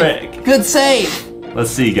save. Good save.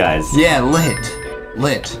 Let's see, guys. Yeah,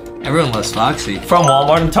 lit. Everyone loves Foxy. From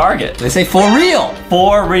Walmart and Target. They say for real.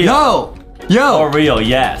 For real. Yo. For real,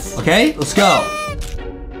 yes. Okay, let's go.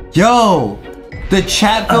 Yo. The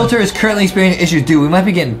chat filter is currently experiencing issues. Dude, we might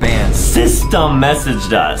be getting banned. System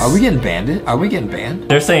messaged us. Are we getting banned?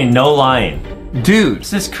 They're saying no lying. Dude.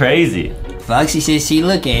 This is crazy. Foxy says, see,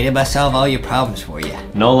 look, Adam, I solve all your problems for you.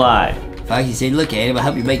 No lie. Foxy said, look, Adam, I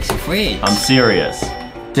help you make some friends. I'm serious.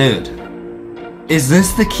 Dude. Is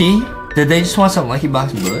this the key? Did they just want some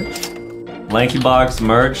LankyBox merch? LankyBox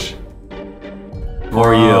merch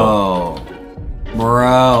for you.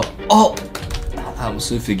 Bro. Oh. I'm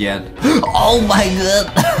oof again. Oh my god.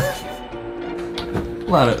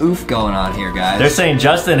 A lot of oof going on here, guys. They're saying,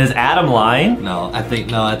 Justin, is Adam lying? No, I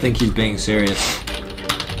think he's being serious.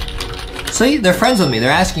 See, they're friends with me.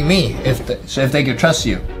 They're asking me if they could trust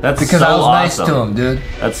you. That's because so I was nice awesome. to them, dude.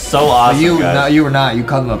 That's so awesome, But guys. No, you were not. You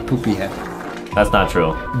called him a poopy head. That's not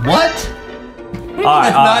true. What?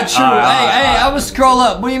 That's not true. Hey, I would scroll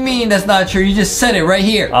up. What do you mean that's not true? You just said it right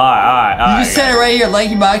here. All right. You just said it right here.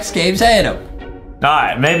 LankyBox Games Adam. All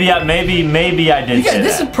right, maybe I did say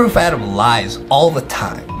this that. is proof Adam lies all the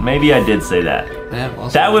time. Maybe I did say that. Yeah,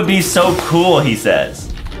 that would be so cool, he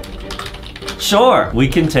says. Sure, we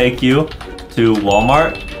can take you to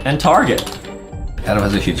Walmart and Target. Adam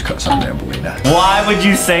has a huge crush on there, believe that. Why would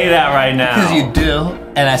you say that right now? Because you do,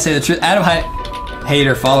 and I say the truth. Adam,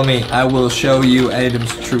 Hater, follow me. I will show you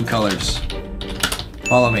Adam's true colors.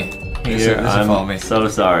 Follow me. Here, follow me. So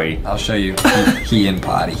sorry. I'll show you. He in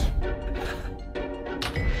potty.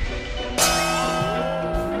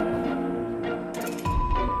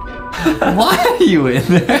 Why are you in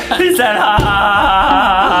there? He said, ha ha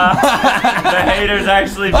ha ha ha. The hater's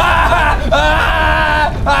actually.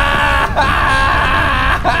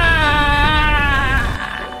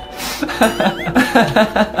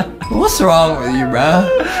 What's wrong with you, bro?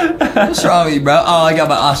 What's wrong with you, bro? Oh, I got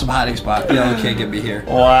my awesome hiding spot. Y'all can't get me here.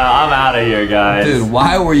 Wow, I'm out of here, guys. Dude,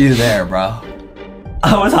 why were you there, bro?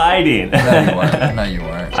 I was hiding. No, you weren't. No, you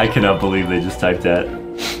weren't. I cannot believe they just typed that.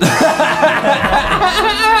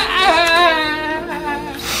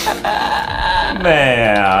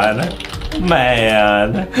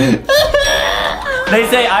 Man. They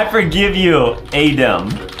say, I forgive you, Adam.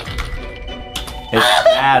 It's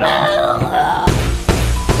Adam.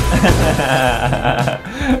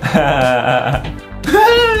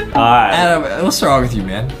 Alright. Adam, what's wrong with you,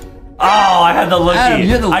 man? Oh, I had the lookie.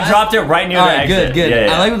 Adam, I dropped it right near the exit. Good.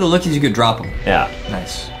 Yeah. I like with the lookies, you could drop them. Yeah.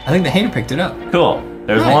 Nice. I think the hater picked it up. Cool.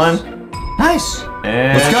 There's one. Nice.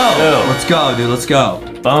 And let's go. Two. Let's go, dude. Let's go.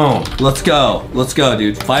 Boom. Let's go. Let's go,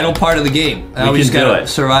 dude. Final part of the game. Now we just gotta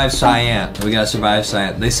survive Cyan. We gotta survive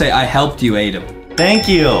Cyan. They say I helped you, Adam. Thank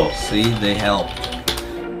you. See, they helped.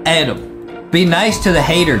 Adam, be nice to the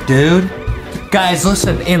hater, dude. Guys,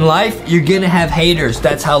 listen. In life, you're gonna have haters.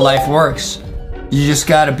 That's how life works. You just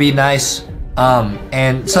gotta be nice.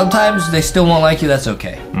 And sometimes they still won't like you. That's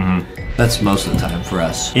okay. That's most of the time for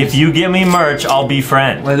us. If you give me merch, I'll be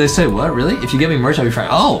friend. Wait, they say what? Really? If you give me merch, I'll be friend.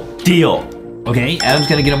 Oh, deal. Okay, Adam's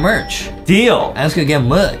gonna get a merch. Deal. Adam's gonna get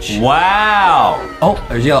merch. Wow. Oh,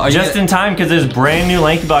 there's Yellow. Just in time because there's brand new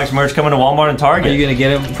LankyBox merch coming to Walmart and Target. Are you gonna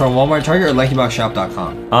get it from Walmart, Target, or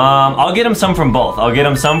LankyBoxShop.com? I'll get them some from both. I'll get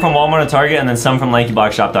them some from Walmart and Target, and then some from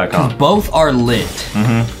LankyBoxShop.com. Both are lit.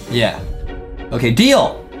 Yeah. Okay,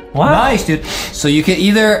 deal. Wow. Nice, dude. So you can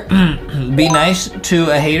either be nice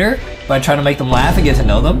to a hater by trying to make them laugh and get to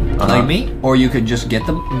know them, like me, or you could just get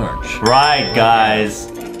the merch. Right,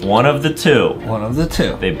 guys. One of the two. One of the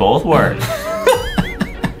two. They both work.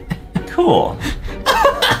 Cool.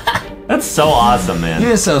 That's so awesome, man.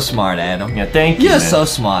 You're so smart, Adam. Yeah, thank you. You're man. so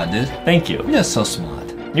smart, dude. Thank you. You're so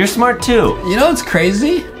smart. You're smart too. You know what's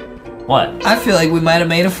crazy? What? I feel like we might have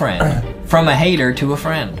made a friend. From a hater to a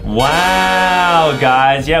friend. Wow,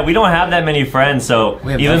 guys. Yeah, we don't have that many friends, so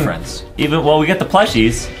we have no friends. Well, we get the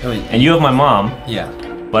plushies, and you have my mom. Yeah.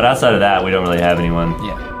 But outside of that, we don't really have anyone.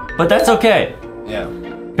 Yeah. But that's okay. Yeah.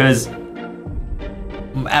 Because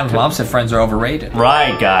Adam's mom said friends are overrated.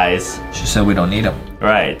 Right, guys. She said we don't need them.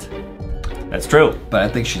 Right. That's true. But I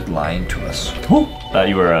think she's lying to us. Thought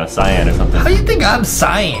you were Cyan or something. How do you think I'm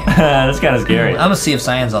Cyan? That's kind of scary. I'm gonna see if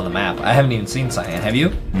Cyan's on the map. I haven't even seen Cyan. Have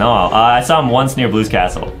you? No, I saw him once near Blue's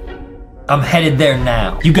Castle. I'm headed there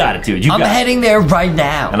now. You got it, dude. I'm heading there right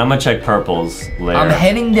now. And I'm gonna check Purple's lair. I'm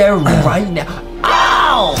heading there right now.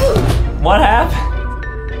 Ow! What happened?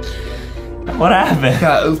 What happened?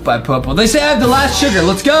 Got oofed by Purple. They say I have the last sugar.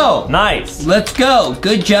 Let's go. Nice. Let's go.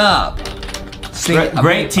 Good job.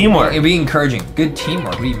 Great teamwork. It'd be encouraging. Good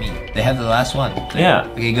teamwork. What do you mean? They have the last one. Yeah.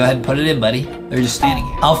 Okay, go ahead and put it in, buddy. They're just standing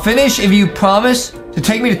here. I'll finish if you promise to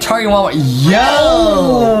take me to Target Walmart. Yo!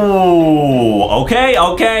 Oh, okay.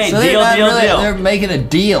 So deal. They're making a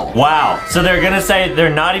deal. Wow. So they're gonna say they're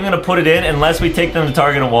not even gonna put it in unless we take them to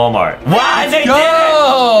Target and Walmart. Wow, they did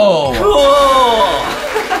it! Cool!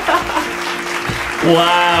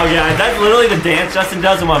 Wow, guys, that's literally the dance Justin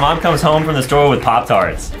does when my mom comes home from the store with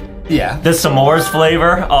Pop-Tarts. Yeah. The s'mores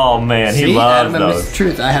flavor. Oh man, he loves Adam those. The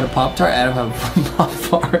truth. I had a Pop-Tart. Adam had a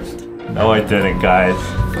Pop-Tart. No, I didn't, guys.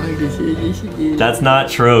 That's not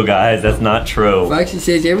true, guys. That's not true. Foxy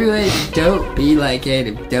says, everyone don't be like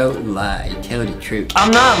Adam. Don't lie. Tell the truth.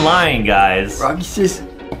 I'm not lying, guys. Rocky says,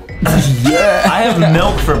 yeah. I have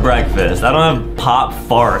milk for breakfast. I don't have pop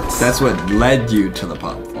farts. That's what led you to the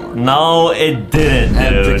Pop fart. No, it didn't,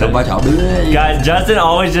 dude. Guys, Justin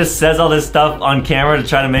always just says all this stuff on camera to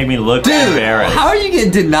try to make me look embarrassed. How are you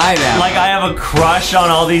gonna deny that? Like I have a crush on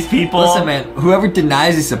all these people. Listen, man, whoever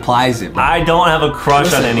denies it supplies it, bro. I don't have a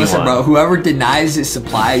crush on anyone. Listen, bro, whoever denies it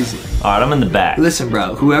supplies it. Alright, I'm in the back. Listen,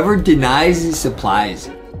 bro, whoever denies it supplies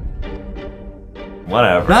it.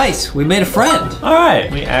 Whatever. Nice, we made a friend.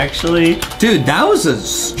 Alright, we actually... Dude, that was a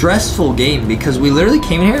stressful game because we literally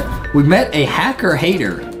came in here, we met a hacker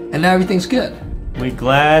hater, and now everything's good. We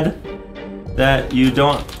glad that you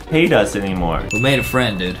don't hate us anymore. We made a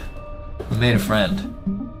friend, dude. We made a friend.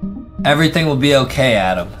 Everything will be okay,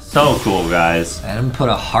 Adam. So cool, guys. Adam put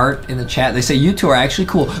a heart in the chat. They say you two are actually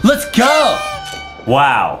cool. Let's go!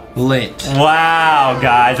 Wow. Lit. Wow,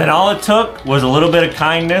 guys. And all it took was a little bit of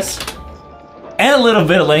kindness and a little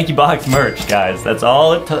bit of LankyBox merch, guys. That's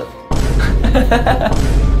all it took.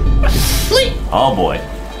 Oh, boy.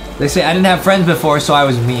 They say I didn't have friends before, so I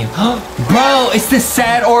was mean. Bro, it's the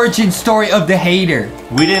sad origin story of the hater.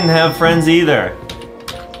 We didn't have friends either.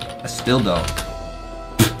 I still don't.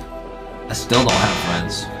 I still don't have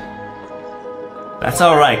friends. That's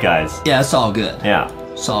all right, guys. Yeah, it's all good. Yeah.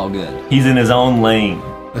 It's all good. He's in his own lane.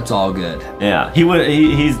 It's all good. Yeah.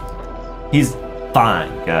 He's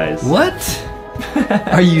fine, guys. What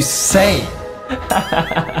are you saying?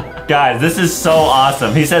 Guys, this is so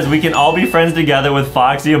awesome. He says we can all be friends together with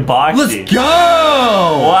Foxy and Boxy. Let's go!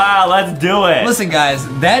 Wow, let's do it. Listen, guys,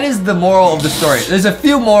 that is the moral of the story. There's a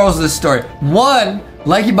few morals of this story. One,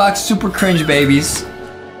 LankyBox super cringe babies.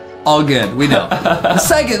 All good, we know. The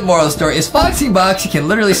second moral of the story is Foxy and Boxy can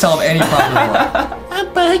literally solve any problem in the world. I'm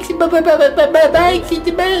Boxy, Boxy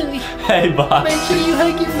the boy. Hey, Box. Make sure you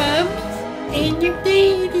hug your moms and your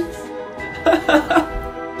daddies.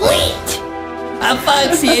 Lit! I'm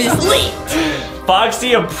Foxy is lit!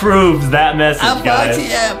 Foxy approves that message, I'm guys.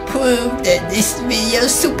 Foxy, I approve that this video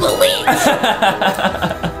is super lit!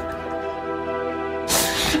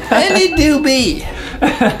 And it do be.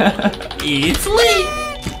 It's lit!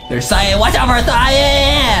 They're saying, watch out for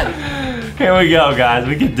Cyan! Here we go, guys.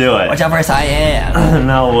 We can do it. Watch out for Cyan!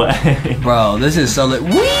 No way. Bro, this is so lit.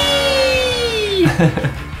 Whee!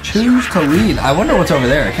 Choose to lead. I wonder what's over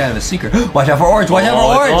there. Kind of a secret. Watch out for orange. Watch out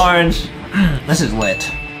for orange. This is lit.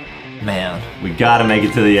 Man. We gotta make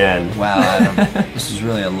it to the end. Wow, Adam. This is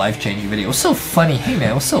really a life-changing video. It was so funny. Hey,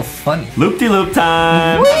 man, it was so funny. Loop-de-loop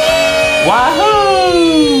time. Whee!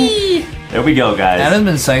 Wahoo! There we go, guys. Adam's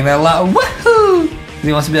been saying that a lot. Woohoo!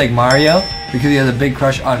 He wants to be like Mario because he has a big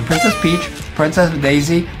crush on Princess Peach, Princess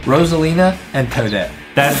Daisy, Rosalina, and Toadette.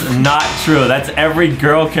 That's not true. That's every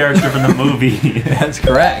girl character from the movie. That's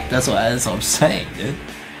correct. That's what I'm saying, dude.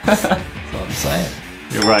 That's what I'm saying.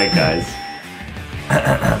 You're right, guys.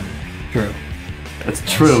 True. That's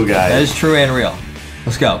true, guys. That is true and real.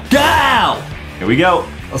 Let's go. Go! Here we go.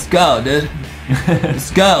 Let's go, dude.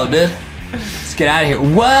 Let's go, dude. Let's get out of here.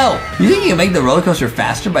 Whoa! You think you can make the roller coaster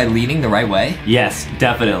faster by leaning the right way? Yes,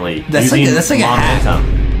 definitely. That's like a hack.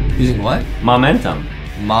 Momentum. Using what? Momentum.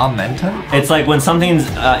 Momentum? It's like when something's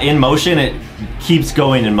in motion, it keeps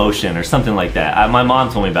going in motion or something like that. My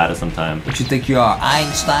mom told me about it sometime. What you think you are,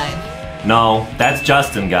 Einstein? No, that's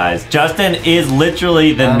Justin, guys. Justin is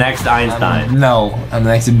literally the next Einstein. No, I'm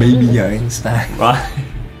the next baby Einstein. Right?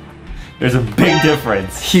 There's a big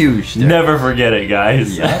difference. Huge. Never forget it,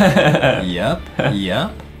 guys. Yep.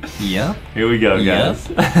 Yep. Here we go, guys.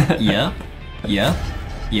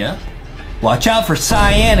 Yep. Watch out for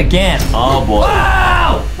Cyan again. Oh boy.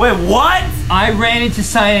 Wow! Wait, what? I ran into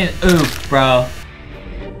Cyan and oof, bro.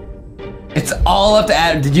 It's all up to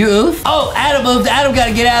Adam. Did you oof? Oh, Adam oofed. Adam got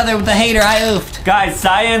to get out of there with the hater. I oofed. Guys,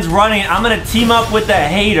 Cyan's running. I'm gonna team up with the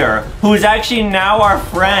hater, who is actually now our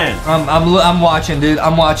friend. I'm watching, dude.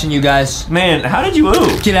 I'm watching you guys. Man, how did you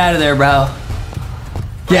oof? Get out of there, bro.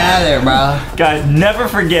 Get out of there, bro. Guys, never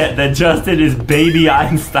forget that Justin is baby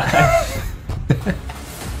Einstein.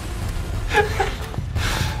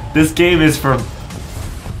 This game is for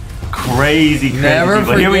crazy people.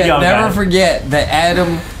 But here we go, never guys. forget that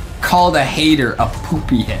Adam called a hater a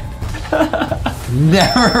poopy head.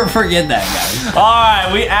 Never forget that, guys.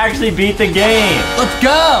 Alright, we actually beat the game. Let's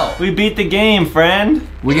go. We beat the game, friend.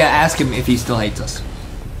 We gotta ask him if he still hates us.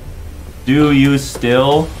 Do you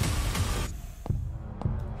still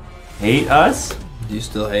hate us? Do you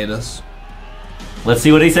still hate us? Let's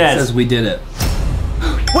see what he He says. says we did it.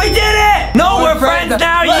 We did it! No, we're friends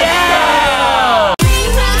now, yeah!